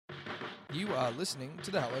You are listening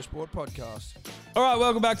to the Hello Sport Podcast. All right,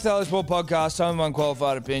 welcome back to the Hello Sport Podcast, home of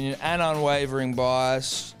unqualified opinion and unwavering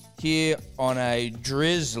bias, here on a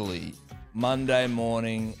drizzly Monday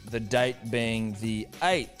morning, the date being the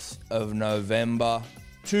 8th of November,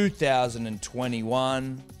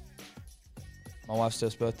 2021. My wife's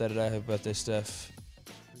Steph's birthday today. Happy birthday, Steph.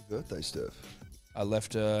 Happy birthday, Steph. I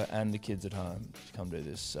left her and the kids at home to come do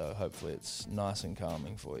this, so hopefully it's nice and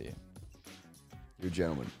calming for you. You're a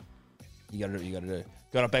gentleman. You gotta do what you gotta do.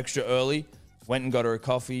 Got up extra early, went and got her a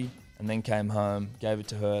coffee, and then came home, gave it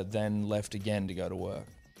to her, then left again to go to work.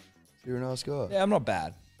 You're a nice guy. Yeah, I'm not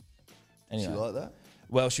bad. Anyway. She like that?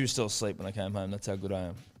 Well, she was still asleep when I came home. That's how good I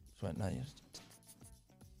am. Just went, no, you just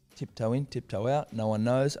tiptoe in, tiptoe out. No one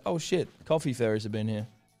knows. Oh, shit. Coffee fairies have been here.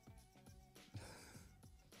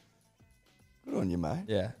 Good on you, mate.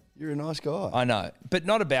 Yeah. You're a nice guy. I know. But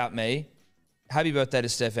not about me. Happy birthday to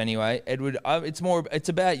Steph anyway. Edward, it's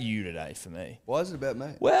about you today for me. Why is it about me?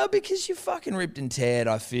 Well, because you fucking ripped and teared,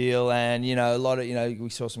 I feel. And, we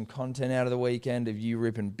saw some content out of the weekend of you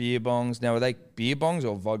ripping beer bongs. Now, are they beer bongs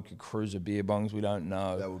or vodka cruiser beer bongs? We don't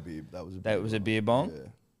know. That was A beer bong?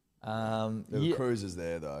 Yeah. There were cruisers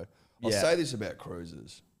there, though. I'll say this about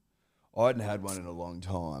cruisers. I hadn't had one in a long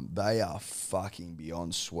time. They are fucking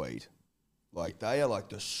beyond sweet. Like, they are like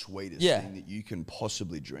the sweetest thing that you can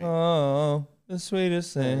possibly drink. Oh, the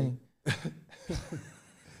sweetest thing.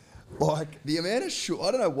 Like, the amount of sugar,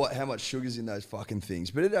 I don't know how much sugar's in those fucking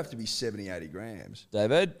things, but it'd have to be 70, 80 grams.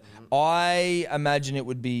 David, I imagine it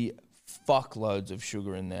would be fuckloads of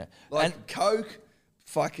sugar in there. Like, and Coke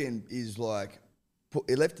fucking is like,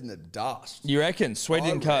 it left in the dust. You reckon?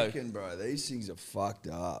 Sweetened Coke? I reckon, bro, these things are fucked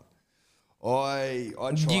up. I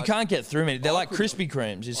tried. You can't get through many. They're like Krispy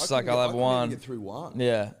Kremes. It's just like I'll have one. I couldn't get through one.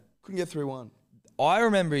 Yeah. Couldn't get through one. I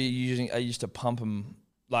remember I used to pump them,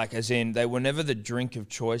 like as in they were never the drink of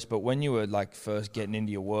choice, but when you were like first getting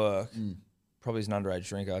into your work, probably as an underage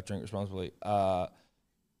drinker, I drink responsibly,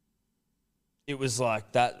 it was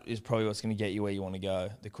like that is probably what's going to get you where you want to go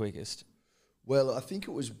the quickest. Well, I think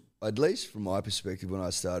it was, at least from my perspective, when I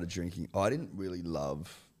started drinking, I didn't really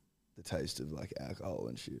love the taste of like alcohol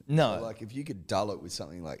and shit. No. So, like if you could dull it with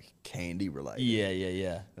something like candy related.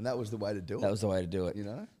 Yeah. And that was the way to do it. That was the way to do it. You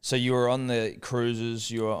know? So you were on the cruises,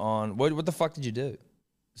 you were on, what the fuck did you do?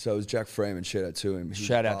 So it was Jack Freeman, shout out to him.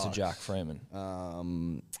 Shout out to Jack Freeman.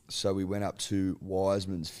 So we went up to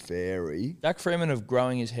Wiseman's Ferry. Jack Freeman of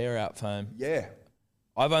growing his hair out fame. Yeah.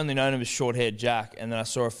 I've only known him as short-haired Jack, and then I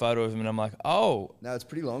saw a photo of him, and I'm like, oh, No, it's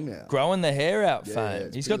pretty long now. growing the hair out Yeah,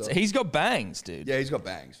 fame. it's He's got bangs, dude. Yeah, he's got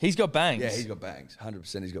bangs. He's got bangs. Yeah, he's got bangs.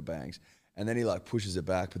 100% he's got bangs. And then he like pushes it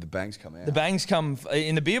back, but the bangs come out. The bangs come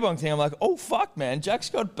in the beer bong thing. I'm like, oh fuck, man, Jack's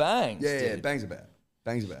got bangs. Yeah, dude. bangs are bad.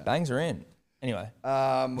 Bangs are bad. Bangs are in. Anyway,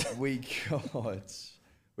 we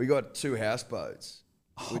got 2 houseboats,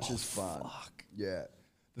 which is fun. fuck. Yeah.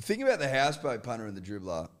 The thing about the houseboat punter and the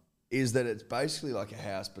dribbler is that it's basically like a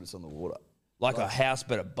house, but it's on the water. like a house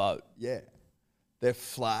but a boat. Yeah. They're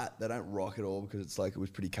flat. They don't rock at all because it's like it was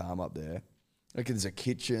pretty calm up there. Like there's a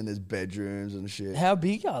kitchen, there's bedrooms and shit. How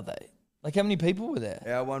big are they? Like how many people were there?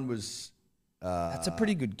 Our one was That's a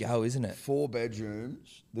pretty good go, isn't it? 4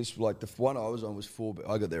 bedrooms. This like the one I was on was 4.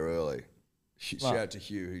 I got there early. Shout out to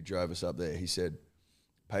Hugh who drove us up there. He said,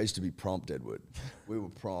 "Pays to be prompt, Edward." We were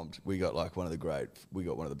prompt. We got like one of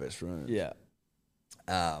the best rooms. Yeah.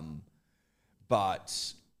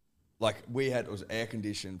 But like it was air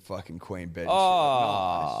conditioned fucking queen bed.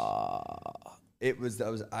 Oh. Nice.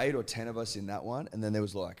 There was 8 or 10 of us in that one, and then there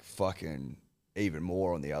was like fucking even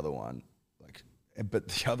more on the other one. But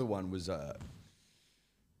the other one was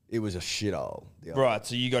it was a shithole. Right,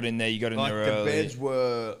 so you got in there there early. The beds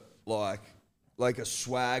were like a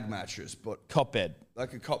swag mattress, but Cot bed.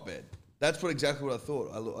 like a cot bed. That's exactly what I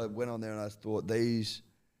thought. I went on there and I thought This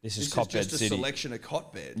is cot bed just a city. selection of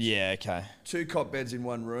cot beds. Yeah, okay. 2 cot beds in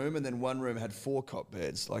one room, and then one room had 4 cot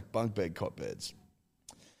beds, like bunk bed cot beds.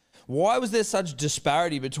 Why was there such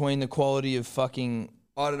disparity between the quality of fucking...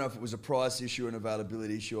 I don't know if it was a price issue, an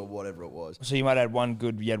availability issue, or whatever it was. So you might have had one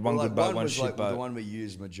good boat, one shit boat. The one we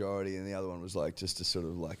used majority, and the other one was like just to sort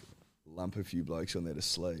of like lump a few blokes on there to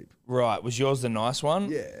sleep. Right. Was yours the nice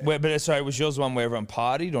one? Yeah. Was yours the one where everyone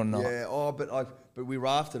partied or not? Yeah. But we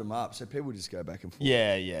rafted them up, so people just go back and forth.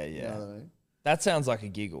 Yeah. You know what I mean? That sounds like a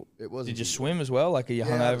giggle. It was. Did you swim as well? Like, are you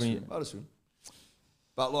hungover? I'd swim.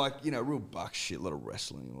 But like, real buck shit, a lot of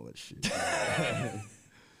wrestling and all that shit.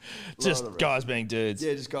 Just guys being dudes.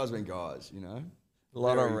 Yeah, just guys being guys, A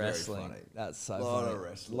lot Very, of very wrestling. funny. That's so Lot funny. of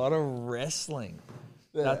wrestling. A lot of wrestling.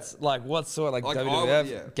 That's like what sort? Like Like,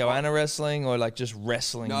 WWF, Goanna wrestling, or like just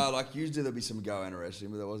wrestling? No, like usually there'd be some Goanna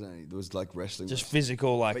wrestling, but there wasn't any. There was like wrestling. Just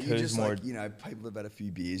physical, like but you who's just more. like, people have had a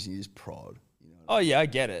few beers and you just prod. You know Oh yeah, I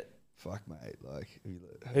get it. Fuck, mate. Like,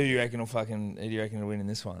 who do you reckon will win in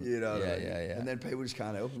this one? You know, yeah. And then people just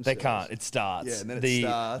can't help themselves. They can't. It starts. Yeah, and then it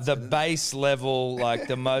starts. The base level, like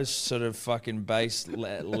the most sort of fucking base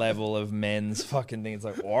level of men's fucking thing. It's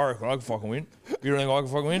like, oh, I reckon I can fucking win. You don't think I can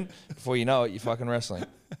fucking win? Before you know it, you're fucking wrestling.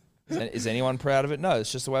 Is anyone proud of it? No,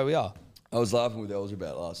 it's just the way we are. I was laughing with Elsa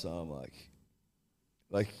about last time.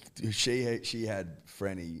 Like she had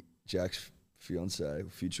Franny, Jack's fiance,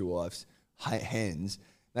 future wife's hens.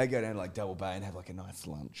 They go down to like Double Bay and have like a nice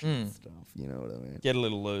lunch and stuff. You know what I mean? Get a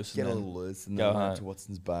little loose. Get a little loose and go then home to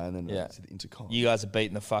Watson's Bay and then to the Intercon. You guys are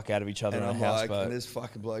beating the fuck out of each other and on a I'm houseboat. And there's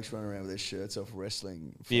fucking blokes running around with their shirts off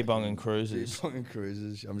wrestling. Beer bong and cruises. Beer bong and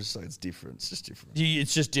cruises. I'm just saying it's different. It's just different.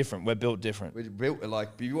 It's just different. We're built different. We're built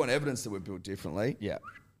like, if you want evidence that we're built differently, Yeah.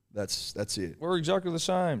 that's it. We're exactly the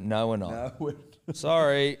same. No, we're not. No, we're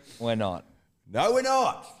Sorry, we're not. No, we're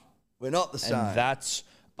not. We're not the same. And that's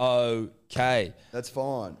okay. That's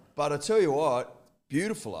fine. But I tell you what,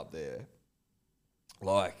 beautiful up there.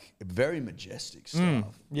 Like, very majestic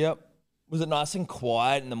stuff. Yep. Was it nice and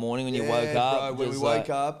quiet in the morning when you woke up? Bro, when we woke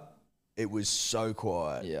up, it was so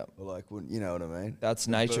quiet. Yeah. Like, you know what I mean? That's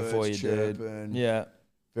nature for you, chirping, dude. Yeah.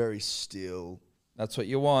 Very still. That's what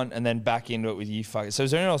you want. And then back into it with you fucking. So is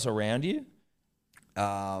there anyone else around you?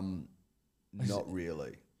 Not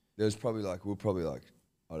really. There's probably like,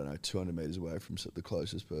 I don't know, 200 meters away from the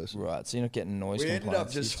closest person. Right. So you're not getting noise We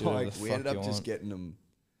complaints. ended up just getting them.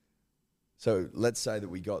 So let's say that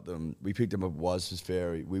we got them. We picked them up at Was's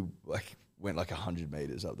Ferry. We went 100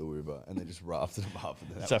 meters up the river and then just rafted them up.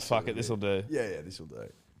 And So fuck it, this will do. Yeah, this will do.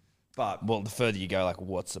 But well, the further you go, like,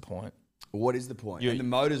 what's the point? what is the point? And the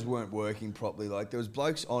motors weren't working properly. Like there was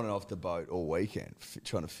blokes on and off the boat all weekend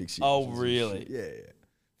trying to fix it. Oh, really? Yeah.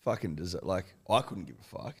 Fucking does it? Like I couldn't give a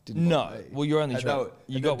fuck. Didn't No. bother me. Well, you're only Had trying. no-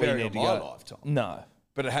 You had got no what you bearing need to on my go. lifetime. No.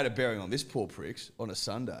 But it had a bearing on this poor pricks on a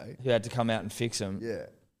Sunday. You had to come out and fix them. Yeah.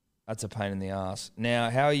 That's a pain in the ass. Now,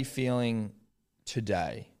 how are you feeling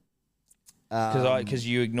today? Because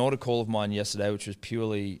you ignored a call of mine yesterday, which was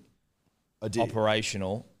purely I did.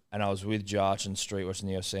 operational, and I was with Jarch and Street watching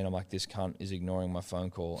the UFC, and I'm like, this cunt is ignoring my phone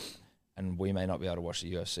call, and we may not be able to watch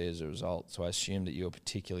the UFC as a result. So I assumed that you were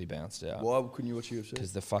particularly bounced out. Why couldn't you watch UFC?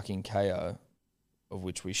 Because the fucking KO, of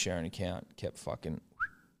which we share an account, kept fucking...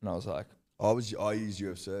 And I was like... I use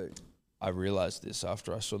UFC. I realised this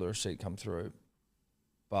after I saw the receipt come through,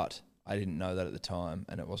 but I didn't know that at the time,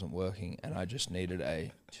 and it wasn't working, and I just needed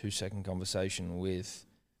a 2-second conversation with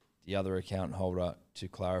the other account holder to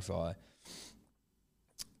clarify,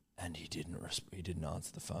 and he didn't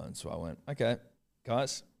answer the phone. So I went, okay,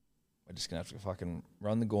 guys, we're just gonna have to fucking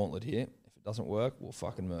run the gauntlet here. If it doesn't work, we'll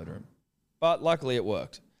fucking murder him. But luckily it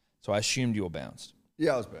worked. So I assumed you were bounced.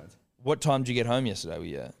 Yeah, I was bounced. What time did you get home yesterday? Were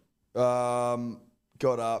you?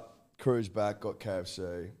 Got up, cruised back, got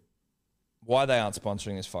KFC. Why they aren't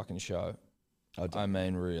sponsoring this fucking show? I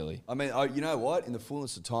mean, really. I mean, you know what? In the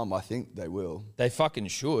fullness of time, I think they will. They fucking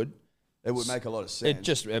should. It would make a lot of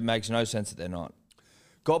sense. It makes no sense that they're not.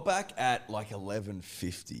 Got back at like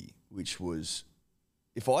 11:50, which was,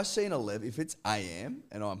 if I see an 11, if it's AM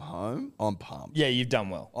and I'm home, I'm pumped. Yeah, you've done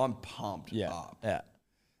well. I'm pumped up. Yeah.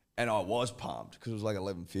 And I was pumped because it was like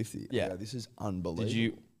 11:50. Yeah. This is unbelievable. Did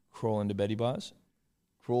you crawl into Betty Buyers?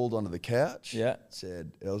 Crawled onto the couch. Yeah.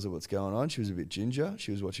 Said, Elsa, what's going on? She was a bit ginger.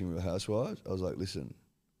 She was watching Real Housewives. I was like, listen.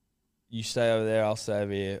 You stay over there, I'll stay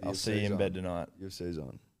over here. I'll see you in on. bed tonight. UFC's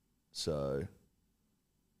on. So,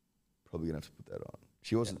 probably going to have to put that on.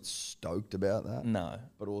 She wasn't stoked about that. No.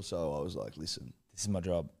 But also, I was like, listen. This is my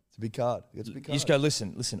job. It's a big card. It's a big card. You just go,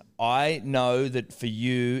 listen, I know that for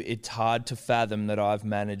you, it's hard to fathom that I've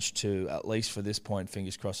managed to, at least for this point,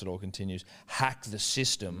 fingers crossed it all continues, hack the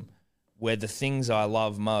system where the things I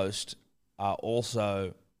love most are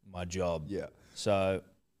also my job. Yeah. So...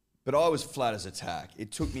 But I was flat as a tack.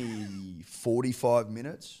 It took me 45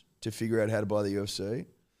 minutes to figure out how to buy the UFC.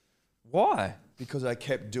 Why? Because I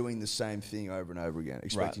kept doing the same thing over and over again,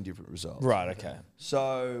 expecting different results. Right, okay.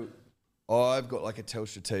 So I've got like a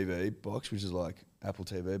Telstra TV box, which is like Apple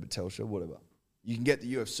TV, but Telstra, whatever. You can get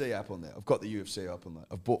the UFC app on there. I've got the UFC app on there.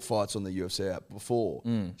 I've bought fights on the UFC app before.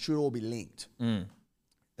 Should all be linked.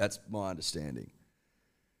 That's my understanding.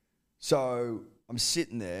 So I'm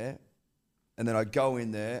sitting there, and then I go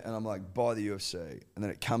in there, and I'm like, buy the UFC. And then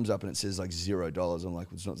it comes up, and it says like $0. I'm like,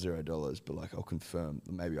 well, it's not $0, but like I'll confirm.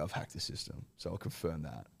 Maybe I've hacked the system. So I'll confirm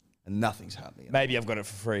that. And nothing's happening. Maybe I've got it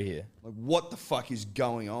for free here. Like, what the fuck is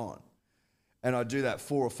going on? And I do that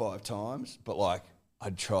 4 or 5 times, but like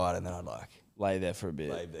I'd try it and then I'd like lay there for a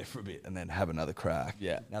bit. and then have another crack.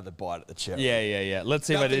 Yeah. Another bite at the cherry. Yeah. Let's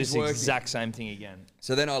see if I do this Nothing's exact same thing again.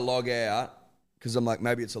 So then I log out because I'm like,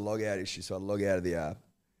 maybe it's a log out issue. So I log out of the app.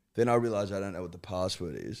 Then I realize I don't know what the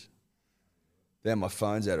password is. Then my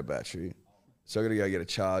phone's out of battery. So I got to go get a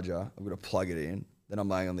charger. I've got to plug it in. Then I'm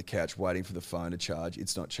laying on the couch waiting for the phone to charge.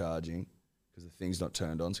 It's not charging because the thing's not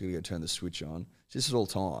turned on. So I got to go turn the switch on. This is all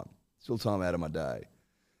time. It's all time out of my day.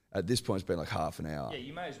 At this point, it's been like half an hour. Yeah,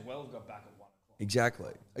 you may as well have got back at 1 o'clock.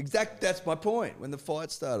 Exactly. That's my point. When the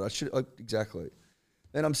fight started, exactly.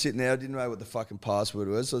 Then I'm sitting there. I didn't know what the fucking password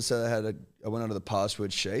was. So I went onto the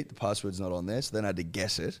password sheet. The password's not on there. So then I had to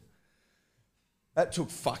guess it. That took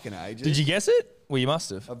fucking ages. Did you guess it? Well, you must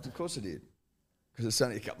have. Of course I did. Because it's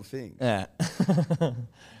only a couple of things. Yeah.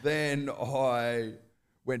 Then I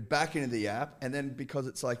went back into the app. And then because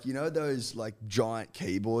it's like, you know those like giant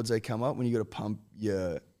keyboards they come up when you got to pump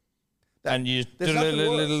your... And you There's nothing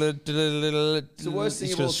worse. It's the worst thing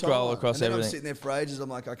you of all just scroll time. across and then everything. I'm sitting there for ages. I'm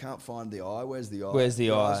like, I can't find the eye. Where's the eye? Where's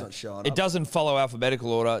the eye? eye's not showing It up. doesn't follow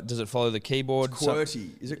alphabetical order. Does it follow the keyboard? It's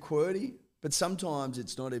QWERTY. Is it QWERTY? But sometimes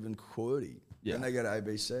it's not even QWERTY. Yeah. Then they go to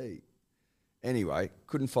ABC. Anyway,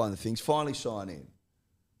 couldn't find the things. Finally sign in.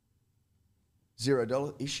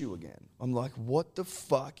 $0 issue again. I'm like, what the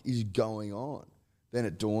fuck is going on? Then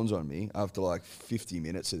it dawns on me after like 50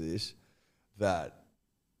 minutes of this that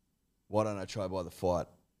why don't I try buy the fight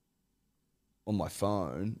on my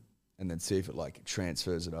phone and then see if it like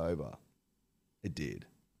transfers it over? It did.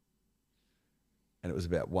 And it was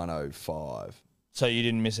about 105. So you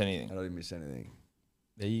didn't miss anything? And I didn't miss anything.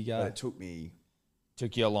 There you go. But it took me...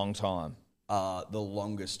 Took you a long time. The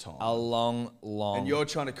longest time. A long... And you're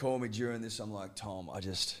trying to call me during this. I'm like, Tom, I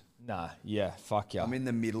just... Nah, yeah, fuck you. I'm in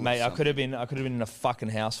the middle Mate, of I could have been in a fucking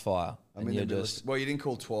house fire. I'm in the middle well, you didn't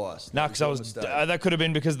call twice. No, because that could have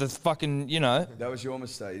been because the fucking, you know. That was your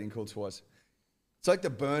mistake. You didn't call twice. It's like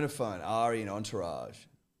the burner phone, Ari and Entourage.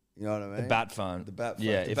 You know what I mean? The bat phone. The bat phone.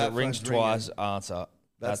 Yeah, the if bat it rings twice, answer.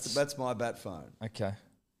 That's my bat phone. Okay.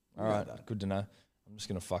 All right, good to know. I'm just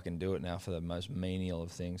going to fucking do it now for the most menial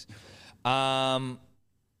of things. I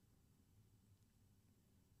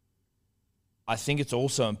think it's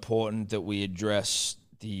also important that we address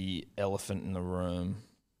the elephant in the room.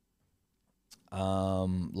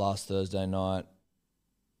 Last Thursday night,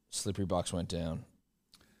 Slippery Bucks went down.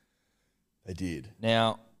 They did.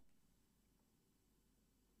 Now,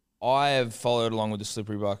 I have followed along with the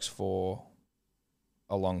Slippery Bucks for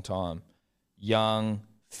a long time. Young,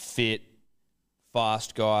 fit,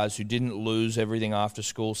 fast guys who didn't lose everything after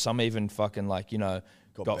school. Some even fucking like, you know,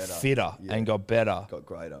 got fitter and got better. Got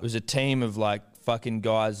greater. It was a team of like fucking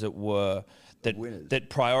guys that were that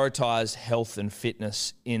prioritized health and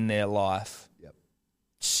fitness in their life. Yep.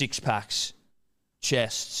 6-packs,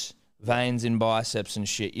 chests, veins in biceps and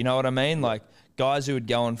shit. You know what I mean? Yep. Like guys who would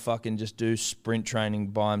go and fucking just do sprint training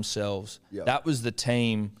by themselves. Yep. That was the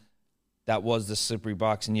team that was the Slippery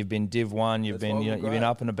Bucks, and you've been Div 1, you've been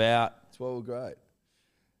up and about. That's why we're great.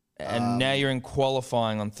 And now you're in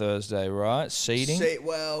qualifying on Thursday, right? Seeding. They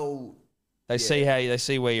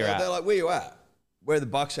see where you're at. They're like, where you at? Where are the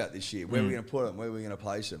Bucks at this year? Where are we going to put them? Where are we going to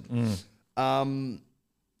place them?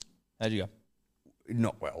 How'd you go?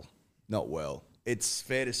 Not well. It's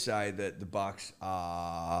fair to say that the Bucks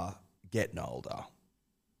are getting older,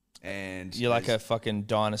 and you're like a fucking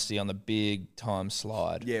dynasty on the big time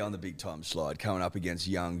slide. Yeah, on the big time slide, coming up against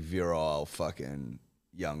young, virile, fucking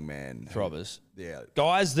young men. Throbbers. Yeah.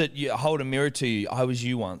 Guys that you hold a mirror to you. I was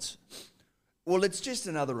you once. Well, it's just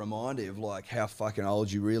another reminder of like how fucking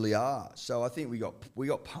old you really are. So I think we got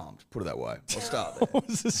pumped. Put it that way. I'll start there. What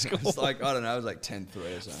was the score? It's like, I don't know, it was like 10-3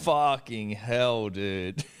 or something. Fucking hell,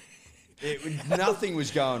 dude. Nothing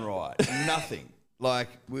was going right. Nothing. Like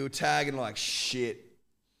we were tagging like shit.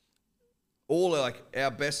 All like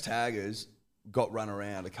our best taggers got run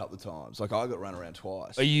around a couple of times. Like I got run around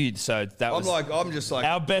twice. Are you? So that was. I'm just like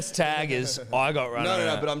our best taggers. I got run around.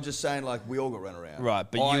 No. But I'm just saying like we all got run around. Right,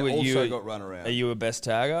 but I you also got run around. Are you a best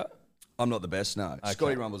tagger? I'm not the best. No. Okay.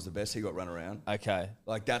 Scotty Rumble's the best. He got run around. Okay.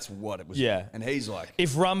 Like that's what it was. Yeah. And he's like,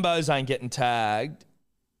 if Rumbos ain't getting tagged,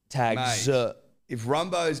 mate, if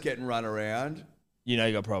Rumbo's getting run around, you know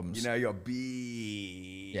you got problems. You know you're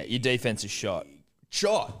big. Yeah, your defense is shot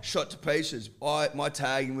to pieces. My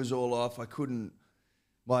tagging was all off. I couldn't.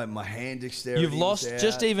 My hand dexterity. You've lost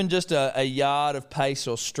just a yard of pace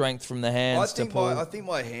or strength from the hands. I think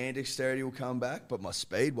my hand dexterity will come back, but my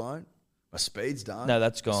speed won't. My speed's done. No,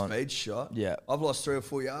 that's gone. My speed's shot. Yeah, I've lost 3 or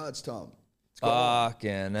 4 yards, Tom. It's gone.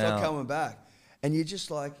 Yeah, it's not coming back. And you're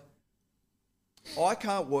just like, I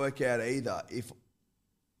can't work out either if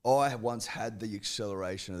I once had the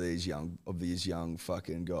acceleration of these young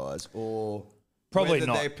fucking guys, or Probably whether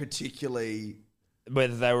not. they're particularly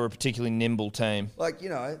Whether they were a particularly nimble team. like, you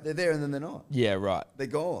know, they're there and then they're not. Yeah, right. They're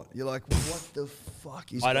gone. You're like, what the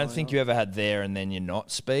fuck is? I don't going think on? you ever had there and then you're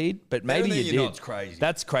not speed, but maybe and then you you're did. not's crazy.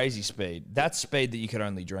 That's crazy speed. That's speed that you could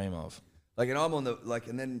only dream of. Like, and I'm on the like,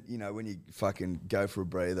 and then you know when you fucking go for a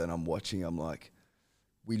breather and I'm watching, I'm like,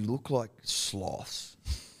 we look like sloths.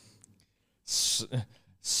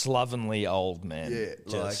 Slovenly old man. Yeah,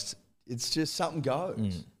 Just like it's just something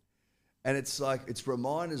goes, and it's like it's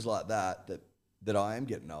reminders like that I am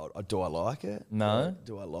getting old. Do I like it? No.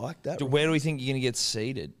 Do I like that? Where do we think you're going to get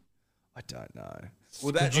seated? I don't know.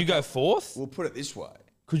 Well, Could you go fourth? We'll put it this way.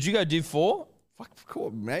 Could you go Div 4? Fuck, of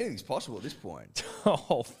course, anything's possible at this point.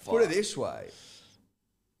 Oh, fuck. Put it this way.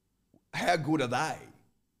 How good are they?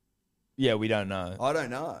 Yeah, we don't know. I don't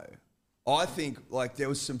know. I think like there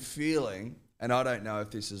was some feeling, and I don't know if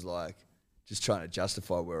this is like just trying to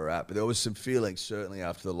justify where we're at, but there was some feeling certainly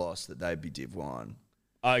after the loss that they'd be Div 1.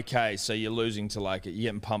 Okay, so you're losing to you're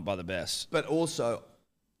getting pumped by the best. But also,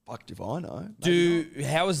 fuck if I know.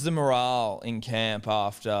 How is the morale in camp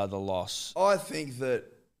after the loss? I think that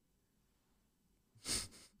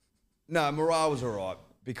no, morale was all right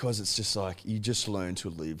because it's just like you just learn to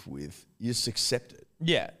live with, you just accept it.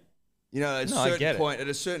 Yeah. You know, I get it. at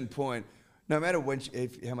a certain point, no matter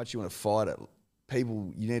how much you want to fight it,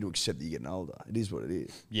 you need to accept that you're getting older. It is what it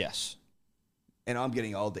is. Yes. And I'm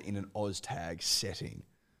getting older in an OzTag setting.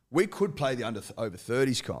 We could play the over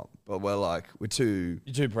 30s comp, but we're too...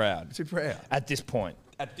 You're too proud. Too proud. At this point.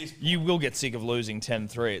 You will get sick of losing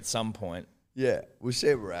 10-3 at some point. Yeah, we'll see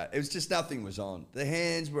where we're at. It was just nothing was on. The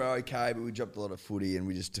hands were okay, but we dropped a lot of footy and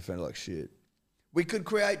we just defended like shit. We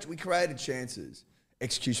created chances.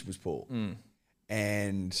 Execution was poor.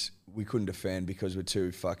 And we couldn't defend because we're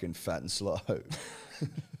too fucking fat and slow.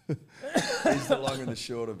 Is the long and the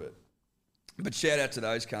short of it. But shout out to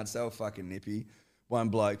those cunts. They were fucking nippy. One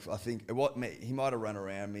bloke, I think, he might have run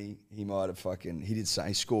around me. He might have he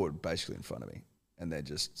scored basically in front of me. And they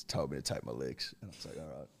just told me to take my licks. And I was like,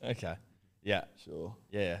 all right. Okay. Yeah. Sure.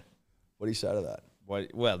 Yeah. What do you say to that?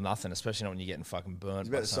 Well, nothing, especially not when you're getting fucking burnt. He's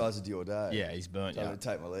about the size of Dior. Yeah, he's burnt you. I'm going to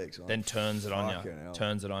take my legs. Then turns it on you.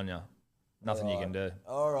 Turns it on you. Nothing you can do.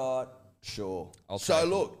 All right. Sure. So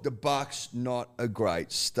look, the Bucks not a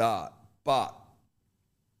great start, but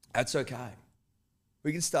that's okay.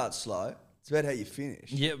 We can start slow. It's about how you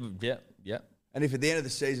finish. Yeah. And if at the end of the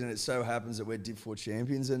season it so happens that we're Div 4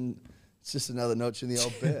 champions, and it's just another notch in the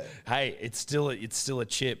old bed. Hey, it's still a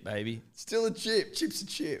chip, baby. Still a chip. Chip's a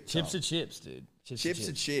chip. Chips are chips, dude. Chips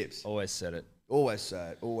are chips. Always said it. Always say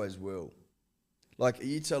it. Always will. Like, are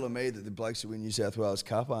you telling me that the blokes who win New South Wales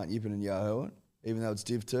Cup aren't yipping and yahooing, even though it's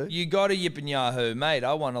Div 2? You got to yip and yahoo. Mate,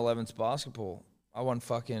 I won 11s basketball. I won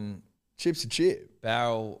fucking Chips a chip.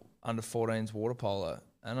 barrel under 14s water polo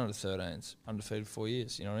and under 13s. Undefeated 4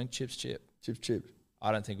 years. You know what I mean? Chips. Chips, chips.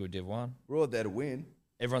 I don't think we're Div 1. We're all there to win.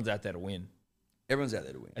 Everyone's out there to win. Everyone's out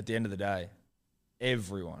there to win. At the end of the day,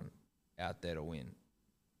 everyone out there to win.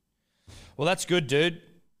 Well, that's good, dude.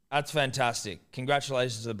 That's fantastic.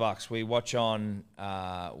 Congratulations to the Bucks. We watch on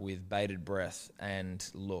with bated breath. And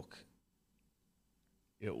look,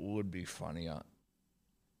 it would be funnier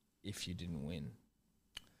if you didn't win.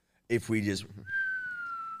 If we just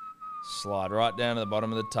slide right down to the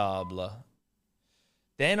bottom of the tabla.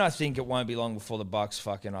 Then I think it won't be long before the Bucks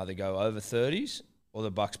fucking either go over 30s or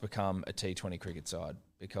the Bucks become a T20 cricket side,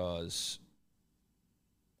 because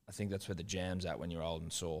I think that's where the jam's at when you're old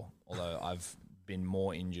and sore. Although I've been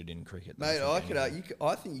more injured in cricket. Mate, I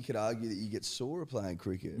think you could argue that you get sore playing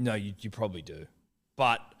cricket. No, you probably do.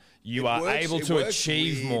 But you are able to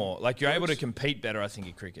achieve more. Like, you're able to compete better, I think,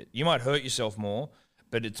 in cricket. You might hurt yourself more,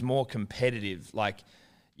 but it's more competitive. Like,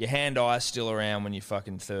 your hand-eye's still around when you're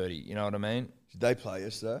fucking 30. You know what I mean? Did they play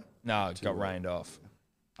yesterday? No, it got rained off.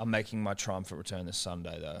 I'm making my triumphant return this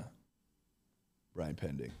Sunday, though. Rain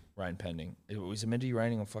pending. Rain pending. Was it meant to be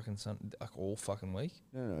raining on fucking like all fucking week?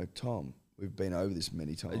 No, Tom. We've been over this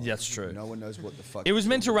many times. That's true. No one knows what the fuck. It was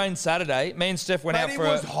meant to rain Saturday. Me and Steph went out for it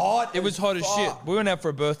was hot. It was hot as shit. We went out for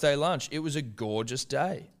a birthday lunch. It was a gorgeous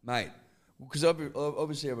day. Mate, because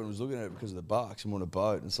obviously everyone was looking at it because of the Bucks and on a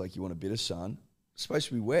boat. And it's like, you want a bit of sun. It's supposed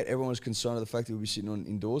to be wet. Everyone was concerned of the fact that we'd be sitting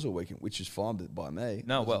indoors all weekend, which is fine by me.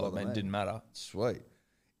 No, well, I mean, it didn't matter. Sweet.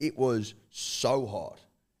 It was so hot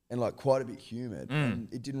and like quite a bit humid.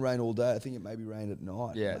 And it didn't rain all day. I think it maybe rained at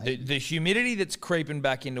night. Yeah, the humidity that's creeping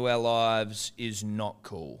back into our lives is not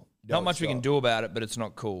cool. No, not much we can do about it, but it's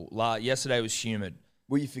not cool. Yesterday was humid.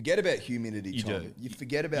 Well, you forget about humidity, You Tom. do. You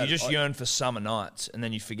forget about You just yearn for summer nights, and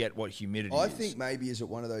then you forget what humidity is. I think maybe is it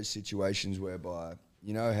one of those situations whereby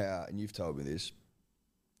you know how, and you've told me this,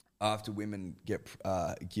 after women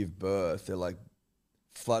give birth, they're like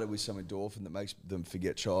flooded with some endorphin that makes them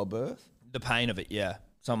forget childbirth. The pain of it, yeah.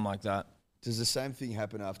 Something like that. Does the same thing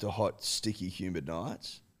happen after hot, sticky, humid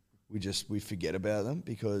nights? We forget about them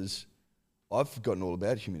because I've forgotten all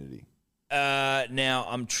about humidity. Now,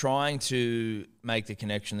 I'm trying to make the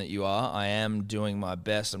connection that you are. I am doing my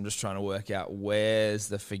best. I'm just trying to work out where's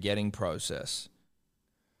the forgetting process.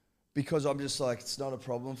 Because I'm just like, it's not a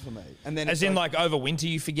problem for me. And then as in, like over winter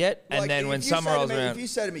you forget, and then when summer rolls around. If you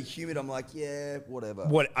say to me humid, I'm like, yeah, whatever.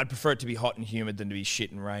 I'd prefer it to be hot and humid than to be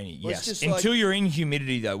shit and rainy. Well, yes. Until you're in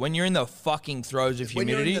humidity, though. When you're in the fucking throes of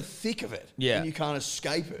humidity. When you're in the thick of it. Yeah. And you can't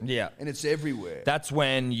escape it. Yeah. And it's everywhere. That's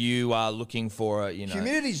when you are looking for a,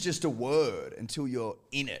 Humidity's just a word until you're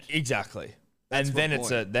in it. Exactly. That's and then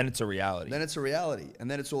it's a reality. Then it's a reality. And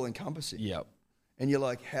then it's all encompassing. Yep. And you're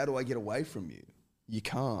like, how do I get away from you? You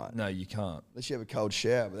can't. No, you can't. Unless you have a cold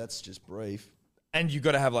shower, but that's just brief. And you've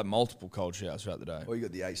got to have like multiple cold showers throughout the day. Or you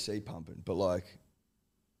got the AC pumping. But like,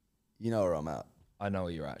 you know where I'm at. I know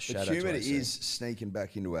where you're at. But humidity is sneaking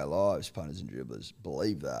back into our lives, punters and dribblers.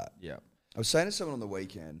 Believe that. Yeah. I was saying to someone on the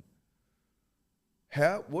weekend,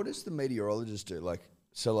 what does the meteorologist do?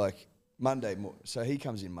 Monday, so he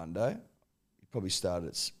comes in Monday. He probably started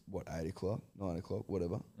at, 8 o'clock, 9 o'clock,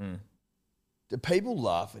 whatever. Mm. Do people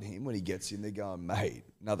laugh at him when he gets in? They're going, mate,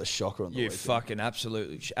 another shocker on the weekend. You fucking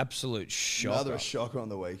absolute shocker. Another shocker on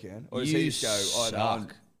the weekend. Or does You he just go,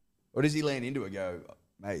 suck. Or does he lean into it and go,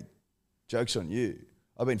 mate, joke's on you.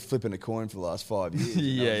 I've been flipping a coin for the last 5 years.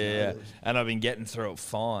 yeah. And I've been getting through it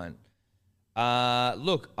fine.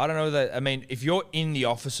 Look, I don't know that. I mean, if you're in the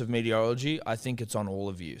office of meteorology, I think it's on all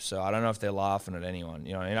of you. So I don't know if they're laughing at anyone.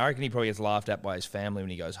 And I reckon he probably gets laughed at by his family when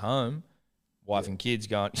he goes home. Wife and kids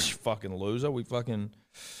going, you fucking loser. We fucking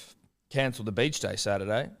cancelled the beach day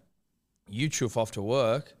Saturday. You chuff off to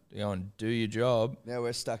work to go and do your job. Now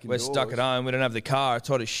we're stuck indoors. We're stuck at home. We don't have the car. It's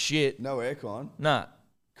hot as shit. No aircon. Nah.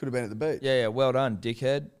 Could have been at the beach. Yeah, well done,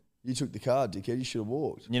 dickhead. You took the car, dickhead. You should have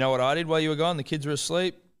walked. You know what I did while you were gone? The kids were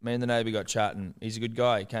asleep. Me and the neighbour got chatting. He's a good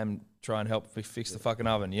guy. He came try and help fix the fucking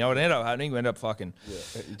oven. You know what ended up happening? We ended up fucking...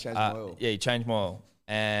 Yeah, you changed my oil. Yeah, he changed my oil.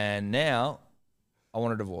 And now I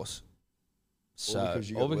want a divorce. So,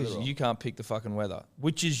 all because you can't pick the fucking weather,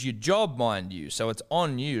 which is your job, mind you. So it's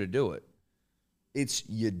on you to do it. It's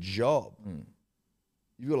your job. Mm.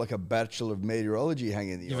 You've got like a Bachelor of Meteorology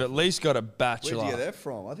hanging in the You've office. at least got a bachelor. Where'd you get that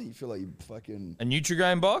from? I think you feel like you fucking... A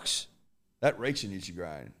Nutrigrain box? That reeks a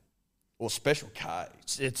Nutrigrain. Or Special K.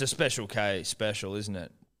 It's a Special K special, isn't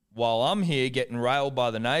it? While I'm here getting railed by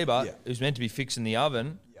the neighbour who's meant to be fixing the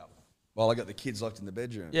oven. Yeah. While I got the kids locked in the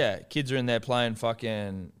bedroom. Yeah, kids are in there playing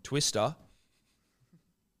fucking Twister.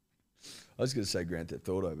 I was going to say Grand Theft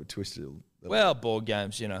Auto, but Twister. Well, board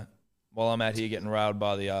games, while I'm out here getting railed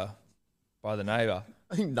by the neighbour.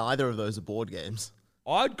 I think neither of those are board games.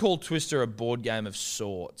 I'd call Twister a board game of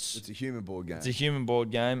sorts. It's a human board game. It's a human board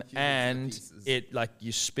game, and it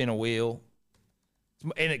you spin a wheel,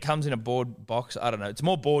 and it comes in a board box. I don't know. It's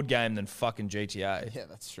more board game than fucking GTA. Yeah,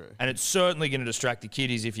 that's true. And it's certainly going to distract the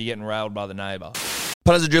kiddies if you're getting railed by the neighbour.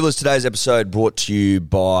 Punters and Dribblers, today's episode brought to you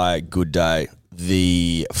by Good Day,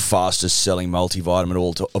 the fastest selling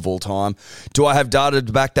multivitamin of all time. Do I have data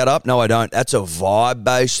to back that up? No, I don't. That's a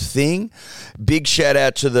vibe-based thing. Big shout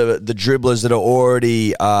out to the dribblers that are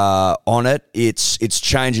already on it. It's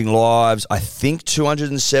changing lives. I think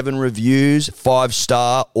 207 reviews,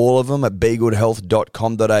 5-star, all of them at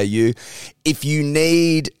begoodhealth.com.au. If you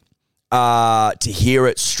need to hear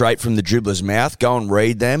it straight from the dribbler's mouth, go and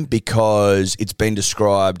read them because it's been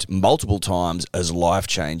described multiple times as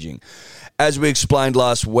life-changing. As we explained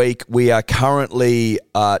last week, we are currently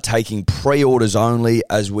taking pre-orders only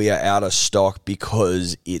as we are out of stock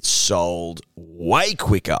because it's sold way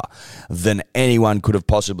quicker than anyone could have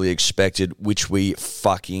possibly expected, which we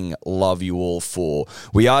fucking love you all for.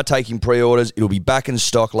 We are taking pre-orders. It'll be back in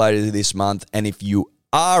stock later this month, and if you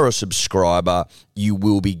are a subscriber, you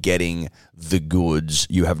will be getting the goods.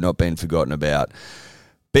 You have not been forgotten about.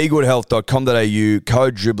 BeGoodHealth.com.au,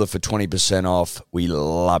 code Dribbler for 20% off. We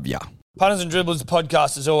love ya. Punters and Dribblers, the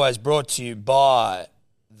podcast is always brought to you by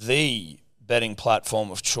the betting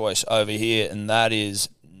platform of choice over here, and that is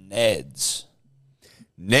Neds.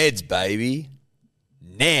 Neds, baby.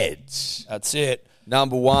 Neds. That's it.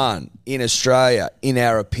 Number one in Australia, in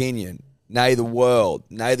our opinion. Nay the world,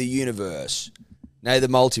 nay the universe, nay the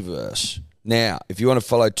multiverse. Now, if you want to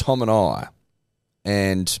follow Tom and I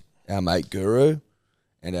and our mate Guru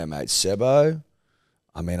and our mate Sebo,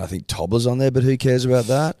 I mean, I think Tobler's on there, but who cares about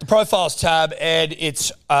that? The Profiles tab, Ed,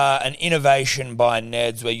 it's an innovation by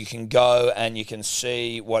Ned's where you can go and you can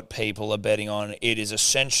see what people are betting on. It is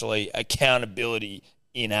essentially accountability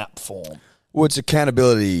in app form. Well, it's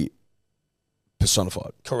accountability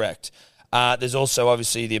personified. Correct. There's also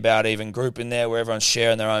obviously the About Even group in there where everyone's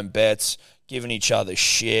sharing their own bets, giving each other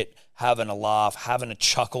shit, having a laugh, having a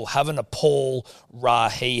chuckle, having a Paul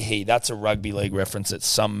Rahihi. That's a rugby league reference that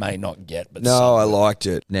some may not get. But no, I liked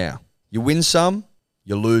it. Now, you win some,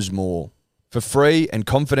 you lose more. For free and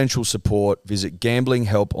confidential support, visit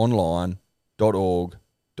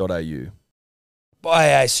gamblinghelponline.org.au. Buy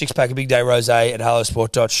a six-pack of Big Day Rosé at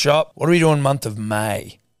hellosport.shop. What are we doing month of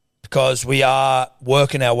May? Because we are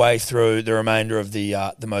working our way through the remainder of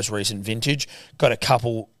the most recent vintage. Got a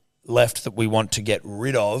couple left that we want to get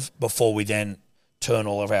rid of before we then turn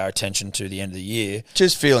all of our attention to the end of the year.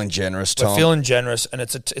 Just feeling generous, Tom. We're feeling generous, and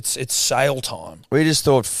it's sale time. We just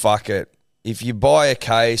thought, fuck it. If you buy a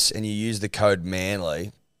case and you use the code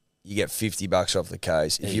MANLY, you get $50 off the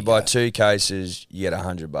case. If you buy 2 cases, you get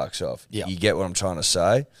 $100 off. Yep. You get what I'm trying to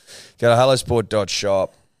say? Go to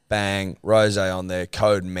hellosport.shop. Bang, rosé on there,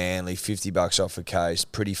 code MANLY, $50 off a case.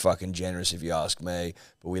 Pretty fucking generous if you ask me.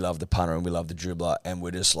 But we love the punter and we love the dribbler. And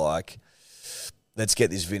we're just like, let's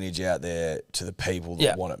get this vintage out there to the people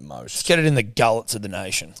that want it most. Let's get it in the gullets of the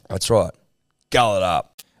nation. That's right. Gull it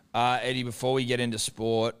up. Eddie, before we get into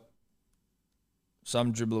sport,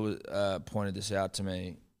 some dribbler pointed this out to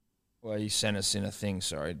me. Well, he sent us in a thing.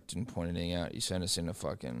 Sorry, didn't point anything out. He sent us in a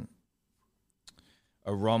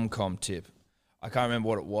rom-com tip. I can't remember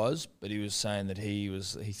what it was, but he was saying that he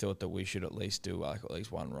thought that we should at least do at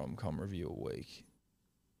least one rom-com review a week,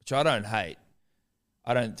 which I don't hate.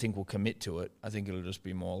 I don't think we'll commit to it. I think it'll just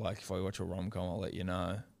be more like if I watch a rom-com, I'll let you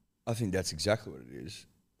know. I think that's exactly what it is.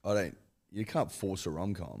 You can't force a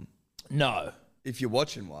rom-com. No. If you're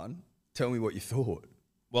watching one, tell me what you thought.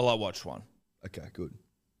 Well, I watched one. Okay, good.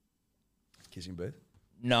 Kissing Booth?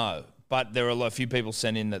 No, but there were a few people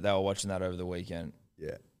sent in that they were watching that over the weekend.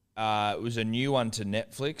 Yeah. It was a new one to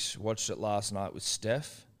Netflix. Watched it last night with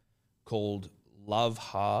Steph, called Love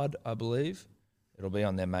Hard, I believe. It'll be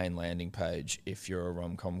on their main landing page if you're a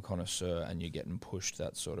rom-com connoisseur and you're getting pushed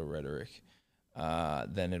that sort of rhetoric.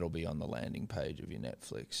 Then it'll be on the landing page of your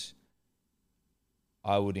Netflix.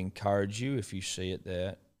 I would encourage you, if you see it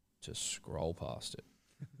there, to scroll past it.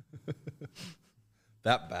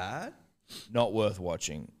 That bad? Not worth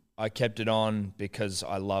watching. I kept it on because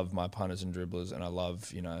I love my punters and dribblers and I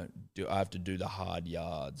love, I have to do the hard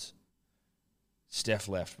yards. Steph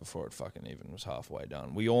left before it fucking even was halfway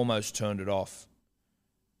done. We almost turned it off.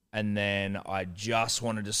 And then I just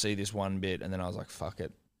wanted to see this one bit and then I was like, fuck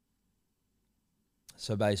it.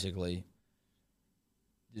 So basically,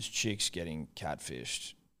 this chick's getting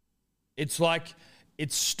catfished. It's like,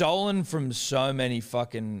 it's stolen from so many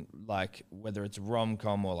fucking, whether it's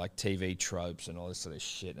rom-com or TV tropes and all this sort of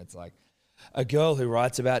shit. And it's like a girl who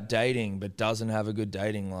writes about dating but doesn't have a good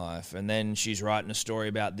dating life. And then she's writing a story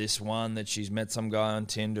about this one that she's met some guy on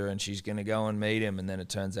Tinder and she's going to go and meet him. And then it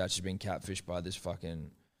turns out she's been catfished by this fucking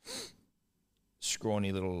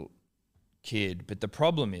scrawny little kid. But the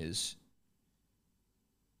problem is,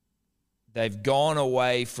 they've gone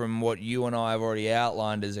away from what you and I have already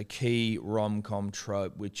outlined as a key rom-com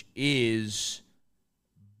trope, which is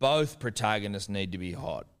both protagonists need to be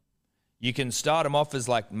hot. You can start them off as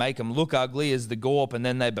make them look ugly as the gorp and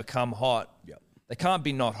then they become hot. Yep. They can't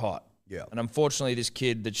be not hot. Yeah. And unfortunately, this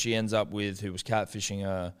kid that she ends up with who was catfishing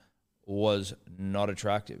her was not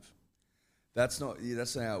attractive. That's not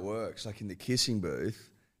how it works. Like in the kissing booth,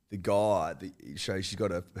 the guy, she's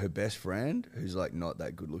got her best friend who's not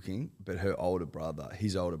that good looking, but his older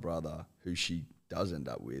brother, who she does end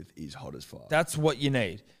up with, is hot as fuck. That's what you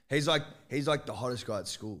need. He's like the hottest guy at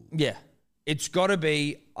school. Yeah. It's got to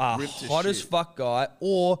be a hot as fuck guy,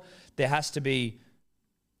 or there has to be,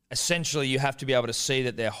 essentially you have to be able to see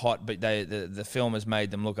that they're hot, but the film has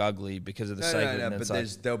made them look ugly because of the sake of it. No,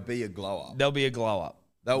 but there'll be a glow up. There'll be a glow up.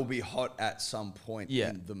 They will be hot at some point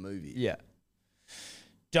in the movie. Yeah.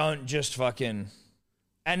 Don't just fucking...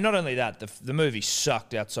 And not only that, the movie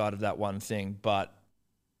sucked outside of that one thing, but...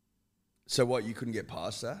 So what, you couldn't get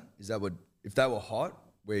past that? Is that what... If they were hot,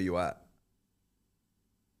 where are you at?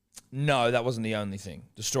 No, that wasn't the only thing.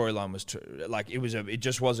 The storyline was... it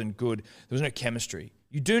just wasn't good. There was no chemistry.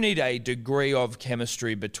 You do need a degree of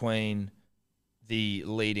chemistry between the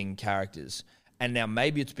leading characters. And now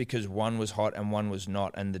maybe it's because one was hot and one was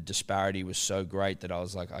not, and the disparity was so great that I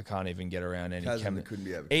was like, I can't even get around any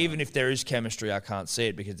chemistry. Even if there is chemistry, I can't see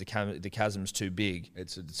it because the chasm's too big.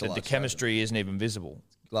 It's the chemistry isn't even visible.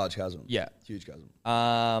 Large chasm. Yeah. Huge chasm.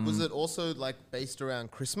 Was it also like based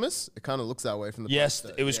around Christmas? It kind of looks that way from the Yes,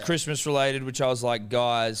 poster. it was Christmas related, which I was like,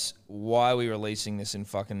 guys, why are we releasing this in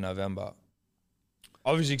fucking November?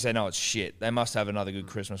 Obviously, because they know it's shit. They must have another good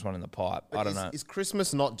Christmas one in the pipe. I don't know. Is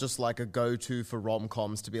Christmas not just like a go-to for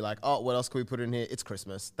rom-coms to be like, oh, what else can we put in here? It's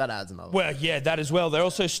Christmas. That adds another. Well, yeah, that as well. They're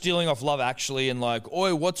also stealing off Love Actually and like,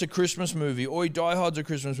 oi, what's a Christmas movie? Oi, Die Hard's a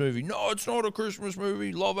Christmas movie. No, it's not a Christmas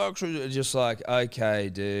movie. Love Actually. It's just like, okay,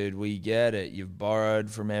 dude, we get it. You've borrowed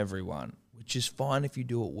from everyone, which is fine if you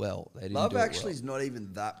do it well. They didn't Love do it Actually well. is not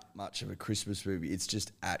even that much of a Christmas movie. It's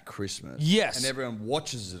just at Christmas. Yes. And everyone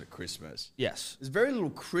watches it at Christmas. Yes. There's very little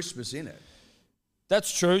Christmas in it.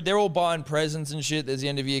 That's true. They're all buying presents and shit. There's the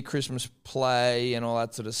end of year Christmas play and all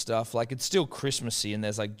that sort of stuff. Like, it's still Christmassy, and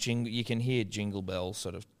there's like jingle. You can hear jingle bells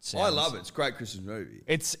sort of sounds. I love it. It's a great Christmas movie.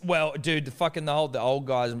 It's well, dude. The old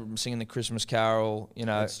guys singing the Christmas Carol. You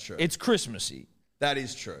know, That's true. It's Christmassy, That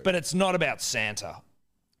is true. but it's not about Santa.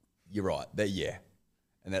 You're right. Yeah.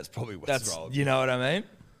 And that's probably what's That's wrong. you know what I mean.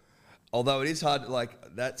 Although it is hard,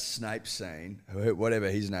 like that Snape scene, whatever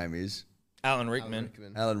his name is, Alan Rickman,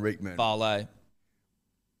 Alan Rickman, Barley.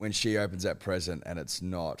 when she opens that present and it's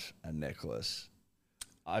not a necklace.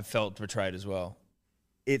 I felt betrayed as well.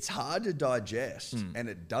 It's hard to digest and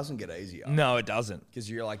it doesn't get easier. No, it doesn't. Because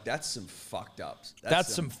you're like, that's some fucked ups.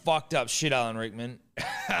 That's some fucked up shit, Alan Rickman.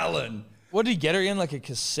 Alan. What did he get her in? Like a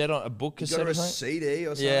book You cassette got her or a something? CD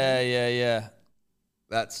or something? Yeah.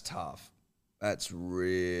 That's tough. That's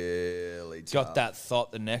really tough. Got that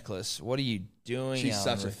thought, the necklace. What are you doing? She's Alan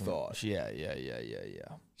such a Rickman? thought. Yeah.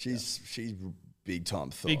 She's big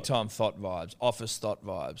time thought. Big time thought vibes, office thought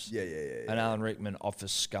vibes. Yeah. And Alan Rickman,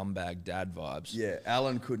 office scumbag dad vibes. Yeah,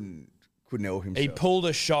 Alan couldn't help himself. He pulled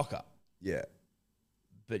a shocker. Yeah.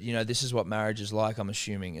 But, you know, this is what marriage is like, I'm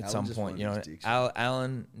assuming, at Alan some just point. You know, wanted his dick sucked.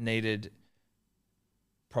 Alan needed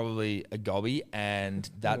probably a gobby, and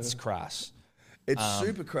that's crass. It's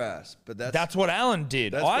super crass, but That's what Alan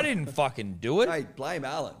did. that's I what- didn't fucking do it. Hey, blame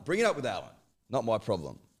Alan. Bring it up with Alan. Not my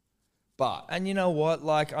problem. But And you know what?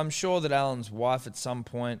 Like, I'm sure that Alan's wife at some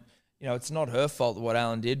point, you know, it's not her fault what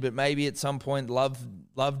Alan did, but maybe at some point love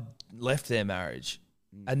left their marriage.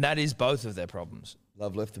 And that is both of their problems.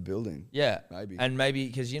 love left the building. Yeah. Maybe. And maybe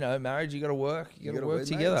because, you know, marriage, you got to work. You got to work mate,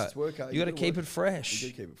 together. it's work hard. You got to gotta keep work. it fresh. You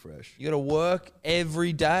got to keep it fresh. You got to work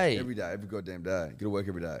every day. Every day, every goddamn day. You got to work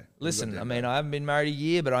every day. Every Listen, I goddamn mean, day. I haven't been married a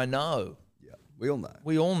year, but I know. Yeah, we all know.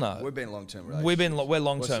 We all know. We've been long-term We're relationships.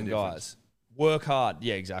 long-term What's the guys. difference? Work hard.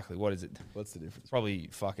 Yeah, exactly. What is it? What's the difference? Probably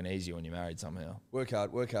fucking easier when you're married somehow. Work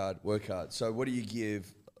hard, work hard, work hard. So what do you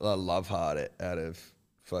give a love heart out of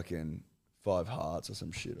fucking 5 hearts or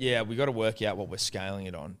some shit? Yeah, we got to work out what we're scaling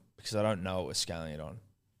it on because I don't know what we're scaling it on.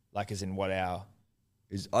 Like, as in what our...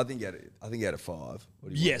 I think out of 5. What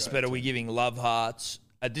do you Yes, want to but go are we giving love hearts?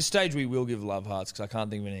 At this stage, we will give love hearts because I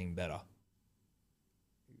can't think of anything better.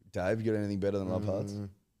 Dave, you got anything better than love hearts?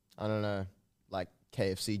 I don't know. Like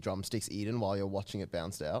KFC drumsticks eaten while you're watching it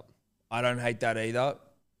bounced out. I don't hate that either,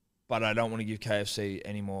 but I don't want to give KFC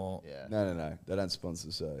any more. Yeah. No. They don't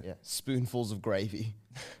sponsor, so. Yeah. Spoonfuls of gravy.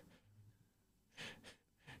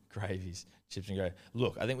 Gravies, chips and gravy.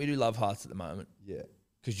 Look, I think we do love hearts at the moment Yeah.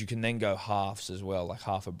 because you can then go halves as well, like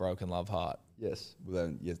half a broken love heart. Yes. Well,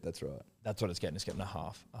 then, yes, that's right. That's what it's getting. It's getting a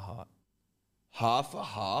heart. Half a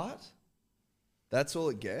heart? That's all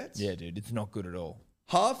it gets? Yeah, dude, it's not good at all.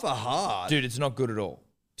 Half a heart? Dude, it's not good at all.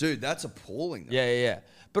 Dude, that's appalling. though. Yeah.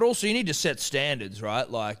 But also, you need to set standards, right?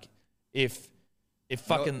 Like, if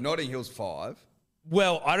fucking... Notting Hill's 5.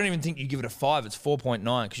 Well, I don't even think you give it a 5. It's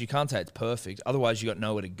 4.9 because you can't say it's perfect. Otherwise, you got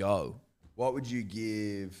nowhere to go. What would you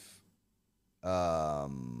give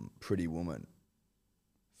Pretty Woman?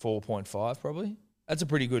 4.5 probably. That's a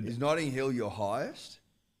pretty good... Is Notting Hill your highest?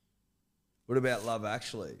 What about Love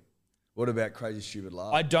Actually? What about Crazy Stupid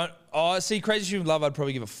Love? I don't... Oh, see, Crazy Stupid Love, I'd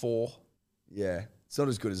probably give a 4. Yeah. It's not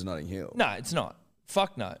as good as Notting Hill. No, it's not.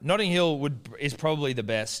 Fuck no. Notting Hill is probably the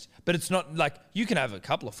best, but it's not like you can have a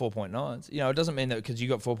couple of 4.9s. You know, it doesn't mean that because you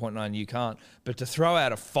got 4.9 you can't. But to throw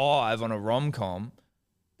out a 5 on a rom-com,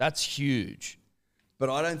 that's huge. But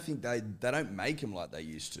I don't think they don't make them like they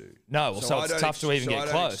used to. No, well, so I it's don't tough to even get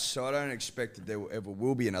close. So I don't expect that there ever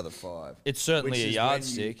will be another 5. It's certainly Which a is when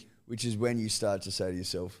yardstick. Which is when you start to say to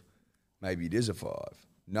yourself, maybe it is a 5,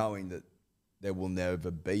 knowing that there will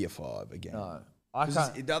never be a 5 again. No, I 'Cause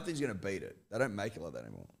can't. nothing's going to beat it. They don't make it like that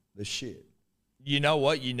anymore. The shit. You know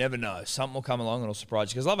what? You never know. Something will come along and it'll surprise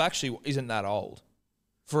you. Because Love Actually isn't that old.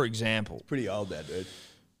 For example, Pretty old, that dude.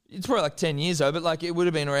 it's probably like 10 years though, but like it would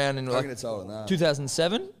have been around in I like reckon it's older than that.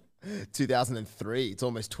 2007. 2003. It's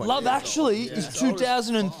almost 20 Love years Actually old. is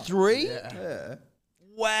 2003. Yeah.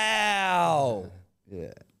 Wow.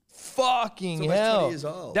 Yeah. Fucking It's almost hell. 20 years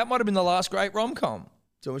old. That might have been the last great rom-com.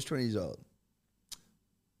 It's almost 20 years old.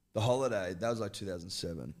 The Holiday, that was like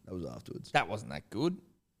 2007. That was afterwards. That wasn't that good.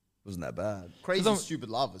 Wasn't that bad. Crazy Stupid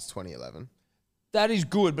Love was 2011. That is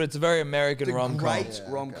good, but it's a very American The rom-com. great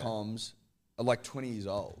rom-coms are like 20 years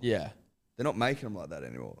old. Yeah. They're not making them like that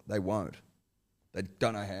anymore. They won't. They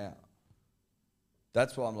don't know how.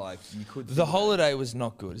 That's why I'm like, you could. The Holiday was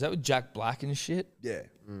not good. Is that with Jack Black and shit? Yeah.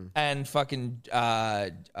 And fucking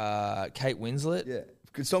Kate Winslet? Yeah.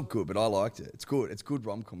 It's not good, but I liked it. It's good. It's good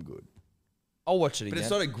rom-com good. I'll watch it again. But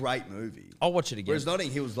it's not a great movie. I'll watch it again. Whereas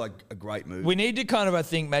Notting Hill's like a great movie. We need to kind of, I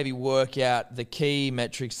think, maybe work out the key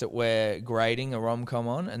metrics that we're grading a rom-com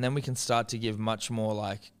on, and then we can start to give much more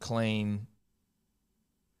like clean.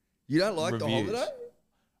 You don't like reviews. The Holiday?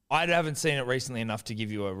 I haven't seen it recently enough to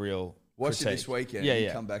give you a real Watch critique. it this weekend. Yeah, and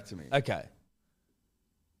yeah. Come back to me. Okay.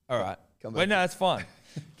 All right. Come back Wait, no, to that's fine.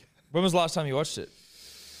 When was the last time you watched it?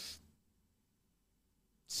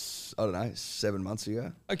 I don't know, 7 months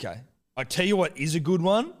ago. Okay. I tell you what is a good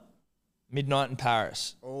one. Midnight in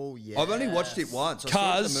Paris. Oh, yeah. I've only watched it once. I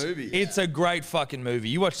saw it in Cause the movie. it's a great fucking movie.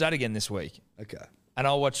 You watch that again this week. Okay. And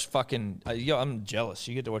I'll watch fucking. I'm jealous.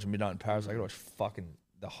 You get to watch Midnight in Paris. I got to watch fucking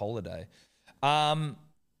The Holiday. It's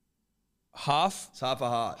half a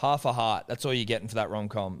heart. Half a heart. That's all you're getting for that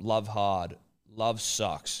rom-com. Love hard. Love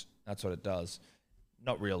sucks. That's what it does.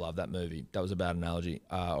 Not real love, that movie. That was a bad analogy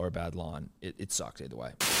or a bad line. It sucks either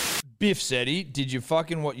way. Biffs, Eddie. Did you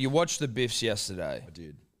fucking what? You watched the Biffs yesterday. I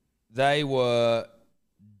did. They were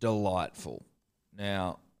delightful.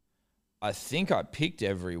 Now, I think I picked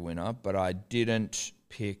every winner, but I didn't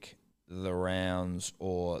pick the rounds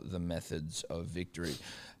or the methods of victory.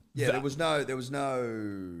 Yeah, there was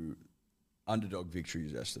no underdog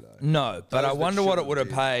victories yesterday. No, but I wonder what it would have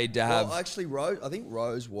paid to have. Well, actually, I think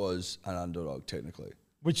Rose was an underdog technically.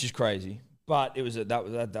 Which is crazy. But it was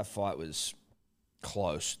that fight was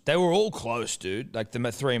close. They were all close, dude. Like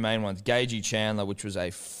the three main ones. Gagey Chandler, which was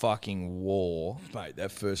a fucking war. Mate,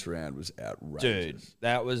 that first round was outrageous. Dude,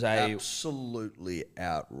 that was absolutely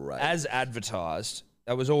outrageous. As advertised,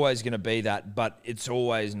 that was always going to be that, but it's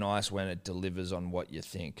always nice when it delivers on what you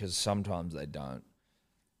think, because sometimes they don't.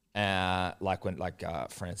 Like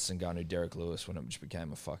Francis Ngannou, Derek Lewis, when it just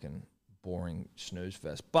became a fucking boring snooze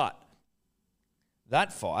fest. But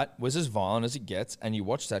that fight was as violent as it gets, and you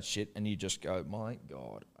watch that shit and you just go, my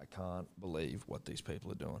God, I can't believe what these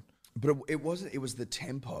people are doing. But it wasn't, it was the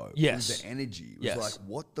tempo. Yes. It was the energy. It was Yes. like,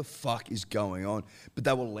 what the fuck is going on? But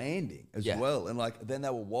they were landing as well. And like, then they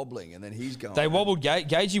were wobbling, and then he's going. They wobbled,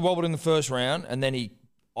 Gagey wobbled in the first round, and then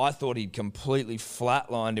I thought he'd completely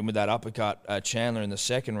flatlined him with that uppercut, Chandler, in the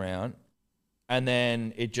second round. And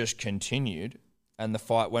then it just continued, and the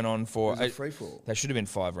fight went on for... It was a free-for-all. They should have been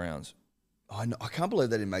 5 rounds. I can't believe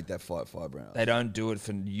they didn't make that fight 5 rounds. They don't do it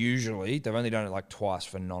for usually. They've only done it like twice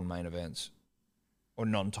for non-main events or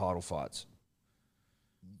non-title fights.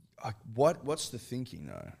 What's the thinking,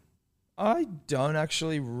 though? I don't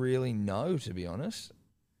actually really know, to be honest.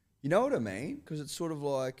 You know what I mean? Because it's sort of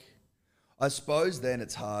like... I suppose then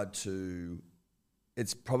it's hard to...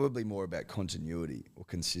 It's probably more about continuity or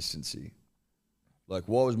consistency. Like,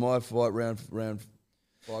 what was my fight round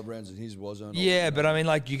 5 rounds and his wasn't? Yeah, but I mean,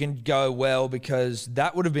 like, you can go well because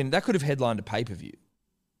that could have headlined a pay-per-view.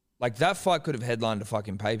 Like, that fight could have headlined a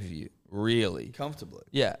fucking pay-per-view, really. Comfortably.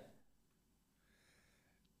 Yeah.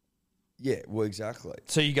 Yeah, well, exactly.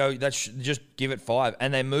 So you go, just give it 5.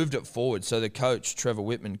 And they moved it forward. So the coach, Trevor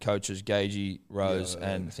Whitman, coaches Gagey, Rose,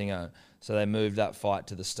 and Thingo. So they moved that fight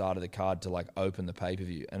to the start of the card to, like, open the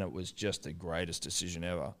pay-per-view. And it was just the greatest decision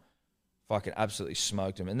ever. Fucking absolutely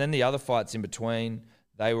smoked him. And then the other fights in between...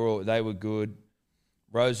 They were good.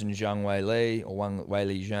 Rose and Zhang Weili, or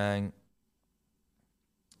Weili Zhang.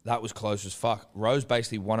 That was close as fuck. Rose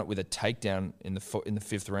basically won it with a takedown in the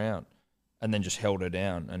 5th round, and then just held her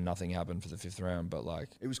down, and nothing happened for the 5th round. But like,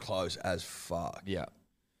 it was close as fuck. Yeah.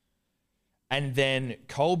 And then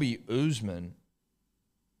Colby Usman.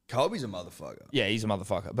 Colby's a motherfucker. Yeah, he's a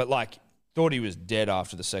motherfucker. But like, thought he was dead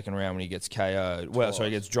after the 2nd round when he gets KO'd. Well, sorry,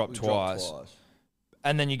 he gets dropped twice.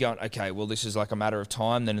 And then you're going, okay, well, this is like a matter of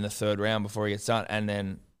time then in the 3rd round before he gets done. And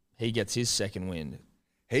then he gets his second win.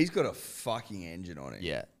 He's got a fucking engine on him.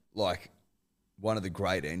 Yeah. Like, one of the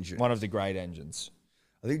great engines. One of the great engines.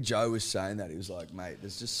 I think Joe was saying that. He was like, mate,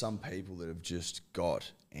 there's just some people that have just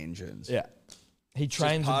got engines. Yeah. He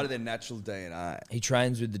trains... It's part of their natural DNA. He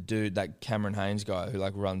trains with the dude, that Cameron Haynes guy who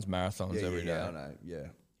like runs marathons every day. Yeah, I know, yeah.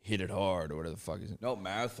 Hit it hard or whatever the fuck is it? Not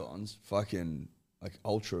marathons, fucking... like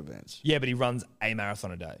ultra events. Yeah, but he runs a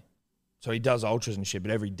marathon a day. So he does ultras and shit,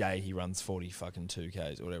 but every day he runs 40 fucking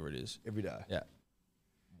 2Ks or whatever it is. Every day. Yeah.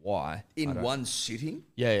 why. In one sitting?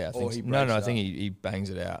 Yeah. I think he no, breaks I it think up? he bangs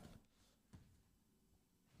it out.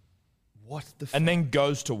 What the fuck? And then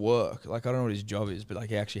goes to work. Like, I don't know what his job is, but like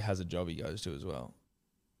he actually has a job he goes to as well.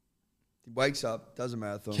 He wakes up, does a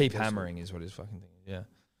marathon. Keep goes hammering is what his fucking thing is. Yeah. to-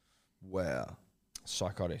 Wow.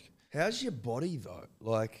 Psychotic. How's your body though?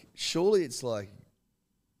 Like, surely it's like,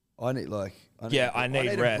 I need need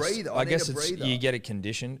a rest. breather. I guess need a it's breather. you get it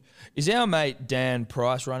conditioned. Is our mate Dan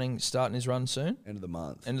Price starting his run soon? End of the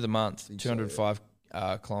month. End of the month, Think so, 205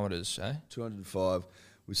 kilometers, eh? 205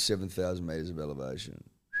 with 7,000 meters of elevation.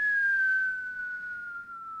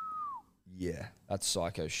 Yeah. That's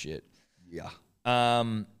psycho shit. Yeah.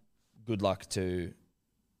 Good luck to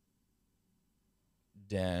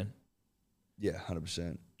Dan. Yeah,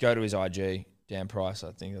 100%. Go to his IG, Dan Price.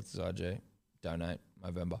 I think that's his IG. Donate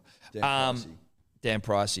November. Dan Pricey. Dan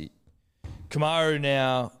Pricey. Kamaru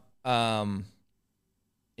now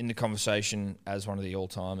in the conversation as one of the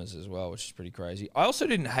all-timers as well, which is pretty crazy. I also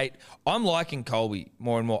didn't hate... I'm liking Colby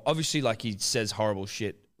more and more. Obviously, like, he says horrible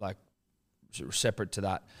shit, like, separate to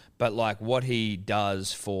that. But, like, what he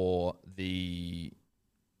does for the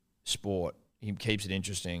sport, he keeps it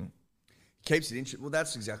interesting. Keeps it interesting. Well,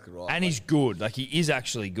 that's exactly right. And he's good. Like, he is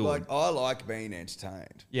actually good. Like, I like being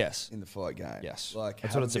entertained. Yes. In the fight game. Yes. Like,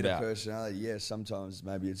 That's have what it's a bit about. of personality. Yeah, sometimes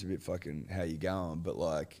maybe it's a bit fucking how you going, but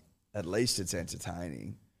like, at least it's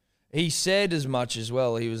entertaining. He said as much as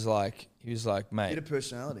well. He was like, mate. Bit of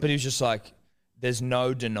personality. But he was just like, there's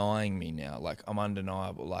no denying me now. Like, I'm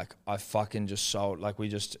undeniable. Like, I fucking just sold. Like, we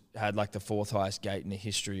just had like the 4th highest gate in the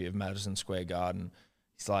history of Madison Square Garden.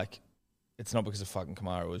 He's like, it's not because of fucking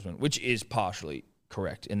Kamaru Usman, which is partially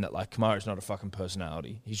correct in that, like, Kamaru's not a fucking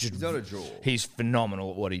personality. He's not a draw. He's phenomenal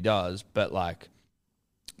at what he does, but like,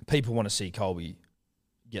 people want to see Colby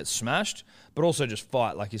get smashed, but also just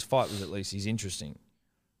fight. Like, his fight was at least, he's interesting.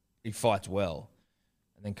 He fights well.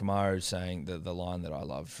 And then Kamaru's saying that the line that I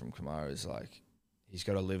loved from Kamaru is like, he's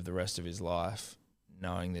got to live the rest of his life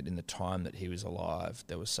knowing that in the time that he was alive,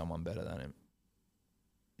 there was someone better than him.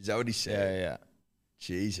 Is that what he said? Yeah.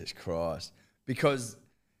 Jesus Christ. Because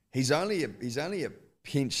he's only a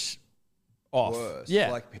pinch Off. worse.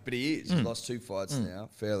 Yeah. Like, but he is. He's lost 2 fights now,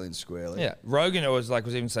 fairly and squarely. Yeah. Rogan was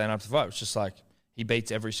even saying after the fight, it's just like, he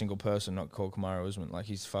beats every single person not called Kamaru Usman. Like,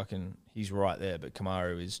 he's right there, but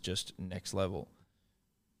Kamaru is just next level.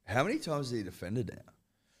 How many times has he defended now?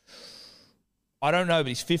 I don't know, but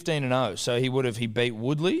he's 15-0. So he beat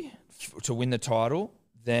Woodley to win the title.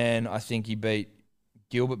 Then I think he beat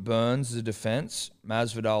Gilbert Burns as a defense,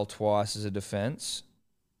 Masvidal twice as a defense,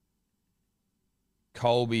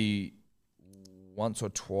 Colby once or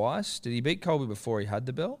twice. Did he beat Colby before he had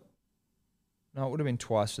the belt? No, it would have been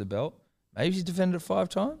twice for the belt. Maybe he's defended it 5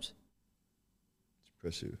 times. It's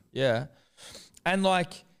impressive. Yeah. And,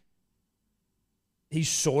 like, he's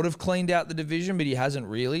sort of cleaned out the division, but he hasn't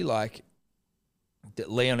really. Like,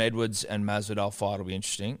 Leon Edwards and Masvidal fight will be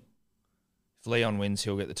interesting. If Leon wins,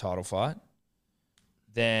 he'll get the title fight.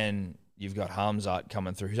 Then you've got Hamzat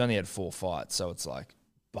coming through. He's only had 4 fights, so it's like,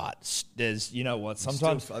 but there's, you know what,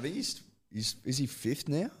 sometimes... I think is he 5th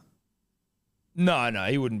now? No,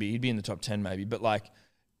 he wouldn't be. He'd be in the top 10 maybe, but like,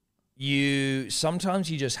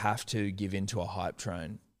 sometimes you just have to give into a hype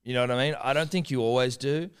train. You know what I mean? I don't think you always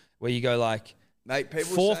do, where you go like, mate,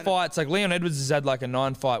 people 4 fights, like Leon Edwards has had like a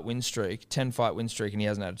 9-fight win streak, 10-fight win streak, and he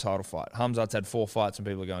hasn't had a title fight. Hamzat's had 4 fights and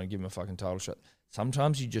people are going, give him a fucking title shot.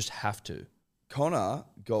 Sometimes you just have to. Connor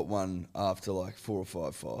got one after like 4 or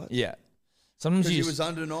 5 fights. Yeah. Sometimes Because you he was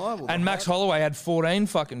undeniable. And Max Holloway had 14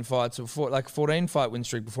 fucking fights, or 14-fight win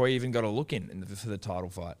streak before he even got a look for the title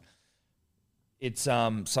fight. It's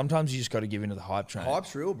sometimes you just got to give into the hype train.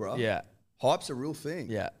 Hype's real, bro. Yeah. Hype's a real thing.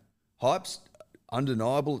 Yeah. Hype's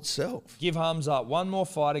undeniable itself. Give Hamzat one more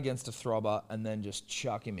fight against a throbber and then just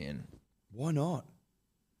chuck him in. Why not?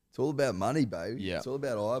 It's all about money, baby. Yeah. It's all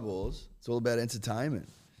about eyeballs. It's all about entertainment.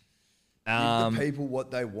 Give the people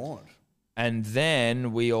what they want. And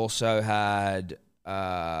then we also had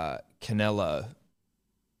Canelo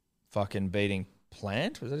fucking beating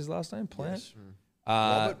Plant. Was that his last name? Plant? Yes.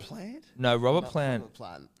 Robert Plant? No, Robert Plant.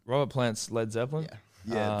 Plant. Robert Plant's Led Zeppelin?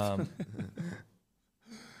 Yeah.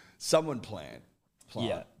 Someone Plant.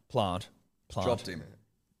 Yeah, Plant. Dropped him.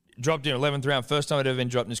 Dropped him 11th round. First time he'd ever been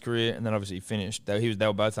dropped in his career, and then obviously he finished. They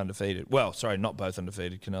were both undefeated. Well, sorry, not both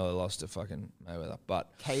undefeated. Canelo lost to fucking Mayweather,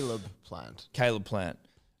 but Caleb Plant. Caleb Plant.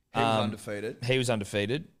 He was undefeated. He was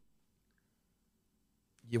undefeated.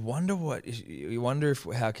 You wonder if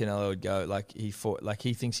how Canelo would go. Like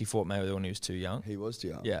he thinks he fought Mayweather when he was too young. He was too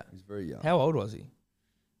young. Yeah. He was very young. How old was he?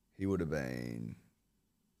 He would have been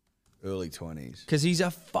early 20s. Because he's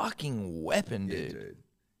a fucking weapon, Yeah, dude. dude.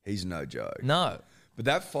 He's no joke. No. But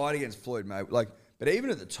that fight against Floyd, mate, but even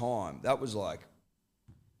at the time, that was like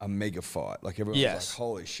a mega fight. Like everyone was like,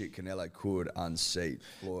 holy shit, Canelo could unseat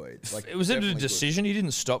Floyd. Like, was it a decision? He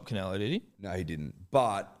didn't stop Canelo, did he? No, he didn't.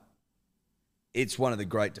 But it's one of the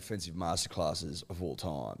great defensive masterclasses of all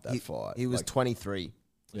time, that fight. He was 23.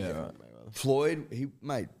 Yeah. Right. Floyd,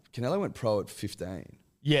 Canelo went pro at 15.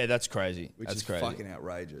 Yeah, that's crazy. Which is fucking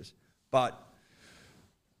outrageous. But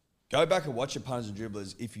go back and watch your Punters and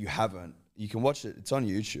Dribblers if you haven't. You can watch it. It's on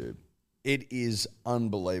YouTube. It is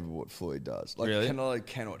unbelievable what Floyd does. Like, really? Canelo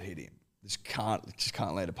cannot hit him. Just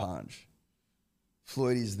can't land a punch.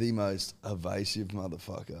 Floyd is the most evasive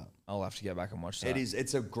motherfucker. I'll have to go back and watch that.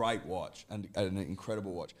 It's a great watch and an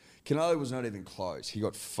incredible watch. Canelo was not even close. He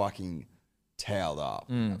got fucking towed up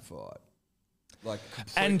in that fight. Like,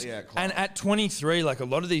 completely outclassed. And at 23, like, a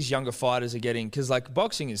lot of these younger fighters are getting, because like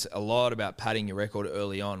boxing is a lot about padding your record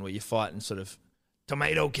early on, where you're fighting sort of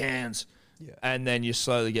tomato cans. Yeah. And then you're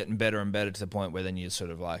slowly getting better and better to the point where then you sort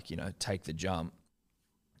of like, take the jump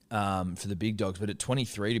for the big dogs. But at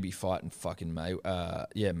 23 to be fighting fucking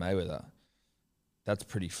Mayweather, that's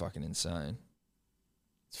pretty fucking insane.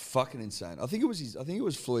 It's fucking insane. I think it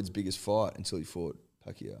was Floyd's biggest fight until he fought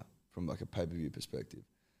Pacquiao from like a pay-per-view perspective.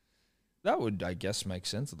 That would, I guess, make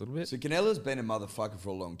sense a little bit. So Canelo's been a motherfucker for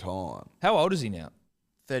a long time. How old is he now?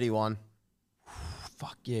 31.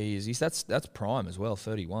 Fuck yeah, he is. That's prime as well,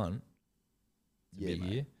 31. Yeah,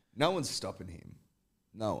 mate. No one's stopping him.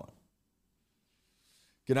 No one.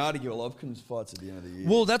 Gennady Golovkin's fights at the end of the year.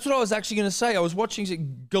 Well, that's what I was actually going to say. I was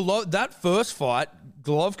watching that first fight.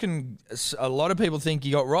 Golovkin, a lot of people think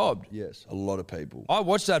he got robbed. Yes, a lot of people. I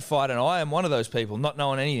watched that fight, and I am one of those people, not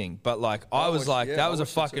knowing anything. But like,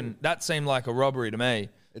 that seemed like a robbery to me.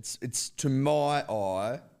 It's to my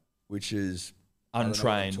eye, which is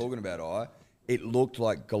untrained. Talking about it looked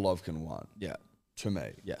like Golovkin won. Yeah, to me,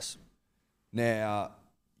 yes. Now,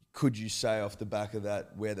 could you say off the back of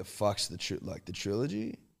that, where the fuck's the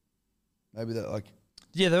trilogy? Maybe that like...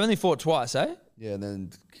 Yeah, they only fought twice, eh? Yeah, and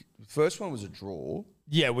then the first one was a draw.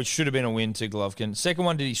 Yeah, which should have been a win to Golovkin. Second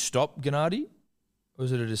one, did he stop Gennady? Or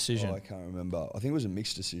was it a decision? Oh, I can't remember. I think it was a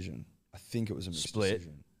mixed decision. Split.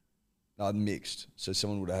 Decision. No, mixed. So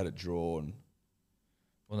someone would have had it drawn.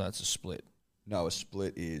 Well, that's a split. No, a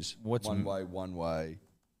split is one way.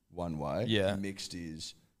 Yeah. Mixed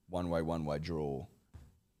is one way draw.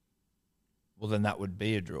 Well, then that would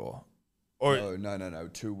be a draw. Or no.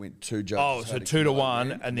 Two judges. Oh, so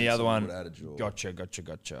 2-1, and the other one. Gotcha.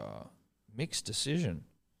 Mixed decision.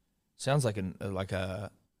 Sounds like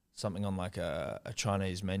something on like a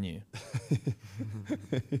Chinese menu.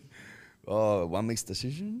 Oh, one mixed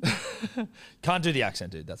decision. Can't do the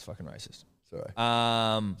accent, dude. That's fucking racist. Sorry.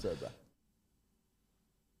 Sorry, bro.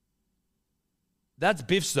 That's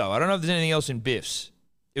Biff's though. I don't know if there's anything else in Biff's.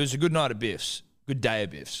 It was a good night of Biff's. Good day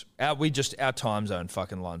of Biff's. Our time zone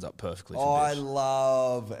fucking lines up perfectly for Biff's. I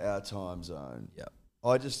love our time zone. Yep.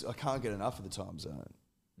 I can't get enough of the time zone.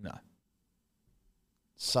 No.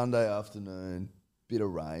 Sunday afternoon, bit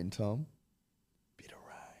of rain, Tom.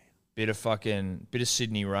 Bit of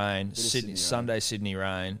Sydney rain. Sunday Sydney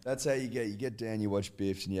rain. That's how you get down, you watch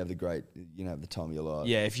Biff's and you have the time of your life.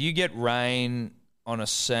 Yeah, if you get rain on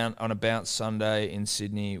a bounce Sunday in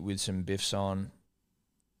Sydney with some Biff's on.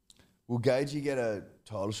 Will Gagey get a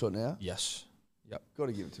title shot now? Yes. Yep. Got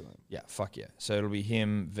to give it to him. Yeah, fuck yeah. So it'll be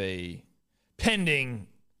him v. pending,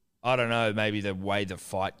 I don't know, maybe the way the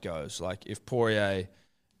fight goes. Like if Poirier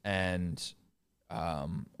and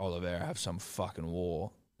Oliveira have some fucking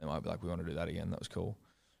war, they might be like, we want to do that again. That was cool.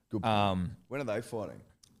 Good. When are they fighting?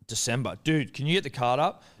 December. Dude, can you get the card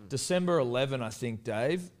up? December 11, I think,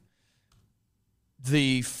 Dave.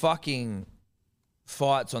 The fucking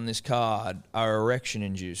fights on this card are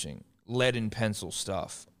erection-inducing. Lead in pencil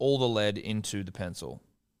stuff. All the lead into the pencil.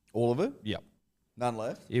 All of it? Yep. None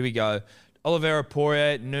left? Here we go. Oliveira,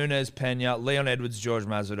 Poirier, Nunes, Pena, Leon Edwards, George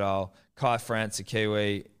Masvidal, Kai France, the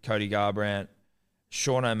Kiwi, Cody Garbrandt,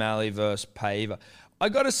 Sean O'Malley versus Paiva. I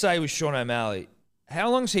got to say with Sean O'Malley, how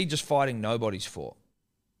long is he just fighting nobodies for?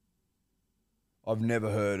 I've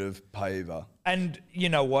never heard of Paiva. And you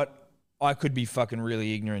know what? I could be fucking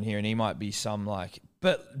really ignorant here and he might be some like...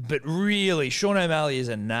 But really, Sean O'Malley is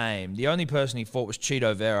a name. The only person he fought was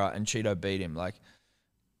Cheeto Vera and Cheeto beat him. Like,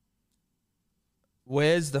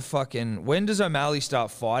 where's the fucking... When does O'Malley start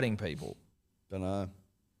fighting people? Don't know.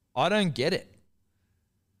 I don't get it.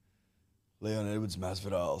 Leon Edwards,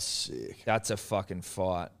 Masvidal, sick. That's a fucking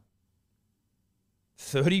fight.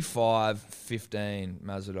 35-15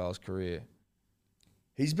 Masvidal's career.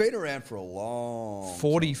 He's been around for a long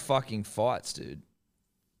 40 time. fucking fights, dude.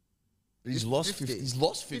 But he's lost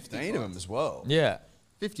 15 of them as well. Yeah.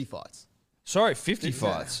 50 fights. Sorry, 50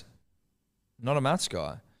 fights. Not a maths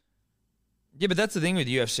guy. Yeah, but that's the thing with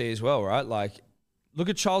UFC as well, right? Like, look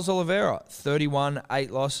at Charles Oliveira, 31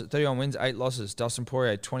 wins, 8 losses. Dustin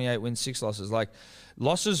Poirier, 28 wins, 6 losses. Like,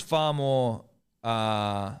 losses far more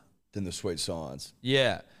than the sweet science.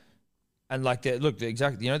 Yeah. And like,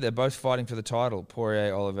 exactly, they're both fighting for the title,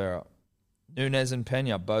 Poirier, Oliveira. Nunes and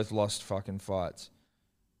Pena both lost fucking fights.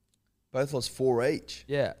 Both lost 4 each.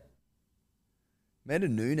 Yeah. Amanda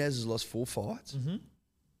Nunes has lost 4 fights? Mm-hmm.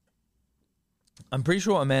 I'm pretty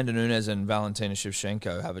sure Amanda Nunes and Valentina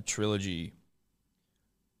Shevchenko have a trilogy.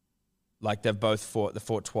 Like, they've both fought. They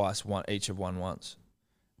fought twice. Each have won once,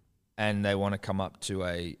 and they want to come up to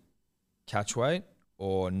a catchweight,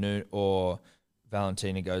 or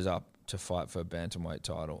Valentina goes up to fight for a bantamweight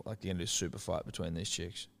title. Like, they're gonna do a super fight between these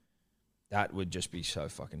chicks. That would just be so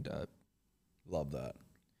fucking dope. Love that.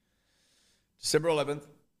 December 11th.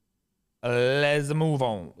 Let's move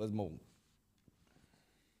on. Let's move.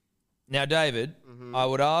 Now, David, I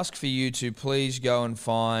would ask for you to please go and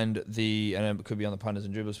find and it could be on the Punters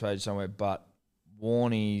and Dribblers page somewhere, but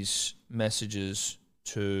Warnie's messages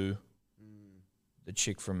to the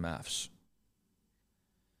chick from Maths.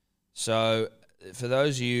 So, for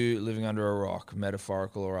those of you living under a rock,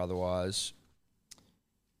 metaphorical or otherwise,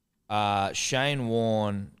 Shane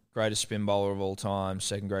Warne, greatest spin bowler of all time,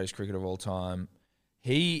 second greatest cricketer of all time,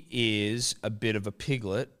 he is a bit of a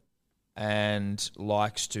piglet and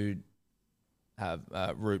likes to have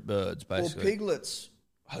root birds, basically. Well, piglets,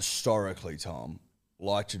 historically, Tom,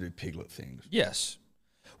 like to do piglet things. Yes.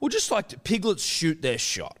 Well, just like piglets shoot their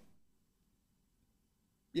shot.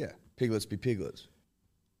 Yeah, piglets be piglets.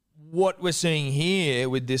 What we're seeing here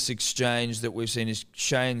with this exchange that we've seen is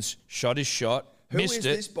Shane's shot his shot, missed it. Who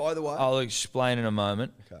is this, by the way? I'll explain in a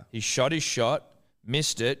moment. Okay. He shot his shot,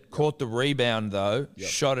 missed it, caught the rebound though,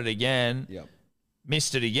 shot it again. Yep.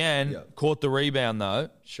 Missed it again, caught the rebound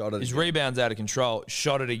though. Shot it His again. rebound's out of control.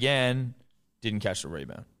 Shot it again, didn't catch the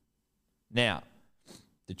rebound. Now,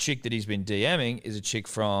 the chick that he's been DMing is a chick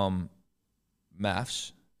from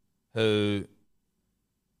Maths who,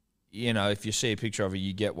 if you see a picture of her,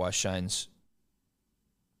 you get why Shane's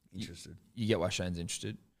interested. You get why Shane's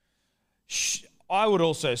interested. I would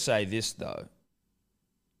also say this though.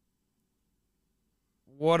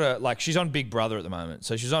 She's on Big Brother at the moment.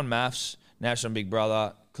 So she's on Maths. Now she's on Big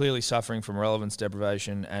Brother, clearly suffering from relevance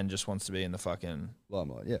deprivation and just wants to be in the fucking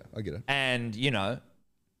limelight. Yeah, I get it. And,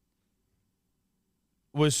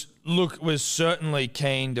 was certainly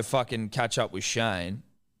keen to fucking catch up with Shane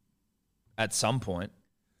at some point.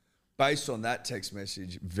 Based on that text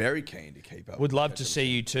message, very keen to keep up. Would love to see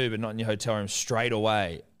you too, but not in your hotel room straight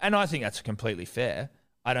away. And I think that's completely fair.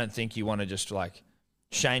 I don't think you want to just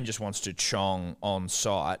Shane just wants to chong on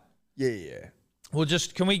site. Yeah. Well,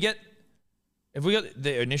 if we got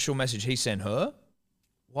the initial message he sent her,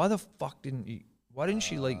 why didn't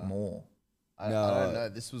she leak more? I don't know.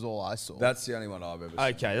 This was all I saw. That's the only one I've ever seen.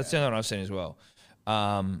 Okay, that's the only one I've seen as well.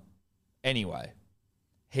 Anyway,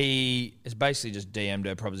 he has basically just DM'd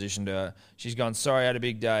her, propositioned her. She's gone, sorry, I had a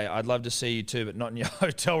big day. I'd love to see you too, but not in your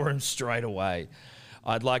hotel room straight away.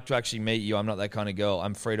 I'd like to actually meet you. I'm not that kind of girl.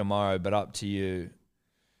 I'm free tomorrow, but up to you.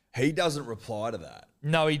 He doesn't reply to that.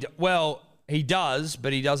 No, he does,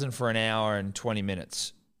 but he doesn't for an hour and 20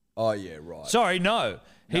 minutes. Oh, yeah, right. Sorry, no.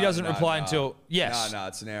 He doesn't reply until, yes. No,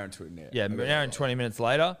 it's an hour and 20 minutes. Yeah, an hour and 20 minutes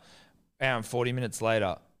later, hour and 40 minutes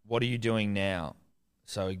later, what are you doing now?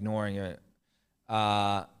 So ignoring it.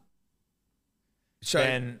 So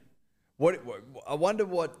then, I wonder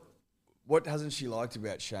what hasn't she liked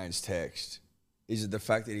about Shane's text? Is it the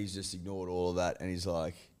fact that he's just ignored all of that and he's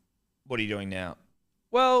like... What are you doing now?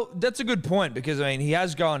 Well, that's a good point because,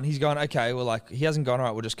 he's gone, okay, well, he hasn't gone, all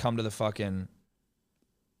right, we'll just come to the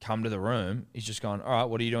room. He's just gone, all right,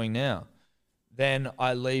 what are you doing now? Then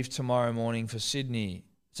I leave tomorrow morning for Sydney.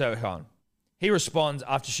 So, hold on. He responds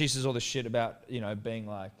after she says all this shit about, being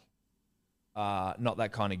not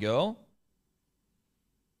that kind of girl.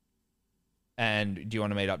 And do you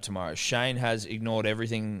want to meet up tomorrow? Shane has ignored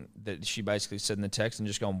everything that she basically said in the text and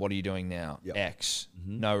just gone, what are you doing now? Yep. X.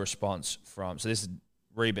 Mm-hmm. No response from. So this is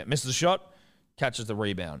rebound. Misses the shot, catches the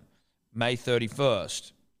rebound. May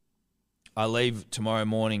 31st. I leave tomorrow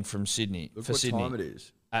morning from Sydney. Look for what Sydney time it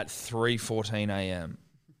is. At 3:14 a.m.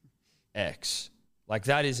 X.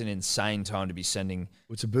 That is an insane time to be sending.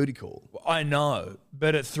 It's a booty call. I know,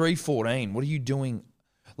 but at 3:14, what are you doing?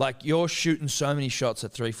 You're shooting so many shots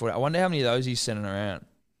at 3:14. I wonder how many of those he's sending around.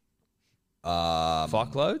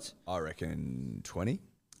 Fuckloads? I reckon 20.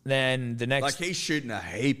 Then the next... he's shooting a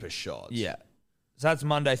heap of shots. Yeah. So that's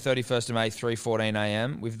Monday, 31st of May, 3:14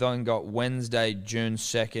 a.m. We've then got Wednesday, June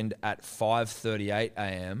 2nd at 5:38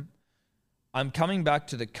 a.m. I'm coming back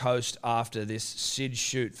to the coast after this Sid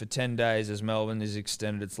shoot for 10 days as Melbourne has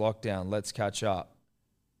extended its lockdown. Let's catch up.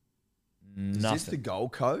 Nothing. Is this the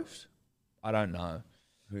Gold Coast? I don't know.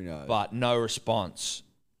 Who knows? But no response.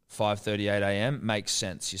 5:38 a.m. Makes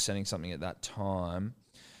sense. You're sending something at that time.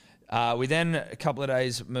 We then, a couple of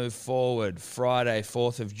days move forward. Friday,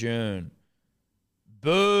 4th of June.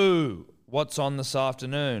 Boo! What's on this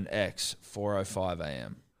afternoon? X, 4:05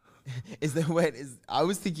 a.m. I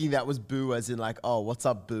was thinking that was boo as in like, oh, what's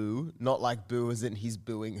up, boo? Not like boo as in he's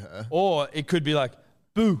booing her. Or it could be like,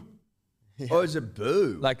 boo. Oh, is it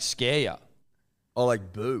boo? Like scare ya. Oh,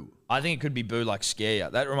 like boo. I think it could be boo like scare ya.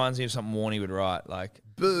 That reminds me of something Warney would write. Like,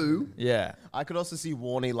 boo. yeah. I could also see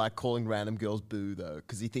Warney like calling random girls boo though,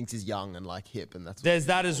 because he thinks he's young and like hip, and that's. There's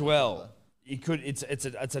that as well. You could. It's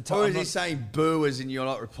a. Or is he saying boo as in you're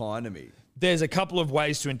not replying to me? There's a couple of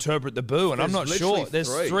ways to interpret the boo, and I'm not sure.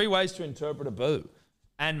 There's three ways to interpret a boo.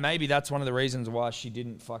 And maybe that's one of the reasons why she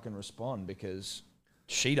didn't fucking respond, because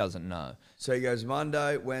she doesn't know. So he goes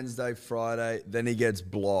Monday, Wednesday, Friday, then he gets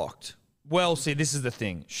blocked. Well, see, this is the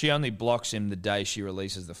thing. She only blocks him the day she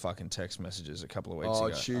releases the fucking text messages a couple of weeks ago.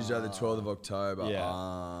 Oh, Tuesday the 12th of October.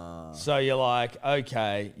 Yeah. So you're like,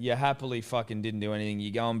 okay, you happily fucking didn't do anything.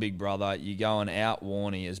 You go on Big Brother. You go and out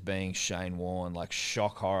Warney as being Shane Warne, like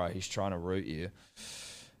shock horror. He's trying to root you.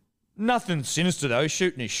 Nothing sinister though. He's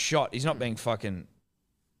shooting his shot. He's not being fucking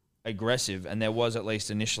aggressive. And there was at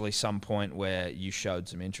least initially some point where you showed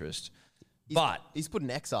some interest. But he's put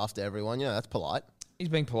an X after everyone. Yeah, that's polite. He's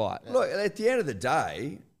being polite. Look, at the end of the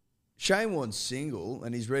day, Shane Warne's single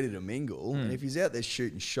and he's ready to mingle. And if he's out there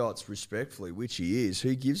shooting shots respectfully, which he is,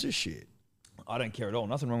 who gives a shit? I don't care at all.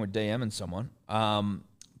 Nothing wrong with DMing someone.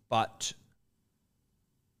 But,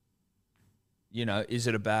 you know, is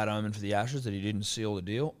it a bad omen for the Ashes that he didn't seal the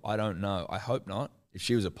deal? I don't know. I hope not. If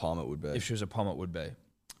she was a pom, it would be. If she was a pom, it would be.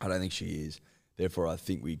 I don't think she is. Therefore, I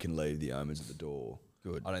think we can leave the omens at the door.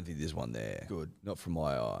 Good. I don't think there's one there. Good. Not from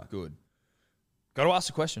my eye. Good. Got to ask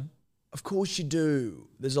the question. Of course you do.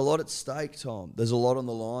 There's a lot at stake, Tom. There's a lot on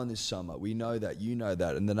the line this summer. We know that. You know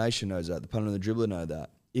that. And the nation knows that. The punter and the dribbler know that.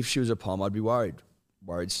 If she was a pom, I'd be worried.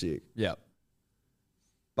 Worried sick. Yeah.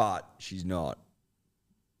 But she's not.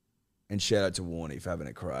 And shout out to Warney for having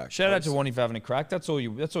a crack. Shout out to Warney for having a crack. That's all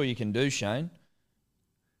you can do, Shane.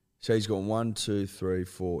 So he's got 1, 2, 3,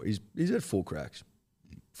 4. He's had 4 cracks.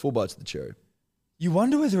 4 bites of the cherry. You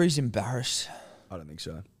wonder whether he's embarrassed. I don't think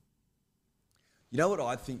so. You know what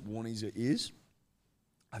I think Warney's is?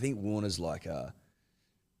 I think Warner's like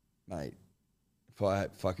mate, if I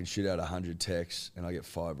fucking shoot out 100 texts and I get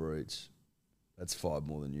 5 roots, that's 5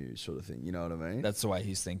 more than you sort of thing. You know what I mean? That's the way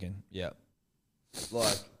he's thinking. Yeah.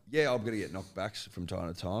 Like, yeah, I'm going to get knockbacks from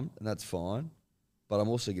time to time, and that's fine. But I'm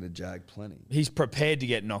also going to jag plenty. He's prepared to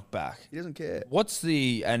get knocked back. He doesn't care.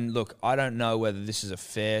 And look, I don't know whether this is a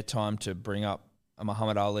fair time to bring up a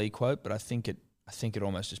Muhammad Ali quote, but I think it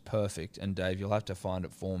almost is perfect. And Dave, you'll have to find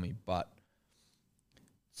it for me. But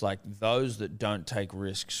it's like those that don't take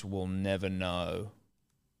risks will never know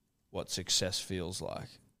what success feels like.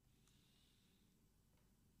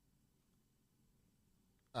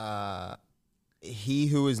 He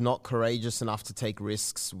who is not courageous enough to take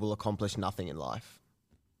risks will accomplish nothing in life.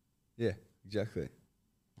 Yeah, exactly.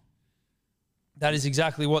 That is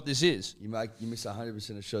exactly what this is. You miss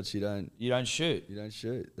 100% of shots you don't shoot. You don't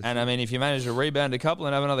shoot. And I mean, if you manage to rebound a couple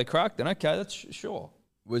and have another crack, then okay, that's sure.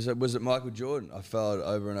 Was it Michael Jordan? I failed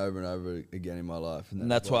over and over and over again in my life, and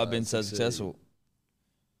that's why I've been so successful.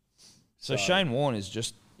 So Shane Warne is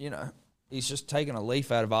just, he's just taking a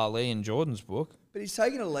leaf out of Ali and Jordan's book. But he's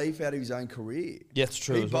taking a leaf out of his own career. Yeah, it's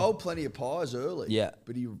true. He bowled plenty of pies early. Yeah.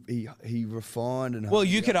 But he refined and... Well,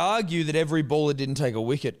 you could argue that every baller didn't take a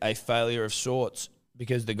wicket, a failure of sorts,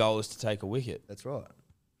 because the goal is to take a wicket. That's right.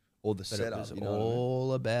 Or the setup. It was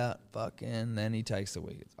all about fucking... Then he takes the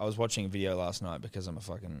wickets. I was watching a video last night because I'm a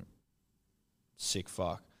fucking sick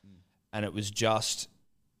fuck. And it was just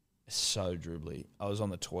so dribbly. I was on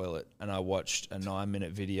the toilet and I watched a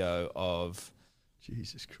 9-minute video of...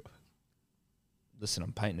 Jesus Christ. Listen,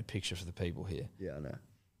 I'm painting a picture for the people here. Yeah, I know.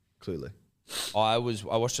 Clearly. I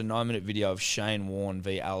watched a 9-minute video of Shane Warne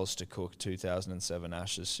v Alistair Cook 2007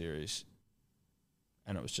 Ashes series.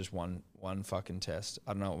 And it was just one fucking test.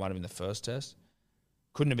 I don't know, it might have been the first test.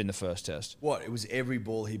 Couldn't have been the first test. What, it was every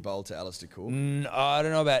ball he bowled to Alistair Cook? I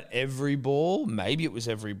don't know about every ball. Maybe it was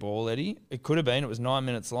every ball, Eddie. It could have been. It was 9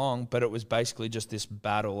 minutes long, but it was basically just this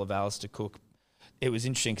battle of Alistair Cook. It was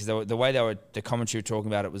interesting because the way the commentary were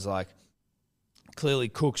talking about it was like, clearly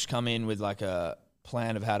Cook's come in with like a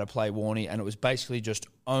plan of how to play Warney, and it was basically just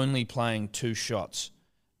only playing 2 shots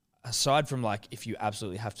aside from like if you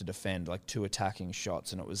absolutely have to defend, like 2 attacking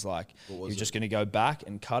shots, and it was like he was just going to go back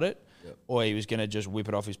and cut it, or he was going to just whip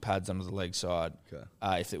it off his pads under the leg side.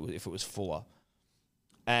 If it was fuller.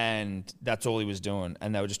 And that's all he was doing.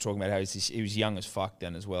 And they were just talking about how he was young as fuck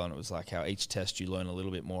then as well. And it was like how each test you learn a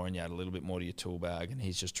little bit more and you add a little bit more to your tool bag. And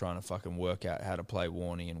he's just trying to fucking work out how to play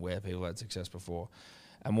Warney and where people had success before.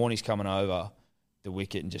 And Warney's coming over the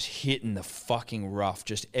wicket and just hitting the fucking rough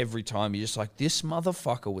just every time. You're just like, this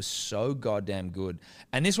motherfucker was so goddamn good.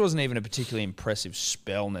 And this wasn't even a particularly impressive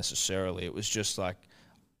spell necessarily. It was just like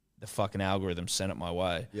the fucking algorithm sent it my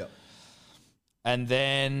way. Yep. And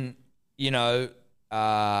then, you know,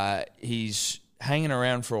 he's hanging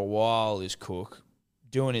around for a while, is Cook,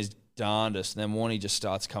 doing his darndest, and then Warney just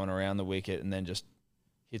starts coming around the wicket and then just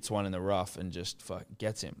hits one in the rough and just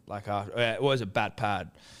gets him. Like, it was a bat pad.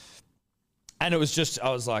 And it was just,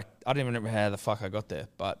 I was like, I don't even remember how the fuck I got there,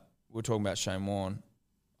 but we were talking about Shane Warne.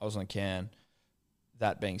 I was on Can.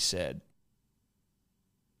 That being said,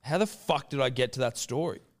 how the fuck did I get to that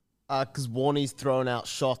story? Because Warney's throwing out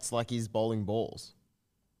shots like he's bowling balls.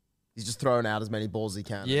 He's just throwing out as many balls as he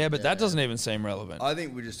can. Yeah, but that doesn't even seem relevant. I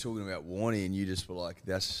think we're just talking about Warney, and you just were like,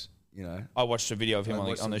 that's, you know. I watched a video of him on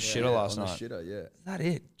the shitter last night. On the shitter, yeah. Is that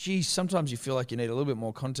it? Geez, sometimes you feel like you need a little bit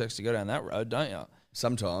more context to go down that road, don't you?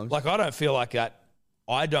 Sometimes. Like, I don't feel like that.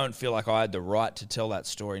 I don't feel like I had the right to tell that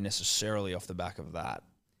story necessarily off the back of that.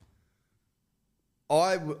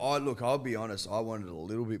 Look, I'll be honest, I wanted a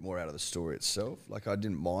little bit more out of the story itself. Like, I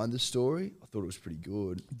didn't mind the story. I thought it was pretty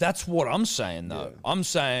good. That's what I'm saying, though. Yeah. I'm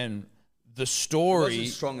saying the story... It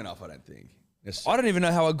wasn't strong enough, I don't think. I don't even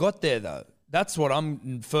know how I got there, though. That's what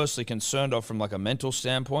I'm firstly concerned of from, like, a mental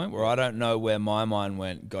standpoint, where I don't know where my mind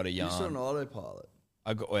went, got a yarn. You're still on autopilot.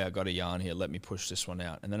 I got a yarn here. Let me push this one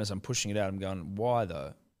out. And then as I'm pushing it out, I'm going, why,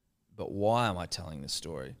 though? But why am I telling this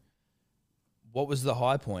story? What was the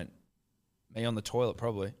high point? Me on the toilet,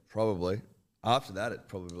 probably. Probably. After that, it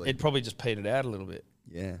probably just petered out a little bit.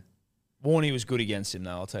 Yeah. Warney was good against him,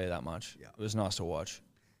 though. I'll tell you that much. Yeah. It was nice to watch.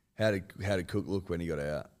 How did Cook look when he got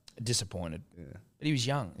out? Disappointed. Yeah. But he was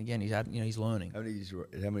young. Again, he's learning. How many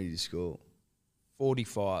did he score?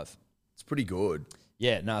 45. It's pretty good.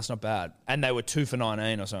 Yeah, no, it's not bad. And they were 2 for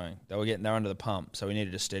 19 or something. They were under the pump, so we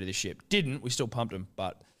needed to steady the ship. Didn't. We still pumped him,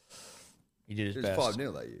 but he did his best. It was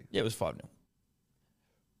 5-0 that year. Yeah, it was 5-0.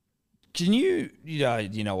 Can you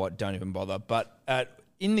know what? Don't even bother. But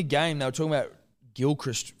in the game, they were talking about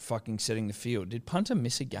Gilchrist fucking setting the field. Did Punter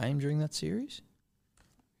miss a game during that series?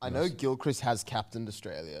 I know Gilchrist has captained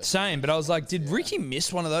Australia. Same, but I was like, did Ricky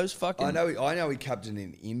miss one of those fucking... I know he captained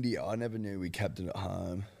in India. I never knew he captained at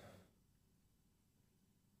home.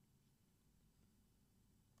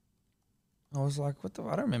 I was like, what the...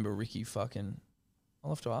 I don't remember Ricky fucking... I'll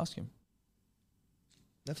have to ask him.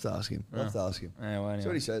 Have to ask him. Have to ask him. Anyway. See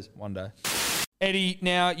what he says. One day. Eddie,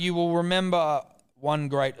 now you will remember one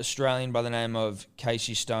great Australian by the name of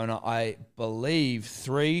Casey Stoner. I believe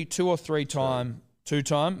two-time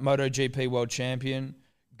MotoGP world champion.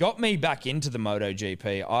 Got me back into the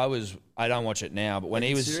MotoGP. I don't watch it now, but when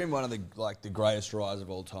he was... Consider him one of the greatest riders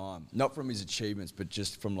of all time. Not from his achievements, but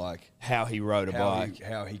just from like... How he rode a bike.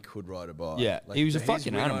 How he could ride a bike. Yeah, like, he was a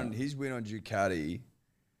fucking animal. His win on Ducati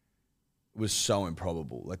was so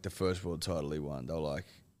improbable. Like the first world title he won. They were like...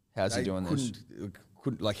 How's he doing this?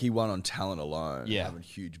 Like he won on talent alone. Yeah. Having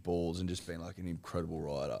huge balls and just being like an incredible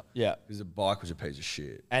rider. Yeah. Because the bike was a piece of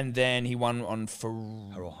shit. And then he won on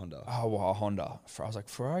Honda. Oh, well, Honda. I was like,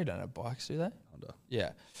 Ferrari don't have bikes, do they? Honda.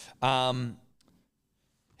 Yeah.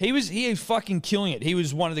 He was fucking killing it. He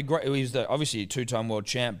was one of the great. He was obviously a 2-time world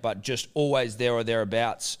champ, but just always there or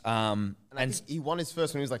thereabouts. And I think he won his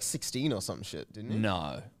first when he was like 16 or some shit, didn't he?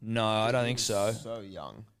 No, I don't think so. So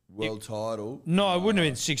young. World title. No, it wouldn't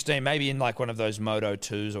have been 16. Maybe in like one of those Moto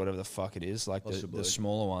 2s or whatever the fuck it is, like the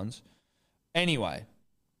smaller ones. Anyway,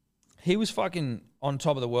 he was fucking on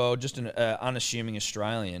top of the world, just an unassuming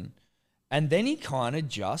Australian. And then he kind of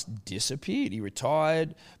just disappeared. He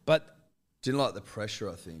retired, but... Didn't like the pressure,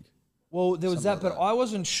 I think. Well, there was that, but I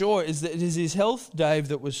wasn't sure. Is his health, Dave,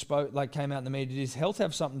 that was came out in the media? Did his health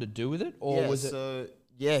have something to do with it, or was it?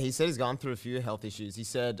 Yeah, he said he's gone through a few health issues. He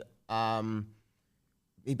said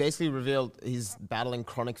he basically revealed he's battling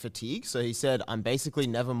chronic fatigue. So he said, "I'm basically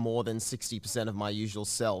never more than 60% of my usual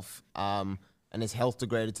self." And his health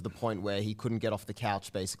degraded to the point where he couldn't get off the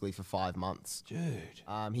couch basically for 5 months. Dude.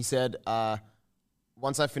 He said,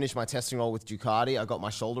 once I finished my testing role with Ducati, I got my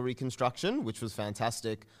shoulder reconstruction, which was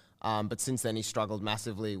fantastic. But since then, he struggled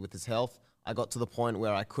massively with his health. I got to the point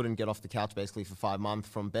where I couldn't get off the couch basically for 5 months.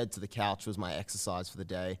 From bed to the couch was my exercise for the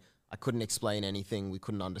day. I couldn't explain anything. We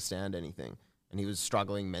couldn't understand anything. And he was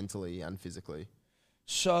struggling mentally and physically.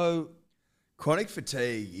 So, Chronic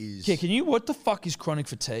fatigue is... yeah, what the fuck is chronic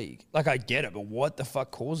fatigue? Like, I get it, but what the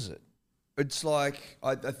fuck causes it? It's like,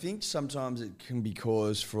 I think sometimes it can be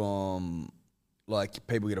caused from, like,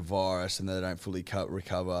 people get a virus and they don't fully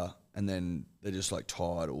recover, and then they're just, like,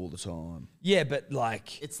 tired all the time. Yeah, but,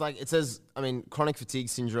 like... It's like, it says, chronic fatigue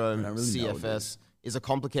syndrome, CFS, is a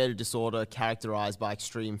complicated disorder characterized by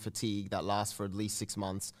extreme fatigue that lasts for at least 6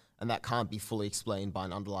 months, and that can't be fully explained by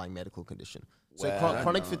an underlying medical condition. So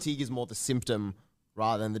chronic fatigue is more the symptom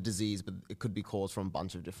rather than the disease, but it could be caused from a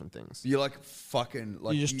bunch of different things. You're like fucking...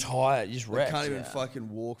 like you're just tired, you're just wrecked. You can't even fucking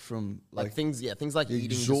walk from... Like things like eating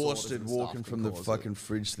exhausted walking from the fucking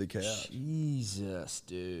fridge to the couch. Jesus,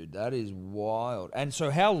 dude, that is wild. And so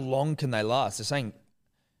how long can they last? They're saying...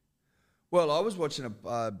 Well, I was watching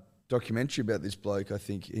a documentary about this bloke. I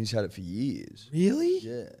think he's had it for years. Really?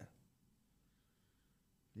 Yeah.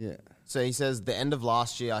 Yeah. So he says, the end of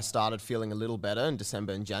last year, I started feeling a little better in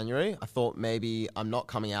December and January. I thought maybe I'm not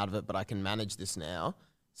coming out of it, but I can manage this now.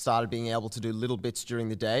 Started being able to do little bits during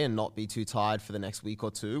the day and not be too tired for the next week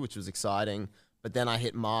or two, which was exciting. But then I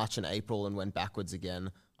hit March and April and went backwards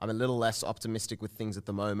again. I'm a little less optimistic with things at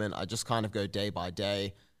the moment. I just kind of go day by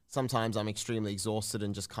day. Sometimes I'm extremely exhausted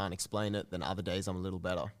and just can't explain it. Then other days I'm a little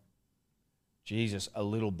better. Jesus, a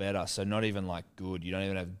little better. So not even like good. You don't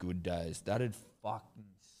even have good days. That'd fucking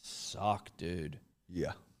suck, dude.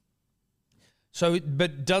 Yeah. So, but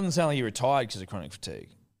it doesn't sound like he retired because of chronic fatigue.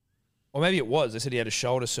 Or maybe it was. They said he had a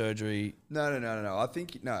shoulder surgery. No. I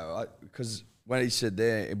think, because when he said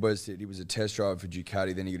there, it was that he was a test driver for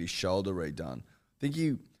Ducati, then he got his shoulder redone. I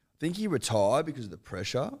think he retired because of the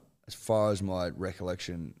pressure, as far as my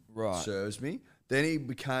recollection serves me. Then he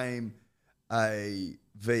became a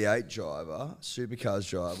V8 driver, supercars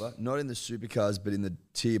driver, not in the supercars, but in the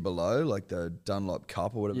tier below, like the Dunlop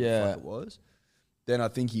Cup or whatever the fuck it was. Then I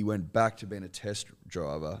think he went back to being a test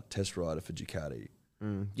rider for Ducati.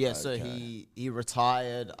 Yeah, so he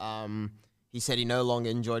retired. He said he no longer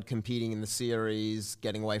enjoyed competing in the series,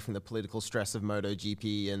 getting away from the political stress of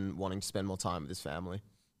MotoGP and wanting to spend more time with his family.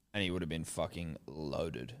 And he would have been fucking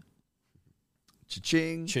loaded.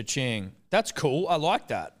 Cha-ching. Cha-ching. That's cool. I like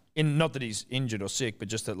that. Not that he's injured or sick, but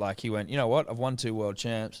just that like he went, you know what? I've won 2 world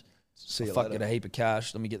champs. See you later. later. Get a heap of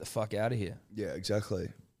cash. Let me get the fuck out of here. Yeah, exactly.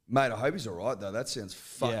 Mate, I hope he's all right, though. That sounds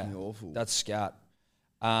fucking awful. That's scat.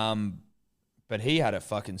 But he had a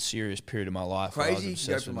fucking serious period of my life. Crazy you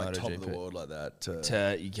can go from like top of the world like that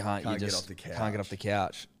to you can't get off the couch. Can't get off the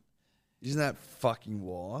couch. Isn't that fucking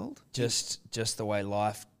wild? Just the way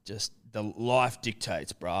life, the life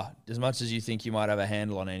dictates, bruh. As much as you think you might have a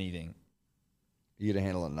handle on anything, you got a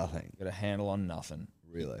handle on nothing. Got a handle on nothing.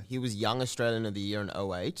 Really? He was Young Australian of the Year in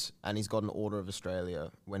 2008, and he's got an Order of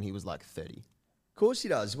Australia when he was like 30. Of course he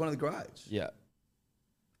does. He's one of the greats. Yeah.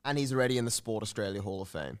 And he's already in the Sport Australia Hall of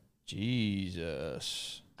Fame.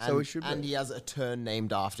 Jesus. So he should be. And he has a turn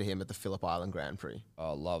named after him at the Phillip Island Grand Prix.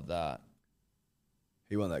 Oh, love that.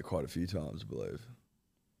 He won that quite a few times, I believe.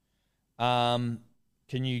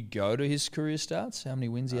 Can you go to his career stats? How many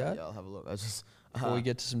wins he had? Yeah, I'll have a look. Before we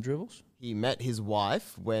get to some dribbles? He met his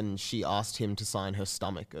wife when she asked him to sign her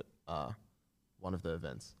stomach at one of the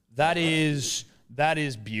events. That is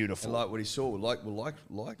beautiful. And like what he saw, like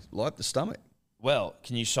the stomach. Well,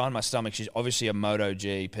 can you sign my stomach? She's obviously a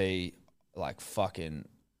MotoGP, like fucking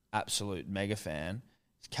absolute mega fan.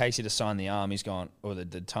 Casey to sign the arm, he's gone, or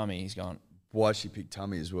the tummy, he's gone. Why she picked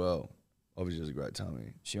tummy as well? Obviously, has a great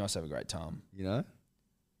tummy. She must have a great tum. You know,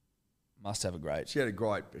 must have a great. She had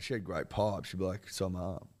great pipe. She'd be like, sign my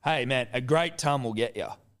arm. Hey man, a great tum will get you.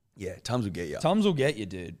 Yeah, tums will get you. Tums will get you,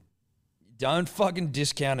 dude. Don't fucking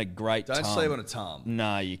discount a great tum. Don't sleep on a tum.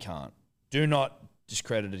 No, you can't. Do not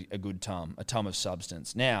discredit a good tum, a tum of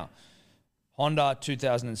substance. Now, Honda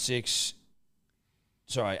 2006,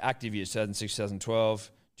 active years 2006,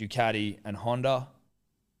 2012, Ducati and Honda.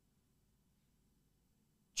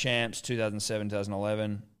 Champs 2007,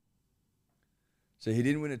 2011. So he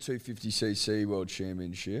didn't win a 250cc World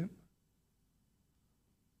Championship.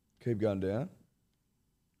 Keep going down.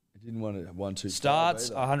 He didn't win a 125. Starts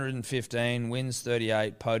 115, wins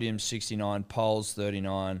 38, podium 69, poles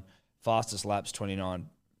 39, fastest laps 29.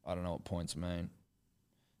 I don't know what points mean.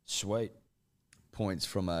 Sweet. Points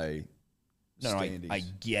from a standings. I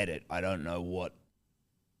get it. I don't know what.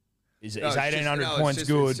 Is 1,800 points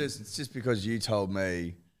good? It's just because you told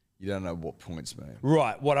me you don't know what points mean.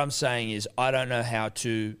 Right. What I'm saying is I don't know how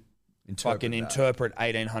to interpret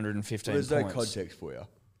 1,815 points. There's no context for you.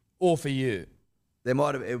 Or for you. It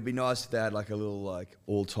would be nice if they had like a little like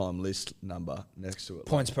all-time list number next to it.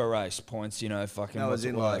 Points per race. Points, fucking. No, as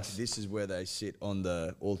in like this is where they sit on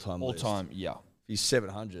the all-time list. All-time, yeah. If he's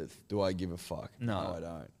 700th, do I give a fuck? No. I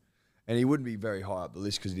don't. And he wouldn't be very high up the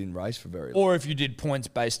list because he didn't race for very long. Or if you did points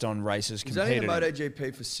based on races He's only in competed. the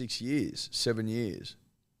MotoGP for 7 years.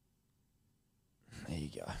 There you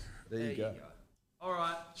go. There you go. All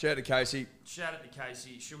right. Shout out to Casey. Shout out to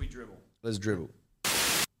Casey. Should we dribble? Let's dribble.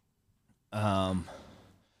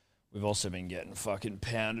 We've also been getting fucking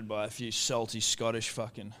pounded by a few salty Scottish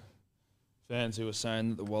fucking fans who were saying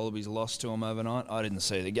that the Wallabies lost to them overnight. I didn't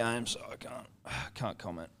see the game, so I can't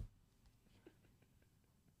comment.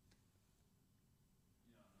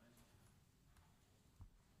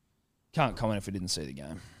 Can't comment if we didn't see the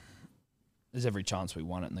game. There's every chance we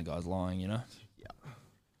won it and the guy's lying, you know? Yeah.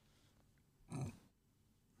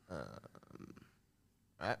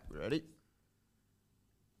 All right, ready?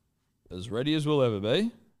 As ready as we'll ever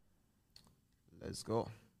be. Let's go.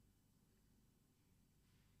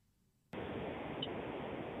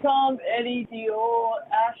 Tom, Eddie, Dior,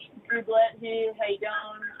 Ash, Driblet here. How you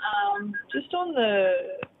going? Just on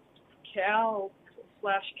the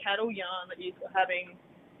cow/cattle yarn that you were having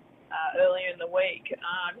earlier in the week,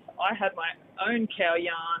 I had my own cow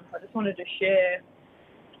yarn. I just wanted to share.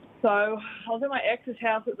 So I was at my ex's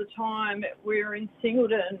house at the time. We were in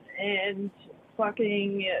Singleton and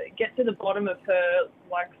fucking get to the bottom of her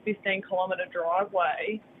 15-kilometre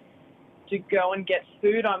driveway to go and get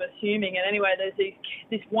food, I'm assuming. And anyway, there's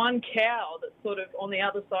this one cow that's sort of on the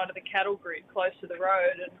other side of the cattle grid close to the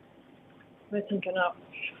road. And we're thinking, oh,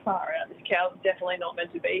 far out, this cow's definitely not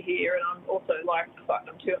meant to be here. And I'm also fuck,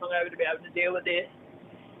 I'm too hungover to be able to deal with this.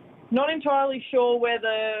 Not entirely sure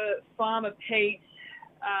whether Farmer Pete,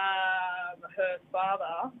 her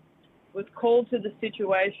father, was called to the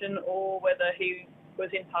situation or whether he was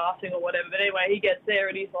in passing or whatever. But anyway, he gets there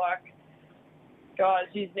and he's like, guys,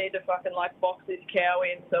 you just need to fucking box this cow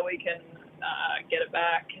in so we can get it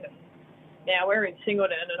back. And now we're in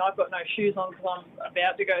Singleton and I've got no shoes on because I'm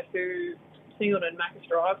about to go through Singleton Macca's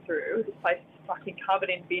drive-through. This place is fucking covered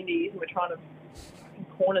in bindies and we're trying to fucking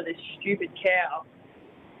corner this stupid cow.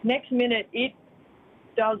 Next minute, it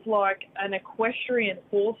does an equestrian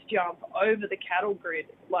horse jump over the cattle grid.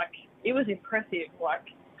 It was impressive.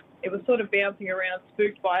 It was sort of bouncing around,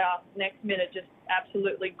 spooked by us. Next minute, just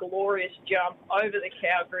absolutely glorious jump over the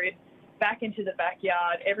cow grid, back into the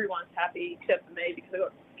backyard. Everyone's happy except for me because I've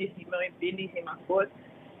got 50 million bindies in my foot.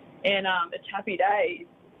 And it's happy days.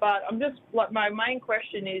 But I'm just, my main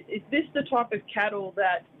question is this the type of cattle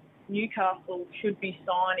that Newcastle should be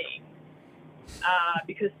signing?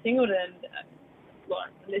 Because Singleton,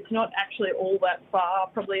 it's not actually all that far,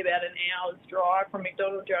 probably about an hour's drive from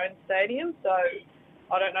McDonald Jones Stadium. So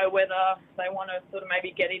I don't know whether they want to sort of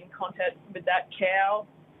maybe get in contact with that cow.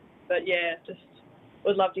 But yeah, just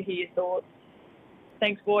would love to hear your thoughts.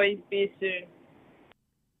 Thanks, boys. Be you soon.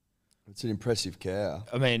 It's an impressive cow.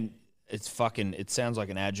 I mean, it sounds like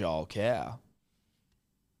an agile cow.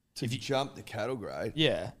 If you jump the cattle grade.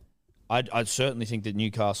 Yeah. I'd certainly think that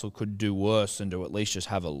Newcastle could do worse than to at least just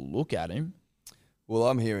have a look at him. Well,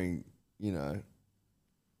 I'm hearing,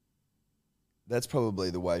 that's probably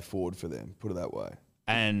the way forward for them, put it that way.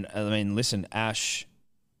 And, I mean, listen, Ash...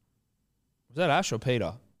 Was that Ash or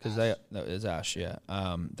Peter? Because it's Ash, yeah.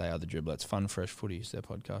 They are the Driblets. Fun Fresh Footy is their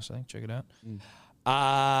podcast, I think. Check it out.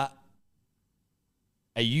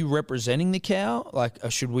 Are you representing the cow?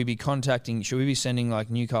 Should we be sending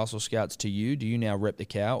Newcastle scouts to you? Do you now rep the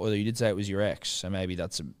cow? Or you did say it was your ex, so maybe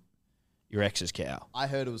that's your ex's cow. I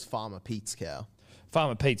heard it was Farmer Pete's cow.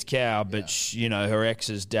 Farmer Pete's cow, but her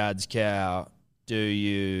ex's dad's cow. Do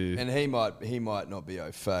you? And he might not be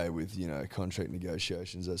au fait with contract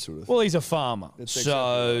negotiations, that sort of thing. Well, he's a farmer, That's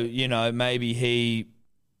so exactly right. Maybe he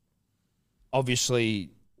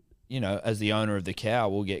obviously as the owner of the cow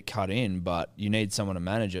will get cut in, but you need someone to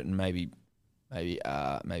manage it, and maybe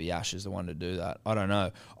Ash is the one to do that. I don't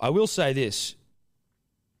know. I will say this: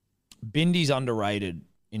 Bindi's underrated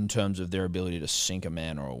in terms of their ability to sink a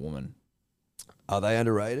man or a woman. Are they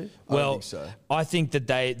underrated? I don't think so. I think that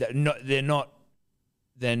they're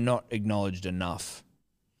not acknowledged enough.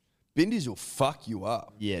 Bindies will fuck you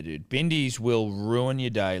up. Yeah, dude. Bindies will ruin your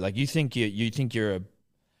day. You think you're a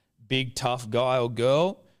big tough guy or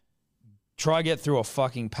girl. Try get through a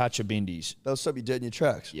fucking patch of bindies. They'll stop you dead in your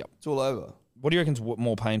tracks. Yep. It's all over. What do you reckon's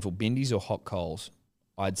more painful, bindies or hot coals?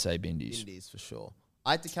 I'd say bindies. Bindies for sure.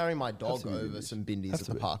 I had to carry my dog over some bindies at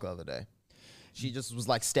the park the other day. She just was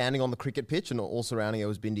standing on the cricket pitch and all surrounding her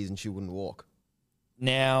was bindies and she wouldn't walk.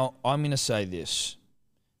 Now, I'm going to say this.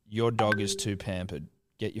 Your dog is too pampered.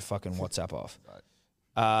 Get your fucking WhatsApp off.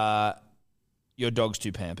 Right. Your dog's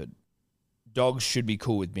too pampered. Dogs should be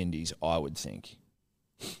cool with bindies, I would think.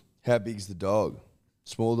 How big's the dog?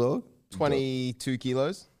 Small dog? 22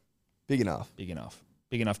 kilos. Big enough. Big enough.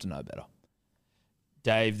 Big enough to know better.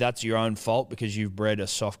 Dave, that's your own fault because you've bred a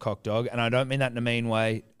soft-cock dog. And I don't mean that in a mean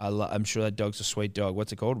way. I'm sure that dog's a sweet dog.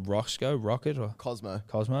 What's it called? Roscoe? Rocket? Or Cosmo.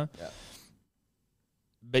 Cosmo? Yeah.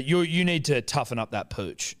 But you need to toughen up that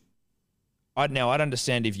pooch. I'd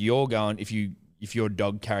understand if you're going, if your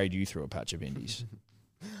dog carried you through a patch of indies.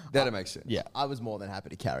 That'd make sense. Yeah. I was more than happy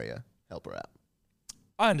to carry her, help her out.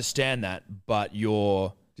 I understand that, but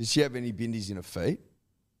you're... Did she have any bindies in her feet?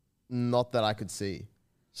 Not that I could see.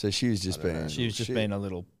 So she was just being... She was just being a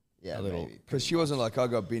little... Yeah, a little. Because she wasn't like, I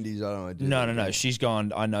got bindies, I don't want to do that. No. She's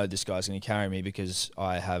gone, I know this guy's going to carry me because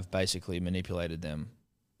I have basically manipulated them.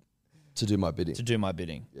 To do my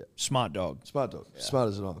bidding. Yeah. Smart dog. Smart dog. Yeah. Smart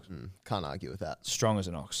as an ox. Can't argue with that. Strong as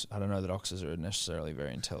an ox. I don't know that oxes are necessarily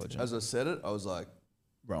very intelligent. As I said it, I was like...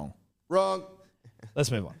 Wrong. Let's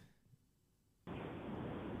move on.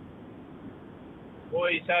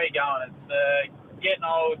 Boys, how you going? It's getting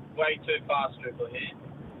old way too fast dribbler here.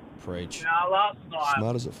 Preach. Now, last night,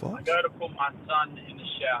 Smart as a fox. I go to put my son in the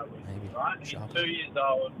shower with me, right? He's 2 years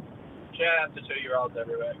old. Shout out to 2-year-olds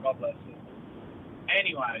everywhere. God bless them.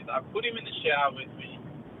 Anyways, I put him in the shower with me.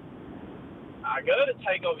 I go to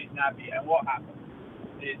take off his nappy, and what happens?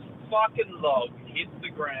 This fucking log hits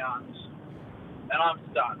the ground, and I'm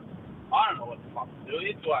stunned. I don't know what the fuck to do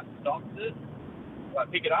here. Do I stomp it? Do I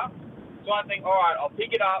pick it up? So I think, all right, I'll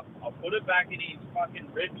pick it up. I'll put it back in his fucking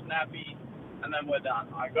ripped nappy, and then we're done.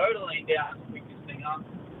 I go to lean down to pick this thing up,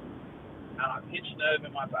 and I pinch a nerve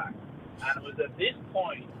in my back. And it was at this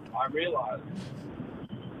point I realised,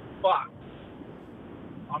 fuck,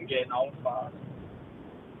 I'm getting old fast.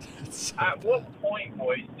 So at what point,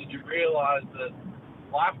 boys, did you realise that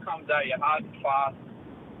life comes at you hard and fast,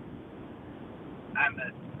 and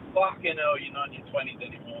that fucking hell, you're not in your 20s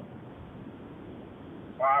anymore?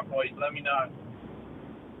 Alright, boys, let me know.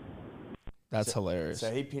 That's hilarious.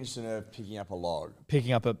 So he pinched a nerve picking up a log.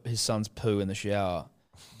 Picking up his son's poo in the shower.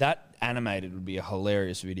 That animated would be a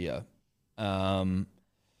hilarious video. Good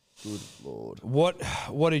Lord. What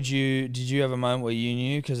did you have a moment where you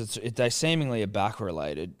knew? Because they seemingly are back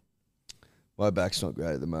related. My back's not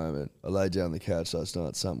great at the moment. I laid down on the couch last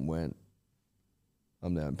night, something went.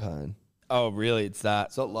 I'm now in pain. Oh, really? It's that?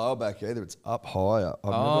 It's not lower back either. It's up higher.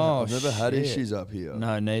 I've never had issues up here.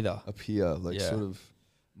 No, neither. Up here, sort of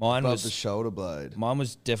mine above was the shoulder blade. Mine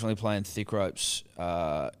was definitely playing thick ropes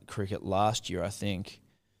cricket last year, I think.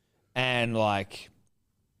 And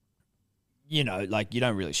you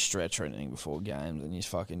don't really stretch or anything before games, and you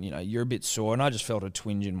fucking, you're a bit sore. And I just felt a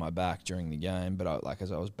twinge in my back during the game, but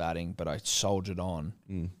as I was batting, but I soldiered on.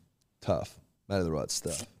 Tough. Made the right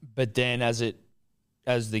stuff. But then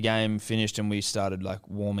as the game finished and we started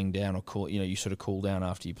warming down or cool, you sort of cool down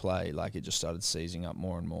after you play, it just started seizing up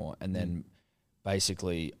more and more. And then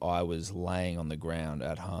basically I was laying on the ground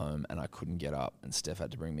at home and I couldn't get up, and Steph had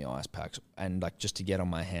to bring me ice packs. And just to get on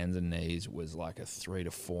my hands and knees was a 3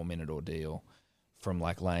 to 4 minute ordeal from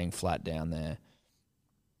laying flat down there.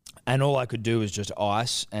 And all I could do was just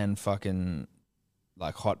ice and fucking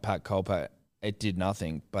hot pack, cold pack. It did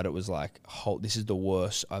nothing, but it was this is the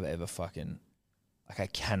worst I've ever fucking... I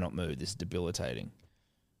cannot move. This is debilitating.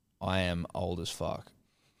 I am old as fuck.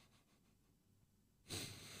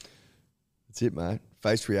 That's it, mate.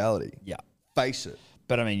 Face reality. Yeah. Face it.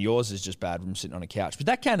 But, yours is just bad from sitting on a couch. But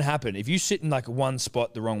that can happen. If you sit in, one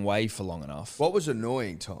spot the wrong way for long enough. What was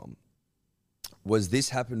annoying, Tom, was this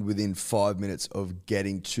happened within 5 minutes of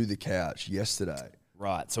getting to the couch yesterday.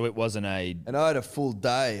 Right. So it wasn't And I had a full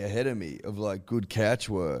day ahead of me of, good couch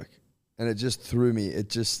work. And it just threw me.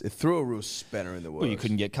 It threw a real spanner in the works. Well, you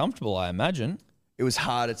couldn't get comfortable, I imagine. It was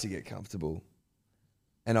harder to get comfortable,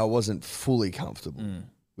 and I wasn't fully comfortable,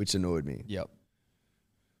 which annoyed me. Yep.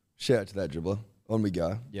 Shout out to that dribbler. On we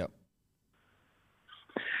go. Yep.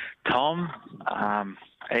 Tom,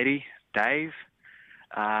 Eddie, Dave,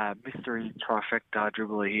 mystery trifecta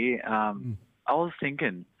dribbler here. I was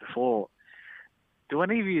thinking before, do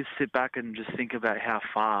any of you sit back and just think about how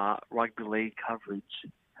far rugby league coverage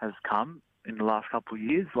has come in the last couple of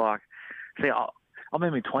years? I'm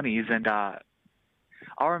in my 20s, and I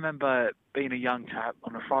remember being a young chap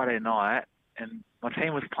on a Friday night, and my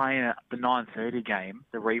team was playing the 9:30 game,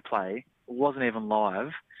 the replay. It wasn't even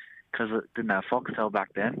live because it didn't have Foxtel back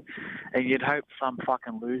then, and you'd hope some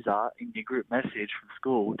fucking loser in your group message from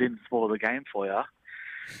school didn't spoil the game for you.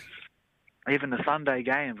 Even the Sunday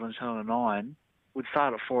games on Channel 9 would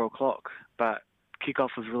start at 4 o'clock, but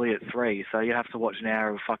kickoff was really at 3, so you have to watch an hour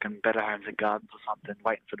of fucking Better Homes and Gardens or something,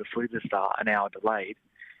 waiting for the footy to start, an hour delayed.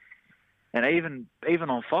 And even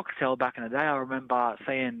on Foxtel back in the day, I remember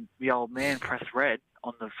seeing the old man press red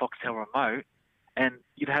on the Foxtel remote, and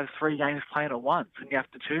you'd have 3 games playing at once, and you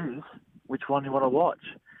have to choose which one you want to watch.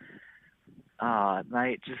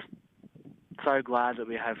 Mate, just so glad that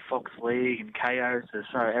we have Fox League and KO to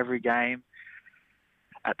show every game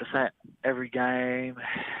every game.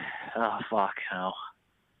 Oh, fuck hell.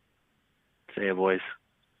 See ya, boys.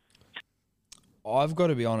 I've got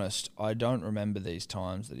to be honest, I don't remember these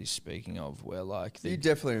times that he's speaking of where you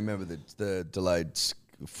definitely remember the delayed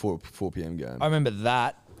 4 p.m. game. I remember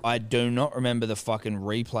that. I do not remember the fucking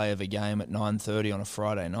replay of a game at 9:30 on a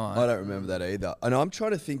Friday night. I don't remember that either. And I'm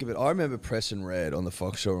trying to think of it. I remember Press and Red on the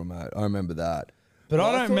Fox Show remote. I remember that. But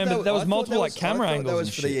I don't remember. There was multiple camera angles. That was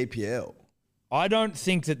and for shit. the EPL. I don't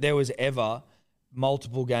think that there was ever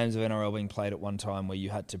multiple games of NRL being played at one time where you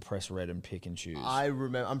had to press red and pick and choose.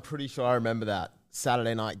 I'm pretty sure I remember that.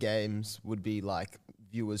 Saturday night games would be like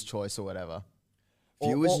viewers' choice or whatever.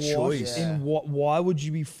 Viewers' choice. Yeah. Why would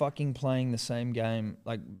you be fucking playing the same game,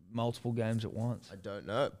 like multiple games at once? I don't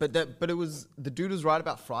know, but it was the dude was right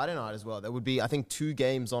about Friday night as well. There would be, I think, 2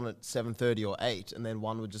 games on at 7:30 or 8, and then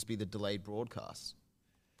one would just be the delayed broadcast.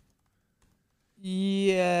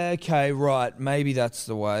 Yeah. Okay. Right. Maybe that's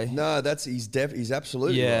the way. No, he's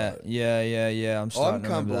absolutely right. Yeah. I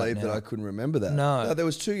can't believe that I couldn't remember that. No, there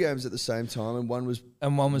was 2 games at the same time, and one was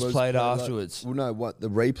played afterwards. The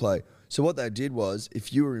replay. So what they did was,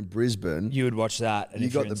 if you were in Brisbane, you would watch that. And you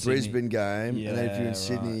got the Brisbane game, and then if you're in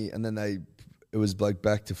Sydney, and then it was like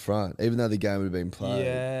back to front, even though the game would have been played.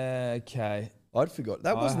 Yeah. Okay. I'd forgot.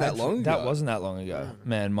 That wasn't that long ago. That wasn't that long ago.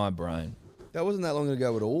 Man, my brain. That wasn't that long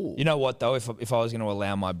ago at all. You know what, though? If I was going to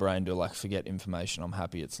allow my brain to, like, forget information, I'm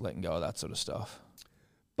happy it's letting go of that sort of stuff.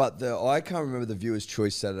 But I can't remember the Viewers'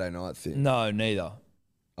 Choice Saturday night thing. No, neither.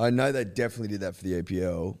 I know they definitely did that for the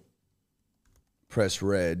APL. Press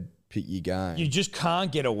red, pick your game. You just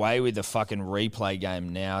can't get away with the fucking replay game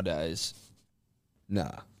nowadays.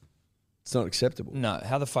 Nah. It's not acceptable. No.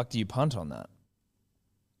 How the fuck do you punt on that?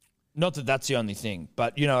 Not that that's the only thing,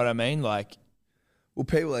 but you know what I mean? Like... Well,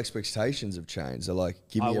 people's expectations have changed. They're like,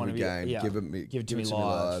 give me every game, give it to me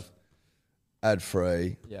live, ad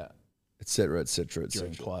free, et cetera, et cetera, et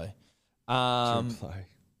during cetera. play. During play.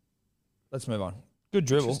 Let's move on. Good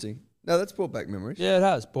dribble. Interesting. No, that's brought back memories. Yeah, it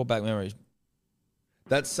has. Brought back memories.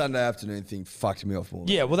 That Sunday afternoon thing fucked me off more.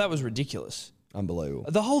 Yeah, well, that was ridiculous. Unbelievable.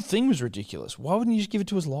 The whole thing was ridiculous. Why wouldn't you just give it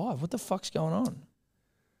to us live? What the fuck's going on?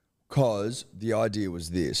 Because the idea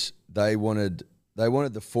was this. They wanted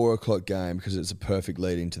the 4 o'clock game because it's a perfect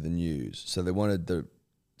lead into the news. So they wanted the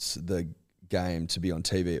game to be on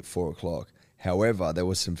TV at 4 o'clock. However, there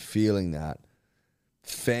was some feeling that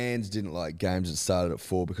fans didn't like games that started at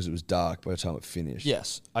 4 because it was dark by the time it finished.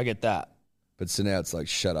 Yes, I get that. But so now it's like,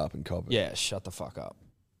 shut up and cop it. Yeah, shut the fuck up.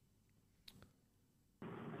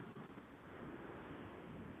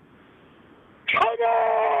 Come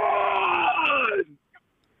on!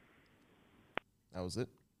 That was it.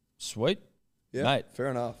 Sweet. Yeah, mate.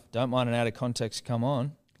 Fair enough. Don't mind an out of context. Come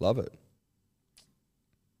on. Love it.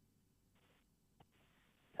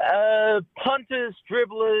 Punters,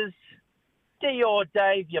 dribblers, Dior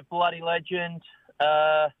Dave, you bloody legend.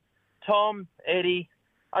 Tom, Eddie,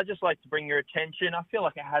 I'd just like to bring your attention. I feel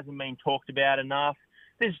like it hasn't been talked about enough.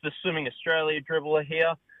 This is the Swimming Australia dribbler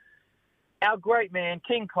here. Our great man,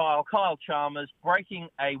 King Kyle Chalmers, breaking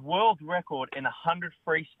a world record in 100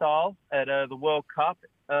 freestyle at the World Cup.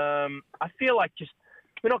 I feel like just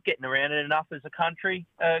we're not getting around it enough as a country.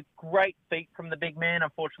 Great feat from the big man,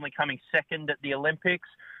 unfortunately coming second at the Olympics.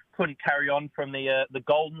 Couldn't carry on from the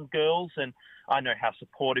Golden Girls, and I know how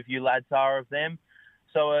supportive you lads are of them.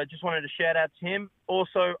 So just wanted to shout out to him.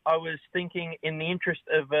 Also, I was thinking in the interest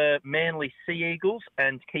of Manly Sea Eagles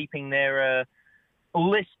and keeping their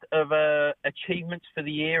list of achievements for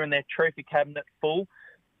the year and their trophy cabinet full.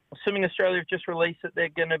 Assuming Australia have just released that they're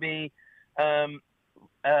going to be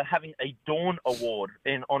having a Dawn Award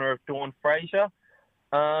in honour of Dawn Fraser.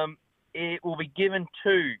 It will be given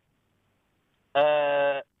to...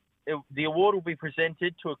 the award will be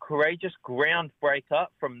presented to a courageous groundbreaker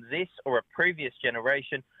from this or a previous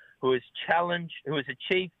generation who has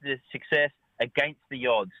achieved this success against the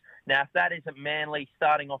odds. Now, if that isn't Manly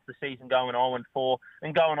starting off the season going 0-4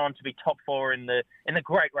 and going on to be top 4 in the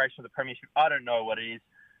great race for the premiership, I don't know what it is.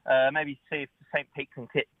 Maybe see if St. Pete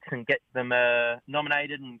can get them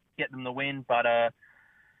nominated and get them the win. But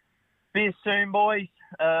see you soon, boys.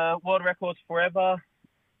 World records forever.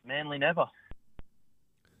 Manly never.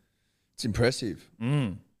 It's impressive.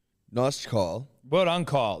 Nice, Kyle. Well done,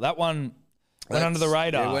 Kyle. That one went under the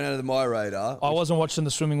radar. Yeah, went under my radar. I wasn't watching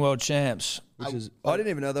the Swimming World Champs. I didn't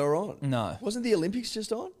even know they were on. No. Wasn't the Olympics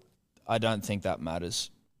just on? I don't think that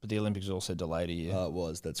matters. But the Olympics also delayed a year. Oh, it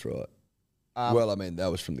was. That's right. Well, I mean,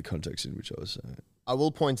 that was from the context in which I was saying. I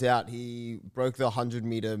will point out he broke the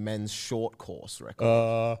 100-meter men's short course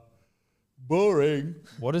record. Boring.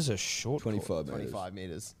 What is a short 25 meters. 25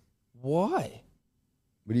 meters. Why?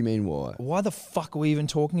 What do you mean, why? Why the fuck are we even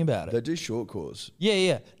talking about it? They do short course.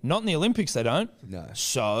 Yeah. Not in the Olympics, they don't. No.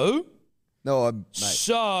 So? No, mate,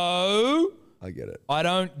 So? I get it. I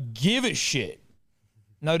don't give a shit.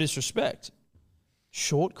 No disrespect.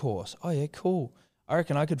 Short course. Oh, yeah, cool. I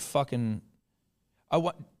reckon I could fucking...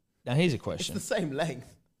 Now, here's a It's question. the same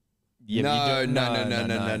length. Yeah, but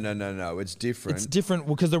No. It's different. It's different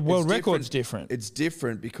because the world record's different. It's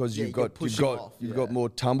different because Yeah, you've you're got pushing off, you've got more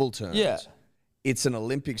tumble turns. Yeah. It's an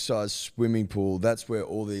Olympic-sized swimming pool. That's where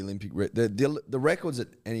all the Olympic the records that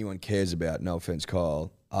anyone cares about. No offense,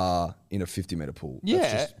 Kyle, are in a 50-meter pool. Yeah.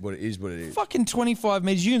 That's just what it is. What it is. Fucking 25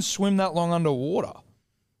 meters. You can swim that long underwater.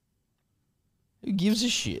 Who gives a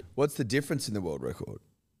shit? What's the difference in the world record?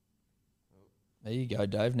 There you go,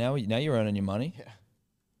 Dave. Now you're earning your money. Yeah.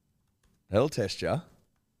 That'll test you.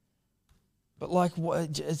 But like,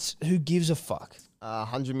 what? It's who gives a fuck?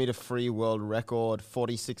 100-meter free world record,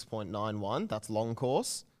 46.91. That's long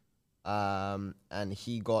course. And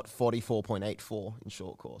he got 44.84 in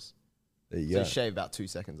short course. There you So go. he shaved about 2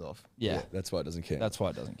 seconds off. Yeah, That's why it doesn't count. that's why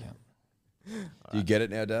it doesn't count. Do you get it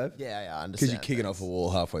now, Dave? Yeah, I understand. Because you're kicking off a wall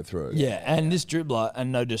halfway through. Yeah, and this dribbler,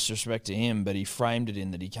 and no disrespect to him, but he framed it in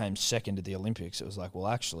that he came second at the Olympics. It was like, well,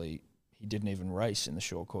 actually, he didn't even race in the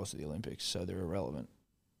short course of the Olympics, so they're irrelevant.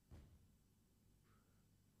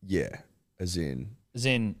 Yeah. As in,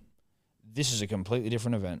 this is a completely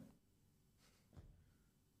different event.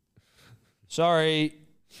 Sorry.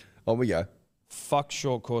 on we go. Fuck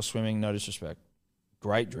short course swimming, no disrespect.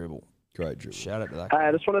 Great dribble. Great dribble. Shout out to that Hey, guy.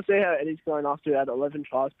 I just want to see how Eddie's going after he had 11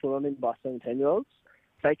 tries put on him by 17-year-olds.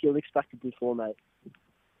 Take your licks back to before, mate.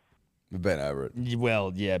 We've been over it.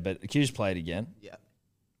 Well, yeah, but accused played again. Yeah.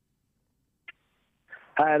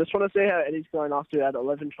 Hey, I just want to see how Eddie's going after he had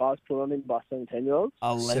 11 tries put on him by 17-year-olds.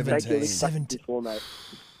 11. Take your licks back 17. to before, mate.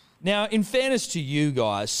 Now, in fairness to you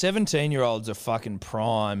guys, 17-year-olds are fucking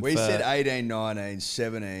prime. We for- said 18, 19,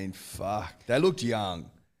 17. Fuck. They looked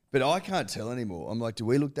young. But I can't tell anymore. I'm like, do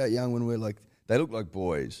we look that young when we're like, they look like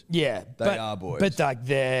boys. Yeah, They are boys. But like,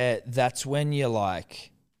 that's when you're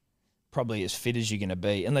like probably as fit as you're going to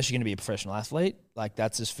be, unless you're going to be a professional athlete. Like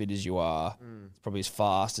that's as fit as you are. It's probably as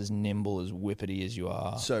fast, as nimble, as whippety as you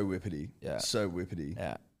are. So whippety. Yeah. So whippety.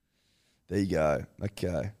 Yeah. There you go.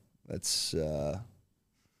 Okay. That's,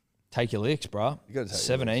 Take your licks, bro. You gotta take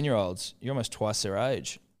your 17-year-olds, you're almost twice their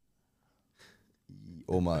age.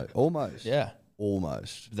 almost. Yeah.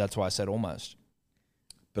 Almost. That's why I said almost.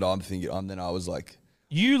 But I'm thinking, then I was like,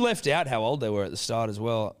 You left out how old they were at the start as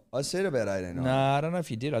well. I said about 18, 19. Nah, I don't know if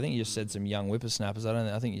you did. I think you just said some young whippersnappers.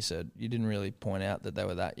 I think you said you didn't really point out that they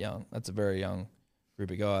were that young. That's a very young group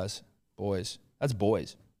of guys, boys. That's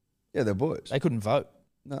boys. Yeah, they're boys. They couldn't vote.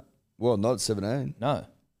 No. Well, not at 17. No.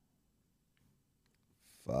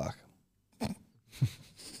 Fuck.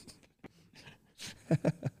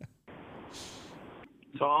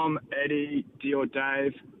 Tom, Eddie, Dio,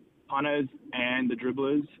 Dave, punters, and the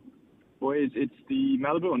dribblers. Boys, it's the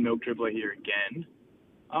Malibu and Milk dribbler here again.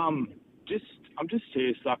 I'm just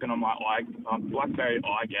here sucking on my blackberry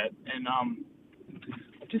eye get, and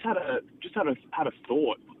I just had a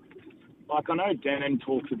thought. Like, I know Denon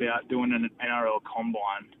talks about doing an NRL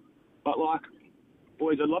combine, but like,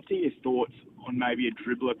 boys, I'd love to hear your thoughts on maybe a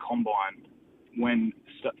dribbler combine when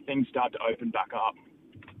things start to open back up.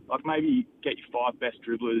 Like, maybe get your 5 best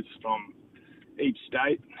dribblers from each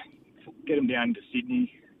state, get them down to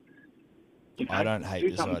Sydney. You know, I don't hate do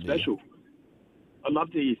this something idea. special. I'd love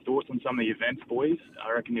to hear your thoughts on some of the events, boys.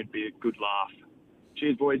 I reckon it'd be a good laugh.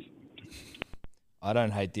 Cheers, boys. I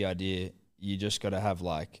don't hate the idea. You just got to have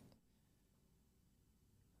like,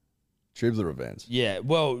 Dribbler events. yeah,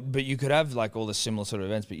 well, but you could have like all the similar sort of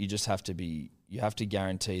events, but you just have to you have to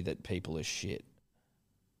guarantee that people are shit.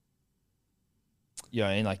 You know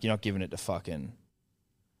what I mean? Like, you're not giving it to fucking...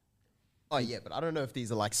 Oh, yeah, but I don't know if these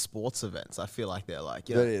are like sports events. I feel like they're like,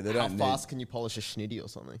 They how don't fast can you polish a schnitty or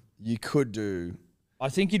something? You could do... I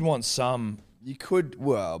think you'd want some... You could...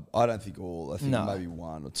 Well, I don't think all. I think No. maybe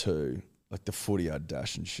 1 or 2. Like the 40-yard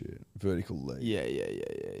dash and shit. Vertical leap.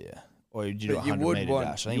 Yeah. Or you do a But you 100 would metre want-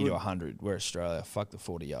 dash. I think you you do would- 100. We're Australia. Fuck the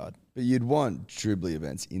 40-yard. But you'd want dribbly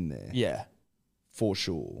events in there. Yeah. For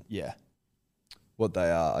sure. Yeah. What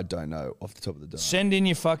they are, I don't know off the top of the dome. Send in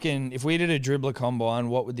your fucking... If we did a dribbler combine,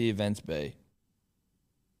 what would the events be?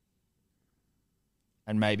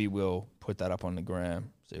 And maybe we'll put that up on the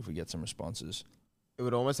gram, see if we get some responses. It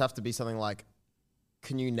would almost have to be something like,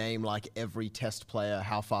 can you name like every test player?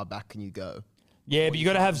 How far back can you go? Yeah, but you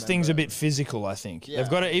got to have things a bit physical, I think. Yeah. They've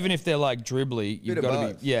got to, even if they're like dribbly, you've Bit of got to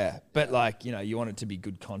both. be, yeah. But like, you know, you want it to be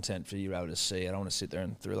good content for you to be able to see. I don't want to sit there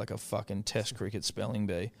and throw like a fucking test cricket spelling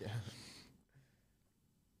bee. Yeah.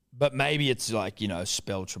 But maybe it's like, you know,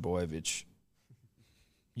 spell Trebojevic.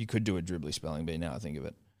 You could do a dribbly spelling bee now I think of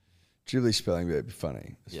it. Dribbly spelling bee would be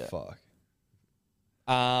funny as Yeah. fuck.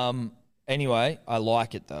 Anyway, I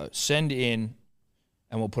like it though. Send in,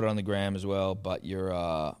 and we'll put it on the gram as well. But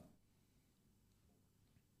your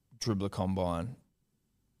dribbler combine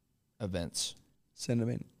events. Send them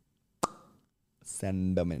in.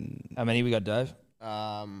 Send them in. How many we got, Dave?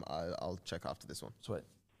 I'll check after this one. Sweet.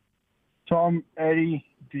 Tom, Eddie,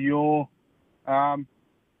 Dior. I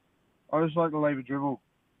just like to leave a dribble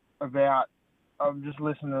about. I'm just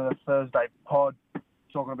listening to the Thursday pod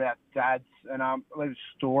talking about dads, and leave a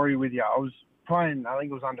story with you. I was playing, I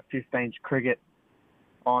think it was under 15s cricket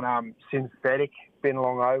on synthetic, bin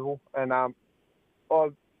long oval, and I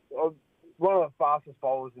was one of the fastest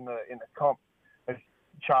bowlers in the comp. Just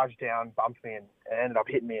charged down, bumped me, and ended up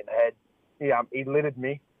hitting me in the head. He littered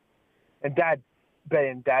me, and Dad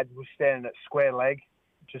was standing at square leg,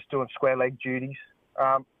 just doing square leg duties.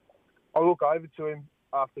 I look over to him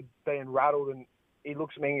after being rattled, and he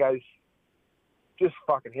looks at me and goes, "Just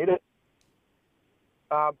fucking hit it."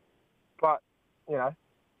 But you know,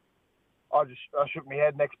 I shook my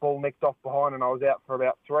head. Next ball nicked off behind, and I was out for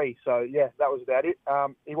about 3. So yeah, that was about it.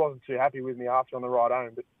 He wasn't too happy with me after on the ride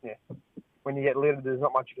home, but yeah, when you get littered, there's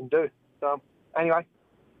not much you can do. So anyway,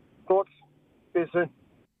 thoughts. See you soon.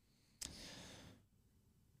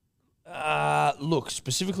 Look,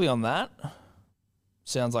 specifically on that,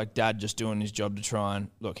 sounds like Dad just doing his job to try and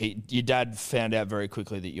look. Your dad found out very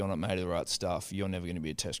quickly that you're not made of the right stuff. You're never going to be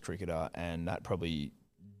a Test cricketer, and that probably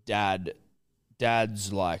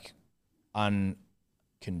Dad's like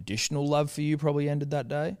unconditional love for you probably ended that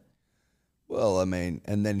day. Well, I mean,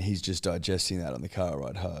 and then he's just digesting that on the car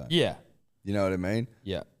ride home. Yeah, You know what I mean?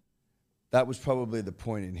 yeah, That was probably the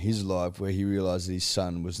point in his life where he realised that his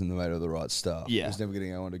son was in the made of the right stuff. Yeah. He was never going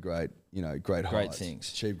to go on to great heights. Great things.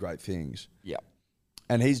 Achieve great things. yeah,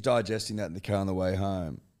 And he's digesting that in the car on the way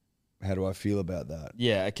home. How do I feel about that?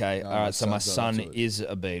 yeah. Okay, No, all right. So my son's not son up to it. is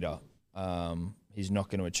a beater. He's not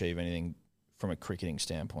going to achieve anything from a cricketing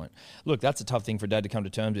standpoint. Look, that's a tough thing for Dad to come to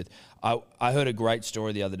terms with. I heard a great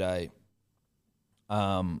story the other day.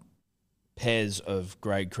 Pez of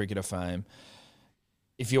grade cricketer fame.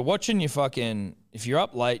 If you're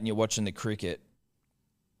up late and you're watching the cricket,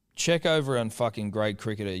 check over on fucking grade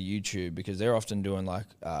cricketer YouTube because they're often doing like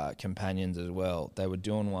companions as well. They were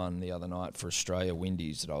doing one the other night for Australia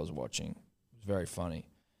Windies that I was watching. It was very funny.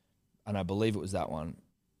 And I believe it was that one.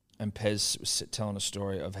 And Pez was telling a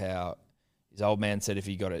story of how his old man said if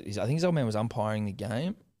he got it, I think his old man was umpiring the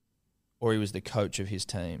game or he was the coach of his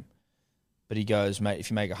team. But he goes, mate,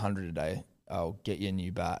 if you make 100 a day, I'll get you a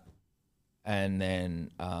new bat. And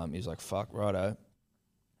then he was like, fuck, righto.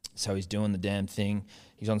 So he's doing the damn thing.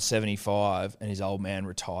 He's on 75 and his old man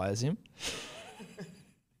retires him.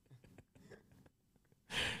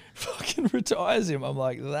 Fucking retires him. I'm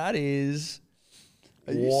like, that is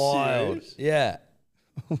Are you wild. serious? Yeah.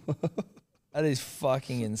 That is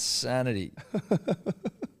fucking insanity. I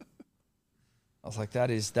was like,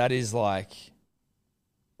 that is like,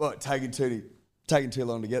 What, taking too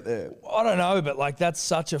long to get there? I don't know, but like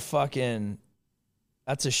that's a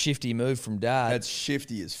shifty move from Dad. That's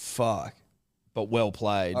shifty as fuck. But well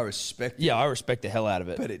played. I respect it. Yeah, I respect the hell out of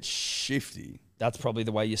it. But it's shifty. That's probably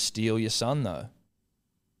the way you steal your son, though.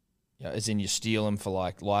 Yeah, as in you steal them for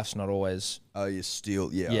like life's not always. Oh, you steal?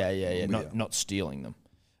 Yeah. Yeah. Not stealing them.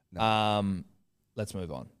 No. Let's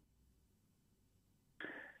move on.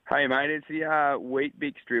 Hey, mate, it's the Wheat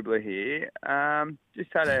Bix dribbler here. Just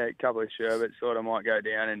had a couple of sherbets, thought I might go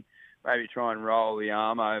down and maybe try and roll the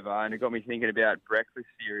arm over. And it got me thinking about breakfast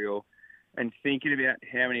cereal and thinking about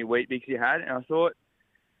how many Wheat Bix you had. And I thought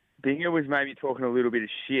Binger was maybe talking a little bit of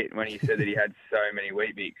shit when he said that he had so many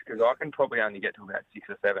Wheat Bix, because I can probably only get to about 6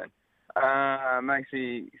 or 7. Makes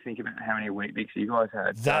me think about how many Wheat Bix you guys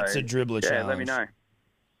had. That's a dribbler challenge. Yeah, let me know.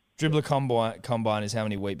 Dribbler combine is how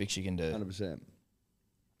many Wheat Bix you can do. 100%.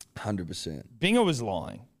 100%. Binger was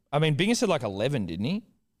lying. I mean, Binger said like 11, didn't he?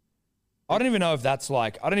 I don't even know if that's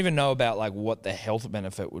like, I don't even know about like what the health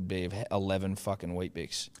benefit would be of 11 fucking Wheat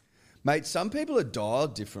Bix. Mate, some people are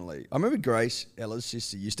dialed differently. I remember Grace, Ella's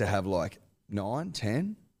sister, used to have like 9,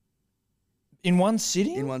 10. In one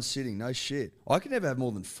sitting? In one sitting, no shit. I could never have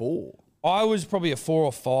more than 4. I was probably a 4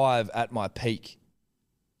 or 5 at my peak.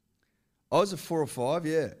 I was a 4 or 5,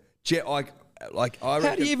 yeah.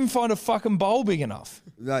 How do you even find a fucking bowl big enough?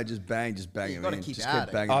 No, just bang You them got to in. keep Just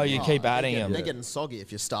adding. banging Oh, them you in. keep adding them. They're getting soggy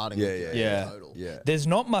if you're starting. Yeah. Total. Yeah. There's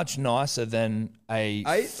not much nicer than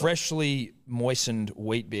a freshly moistened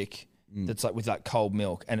wheat bick that's like with that cold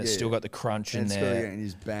milk, and it's still got the crunch in there. And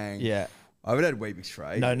just bang. Yeah. I haven't had Weet-Bix for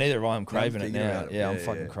ages. No, neither have I. I'm craving it thinking now. about it. Yeah, I'm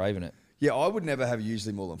fucking craving it. Yeah, I would never have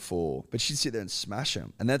usually more than 4, but she'd sit there and smash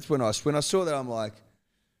them. And that's when I saw that, I'm like,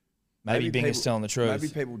 Maybe Binger's telling the truth.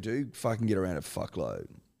 Maybe people do fucking get around a fuckload.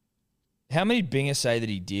 How many did Binger say that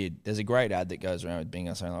he did? There's a great ad that goes around with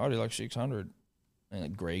Binger saying, "Oh, I do like 600." And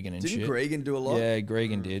like Gregan and shit. Didn't Gregan do a lot? Yeah,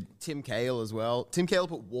 Gregan did. Tim Cale as well. Tim Cale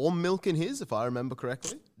put warm milk in his, if I remember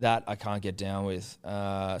correctly. That I can't get down with.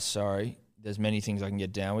 Sorry. There's many things I can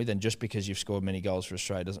get down with, and just because you've scored many goals for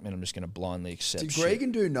Australia doesn't mean I'm just going to blindly accept Did shit.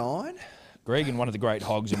 Gregan do 9? Gregan, one of the great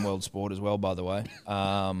hogs in world sport as well, by the way.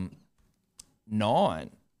 9.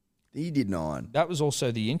 He did 9. That was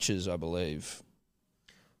also the inches, I believe.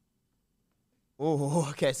 Oh,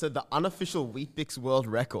 okay. So the unofficial Weet-Bix world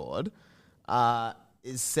record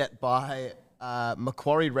is set by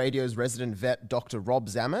Macquarie Radio's resident vet, Dr. Rob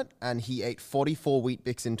Zammit, and he ate 44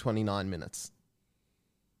 Weet-Bix in 29 minutes.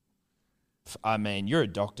 I mean, you're a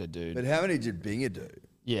doctor, dude. But how many did Binger do?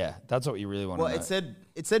 Yeah, that's what you really want to know. Well,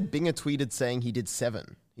 it said Binger tweeted saying he did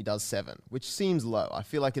 7. He does 7, which seems low. I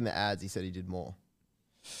feel like in the ads he said he did more.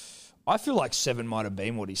 I feel like 7 might have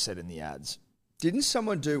been what he said in the ads. Didn't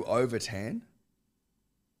someone do over 10?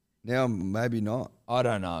 Now, maybe not. I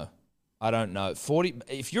don't know. 40.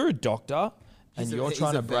 If you're a doctor and you're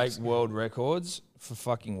trying to break world records for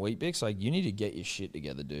fucking Weet-Bix, like, you need to get your shit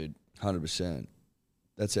together, dude. 100%.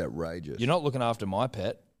 That's outrageous. You're not looking after my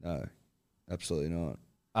pet. No, absolutely not.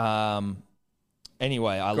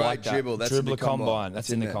 Anyway, I Great like that. dribble. That's Dribbler in the combine. That's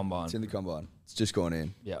in the there. combine. It's in the combine. It's just gone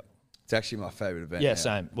in. Yep. It's actually my favourite event. Yeah, now.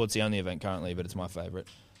 same. Well, it's the only event currently, but it's my favourite.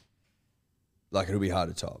 Like, it'll be hard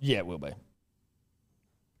to top. Yeah, it will be.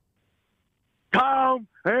 Tom,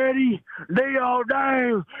 Eddie, Dio,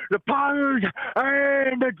 Dave, the Pirates,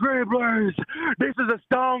 and the Dribblers. This is a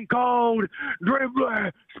stone cold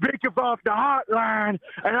dribbler speaking off the hotline,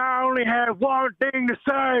 and I only have one thing to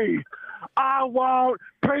say. I want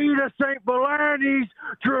Peter St. Volandis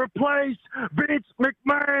to replace Vince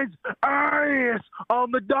McMahon's ass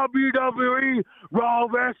on the WWE Raw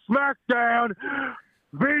vs. SmackDown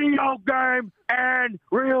video game and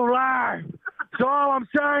real life. So all I'm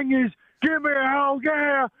saying is, give me a hell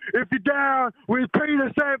yeah if you're down with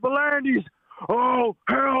Peter St. Volandis. Oh,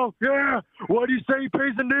 hell yeah. What do you say,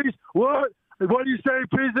 P's and D's? What? What do you say,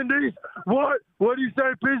 P's and D's? What? What do you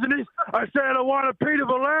say, P's and D's? I said I want a Peter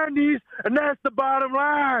Volandis, and that's the bottom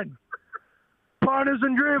line. Punters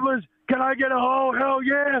and dribblers, can I get a oh, hell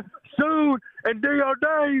yeah soon? And D.O.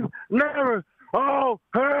 Dave, never. Oh,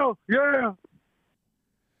 hell yeah.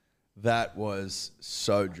 That was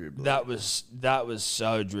so dribbly. That was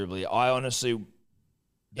so dribbly. I honestly...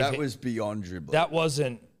 That was beyond dribbly. That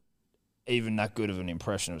wasn't even that good of an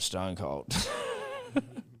impression of Stone Cold.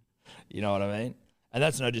 You know what I mean? And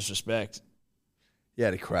that's no disrespect. He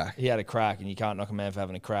had a crack. He had a crack, and you can't knock a man for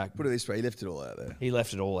having a crack. Put it this way, he left it all out there. He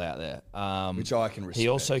left it all out there. Which I can respect. He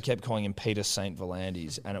also kept calling him Peter St.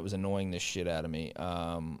 Volandis, and it was annoying the shit out of me.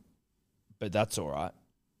 But that's all right.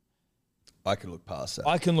 I can look past that.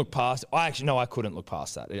 I can look past. I couldn't look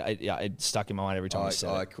past that. It stuck in my mind every time he said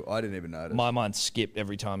it. I didn't even notice. My mind skipped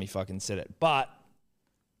every time he fucking said it. But,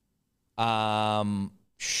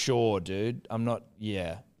 sure, dude. I'm not.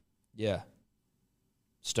 Yeah.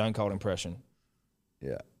 Stone Cold impression.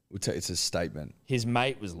 Yeah. It's a statement. His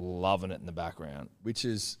mate was loving it in the background. Which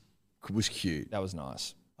was cute. That was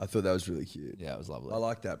nice. I thought that was really cute. Yeah, it was lovely. I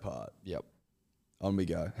like that part. Yep. On we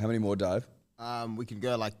go. How many more, Dave? We can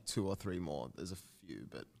go like 2 or 3 more. There's a few,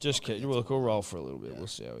 but... Just kidding. We'll roll for a little bit. Yeah. We'll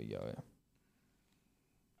see how we go.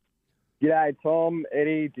 G'day, Tom,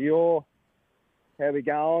 Eddie, Dior. How we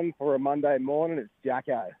going for a Monday morning? It's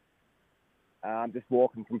Jacko. I'm just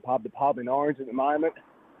walking from pub to pub in Orange at the moment.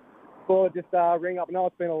 Thought I'd just ring up. I know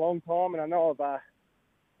it's been a long time, and I know I've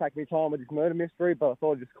taken my time with this murder mystery, but I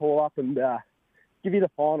thought I'd just call up and give you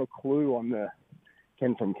the final clue on the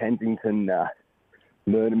Ken from Kensington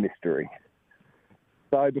murder mystery.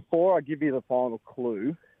 So before I give you the final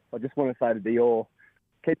clue, I just want to say to Dior,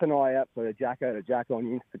 keep an eye out for the Jacko to Jacko on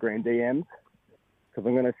your Instagram DMs, because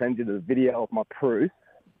I'm going to send you the video of my proof.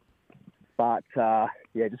 But,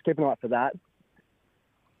 yeah, just keep an eye out for that.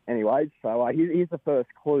 Anyway, so here's the first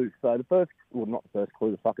clue. So not the first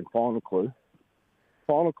clue, the fucking final clue.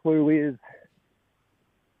 Final clue is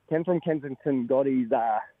Ken from Kensington got his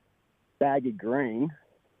bag of green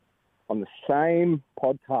on the same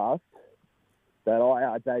podcast that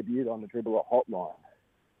I debuted on the Dribbler Hotline.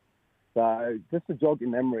 So just to jog your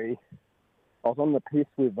memory, I was on the piss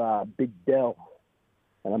with Big Dell,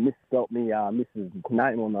 and I misspelt me Mrs.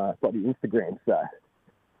 name on the bloody Instagram. So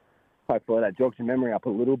hopefully that jogs your memory up a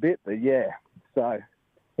little bit. But yeah, so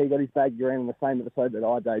he got his baggy around in the same episode that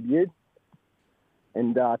I debuted.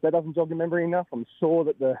 And if that doesn't jog your memory enough, I'm sure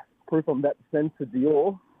that the proof I'm about to send to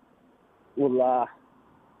Dior will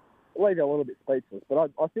leave you a little bit speechless.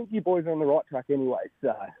 But I think you boys are on the right track anyway.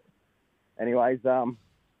 So anyways, hope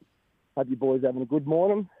you boys having a good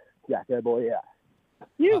morning. Jacko boy out.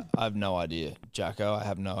 I have no idea, Jacko. I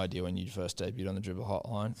have no idea when you first debuted on the Dribble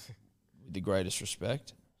Hotline. With the greatest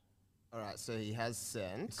respect. All right, so he has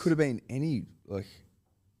sent. Could have been any, like...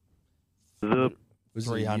 Was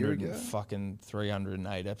 300 and fucking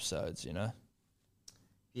 308 episodes, you know?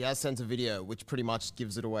 He has sent a video, which pretty much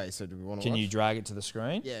gives it away. So do we want to Can watch? you drag it to the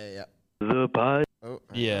screen? Yeah. The pipe. Oh,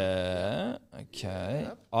 Yeah, okay.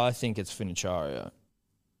 Yep. I think it's Finichario.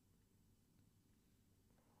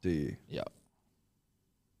 Do you? Yeah.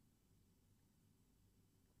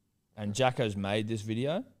 And Jacko's made this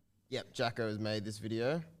video. Yep, Jacko has made this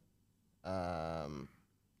video.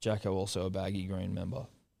 Jacko also a Baggy Green member.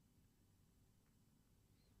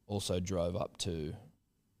 Also drove up to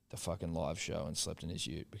the fucking live show and slept in his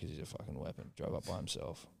ute because he's a fucking weapon. Drove up by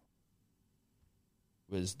himself.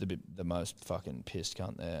 Was the most fucking pissed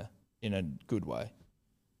cunt there in a good way.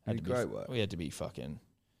 In a great way. We had to be fucking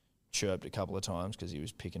chirped a couple of times because he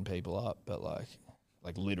was picking people up, but like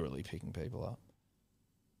literally picking people up.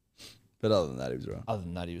 But other than that, he was right. Other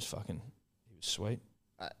than that, he was sweet.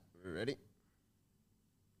 All right, we ready?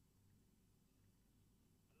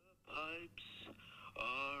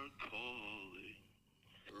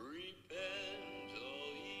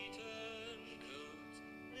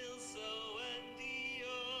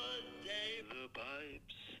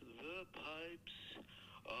 The pipes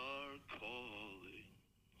are calling.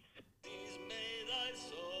 Please may thy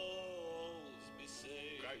souls be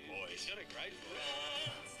saved. Great voice. He's got a great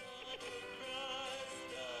voice.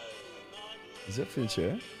 Is that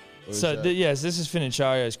Fincher? So, yes, this is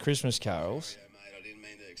Finichario's Christmas carols. Yeah, mate, I didn't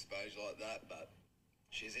mean to expose you like that, but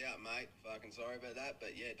she's out, mate. Fucking sorry about that,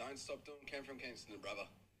 but yeah, don't stop doing Ken from Kingston, brother.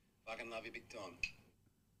 Fucking love you big time.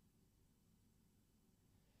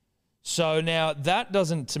 So now that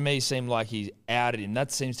doesn't to me seem like he's outed him.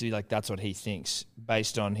 That seems to be like that's what he thinks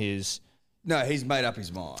based on his... No, he's made up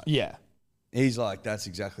his mind. Yeah. He's like, that's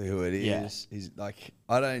exactly who it is. Yeah. He's like,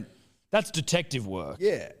 I don't... That's detective work.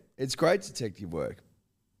 Yeah, it's great detective work.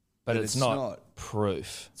 But it's not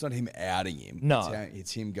proof. It's not him outing him. No.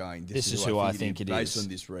 It's him going, this is who I think it is. Based on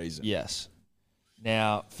this reason. Yes.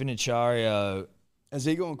 Now, Finichario... Has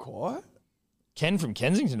he gone quiet? Ken from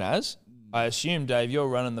Kensington has. I assume, Dave, you're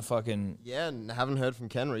running the fucking... Yeah, and haven't heard from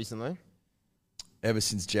Ken recently. Ever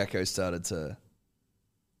since Jacko started to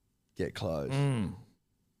get close.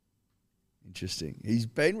 Interesting. He's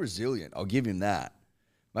been resilient. I'll give him that.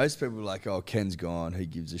 Most people are like, oh, Ken's gone. Who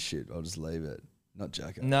gives a shit? I'll just leave it. Not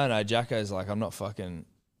Jacko. No, Jacko's like, I'm not fucking...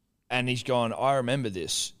 And he's gone, I remember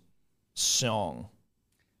this song.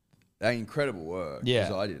 Incredible work. Yeah.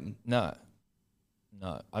 Because I didn't. No.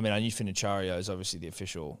 I mean, I knew Finichario is obviously the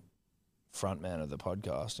official frontman of the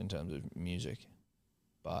podcast in terms of music.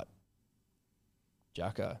 But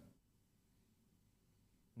Jacko.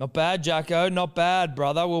 Not bad, Jacko. Not bad,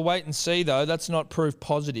 brother. We'll wait and see, though. That's not proof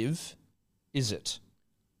positive, is it?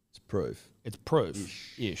 It's proof. It's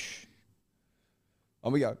proof. Ish.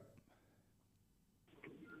 On we go.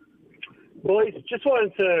 Boys, just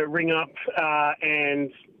wanted to ring up and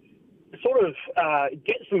sort of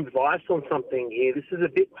get some advice on something here. This is a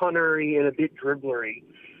bit punnery and a bit dribblery.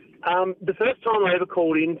 The first time I ever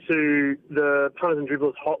called into the Punters and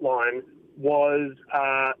Dribblers hotline was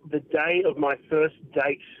the day of my first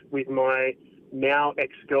date with my now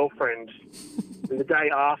ex-girlfriend. And the day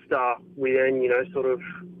after, we then, sort of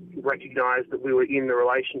recognised that we were in the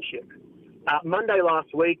relationship. Monday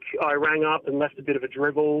last week, I rang up and left a bit of a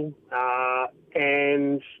dribble,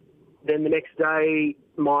 and then the next day,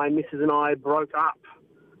 my missus and I broke up.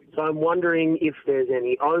 So I'm wondering if there's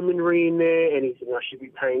any omenry in there, anything I should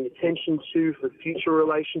be paying attention to for future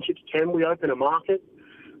relationships. Can we open a market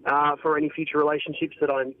for any future relationships that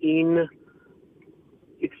I'm in?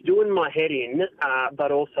 It's doing my head in,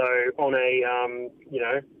 but also on a,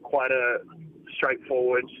 quite a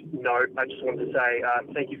straightforward note. I just wanted to say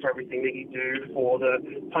thank you for everything that you do for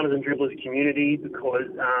the Punters and Dribblers community, because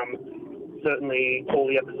certainly all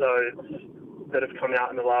the episodes that have come out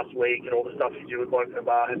in the last week and all the stuff you do with Bloke in the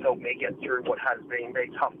Bar has helped me get through what has been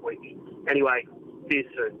a tough week. Anyway, see you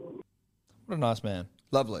soon. What a nice man.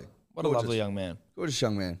 Lovely. What a lovely young man. Gorgeous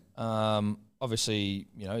young man. obviously,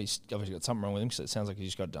 he's obviously got something wrong with him because it sounds like he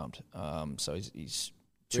just got dumped. So he's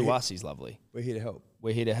to us, he's lovely. We're here to help.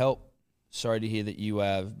 We're here to help. Sorry to hear that you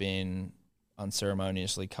have been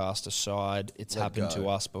unceremoniously cast aside. It's happened to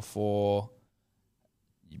us before.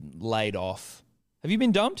 Laid off. Have you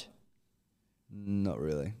been dumped? Not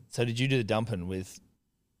really. So did you do the dumping with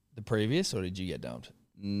the previous, or did you get dumped?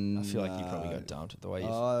 I feel like you probably got dumped the way you.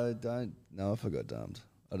 I don't know if I got dumped.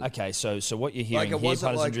 Okay, so what you're hearing here, punters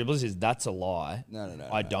and dribblers, is that's a lie. No.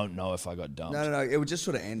 I don't know if I got dumped. No. It would just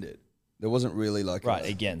sort of end it. There wasn't really like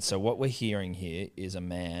again. So what we're hearing here is a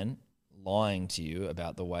man lying to you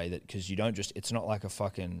about the way that, because you don't just. It's not like a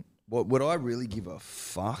fucking. What would I really give a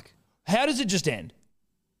fuck? How does it just end?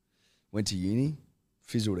 Went to uni,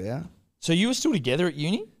 fizzled out. So you were still together at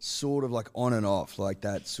uni? Sort of like on and off, like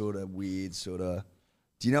that sort of weird sort of.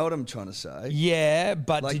 Do you know what I'm trying to say? Yeah,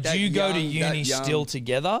 but Like did you go to uni still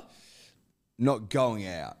together? Not going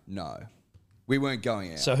out, no. We weren't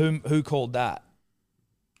going out. So who called that?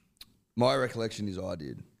 My recollection is I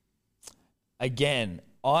did. Again,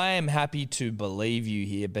 I am happy to believe you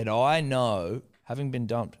here, but I know, having been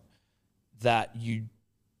dumped, that you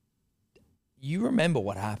remember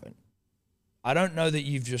what happened. I don't know that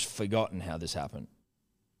you've just forgotten how this happened.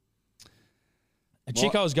 A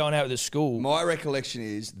chick I was going out with at school. My recollection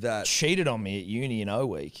is that cheated on me at uni in O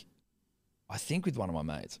Week. I think with one of my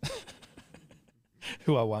mates,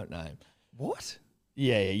 who I won't name. What?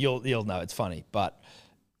 Yeah, you'll know. It's funny, but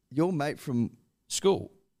your mate from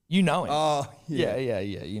school, you know him. Oh, yeah,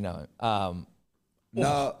 you know him.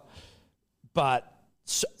 No, but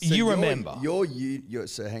so you remember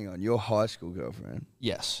so hang on, your high school girlfriend,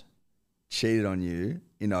 yes, cheated on you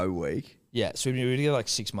in O Week. Yeah, so we were together like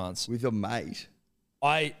 6 months with your mate.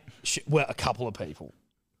 Well, a couple of people,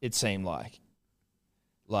 it seemed like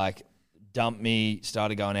dumped me,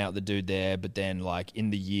 started going out with the dude there, but then like in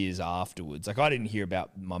the years afterwards, like I didn't hear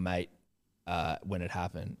about my mate when it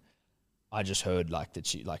happened. I just heard like that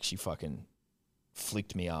she fucking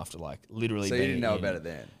flicked me after like literally. So you didn't know about it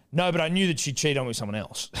then? No, but I knew that she cheated on me with someone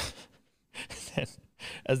else. Then,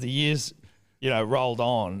 as the years, rolled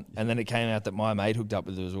on, and then it came out that my mate hooked up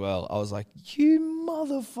with her as well. I was like, you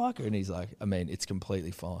motherfucker. And he's like, I mean, it's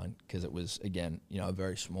completely fine because it was, again, a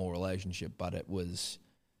very small relationship, but it was,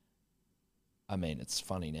 I mean, it's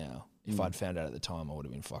funny now. If I'd found out at the time, I would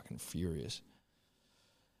have been fucking furious.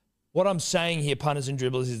 What I'm saying here, punters and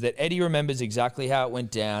dribblers, is that Eddie remembers exactly how it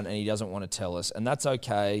went down and he doesn't want to tell us. And that's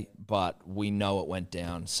okay, but we know it went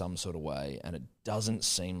down some sort of way, and it doesn't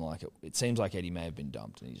seem like it. It seems like Eddie may have been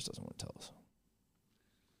dumped and he just doesn't want to tell us.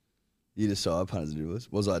 You decide, punters and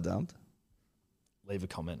dribblers. Was I dumped? Leave a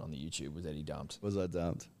comment on the YouTube. Was Eddie dumped? Was I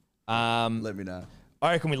dumped? Let me know.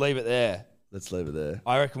 I reckon we leave it there. Let's leave it there.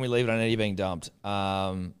 I reckon we leave it on Eddie being dumped.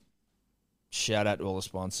 Shout out to all the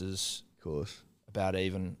sponsors. Of course. About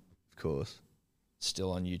even. Of course.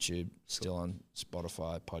 Still on YouTube. Still on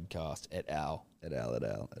Spotify, podcast, et al. Et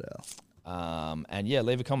al. And yeah,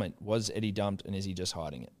 leave a comment. Was Eddie dumped and is he just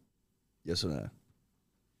hiding it? Yes or no?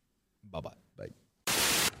 Bye-bye. Bye.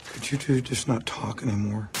 Could you two just not talk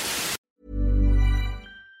anymore?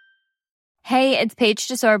 Hey, it's Paige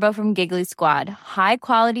DeSorbo from Giggly Squad. High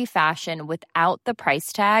quality fashion without the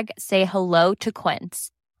price tag. Say hello to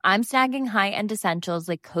Quince. I'm snagging high-end essentials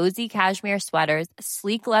like cozy cashmere sweaters,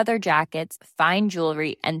 sleek leather jackets, fine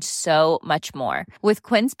jewelry, and so much more. With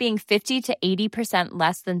Quince being 50 to 80%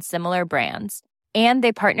 less than similar brands. And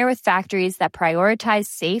they partner with factories that prioritize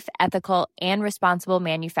safe, ethical, and responsible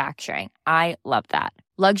manufacturing. I love that.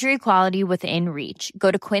 Luxury quality within reach.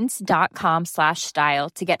 Go to quince.com/style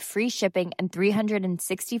to get free shipping and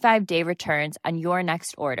 365-day returns on your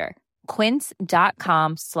next order.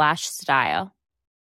 Quince.com/style.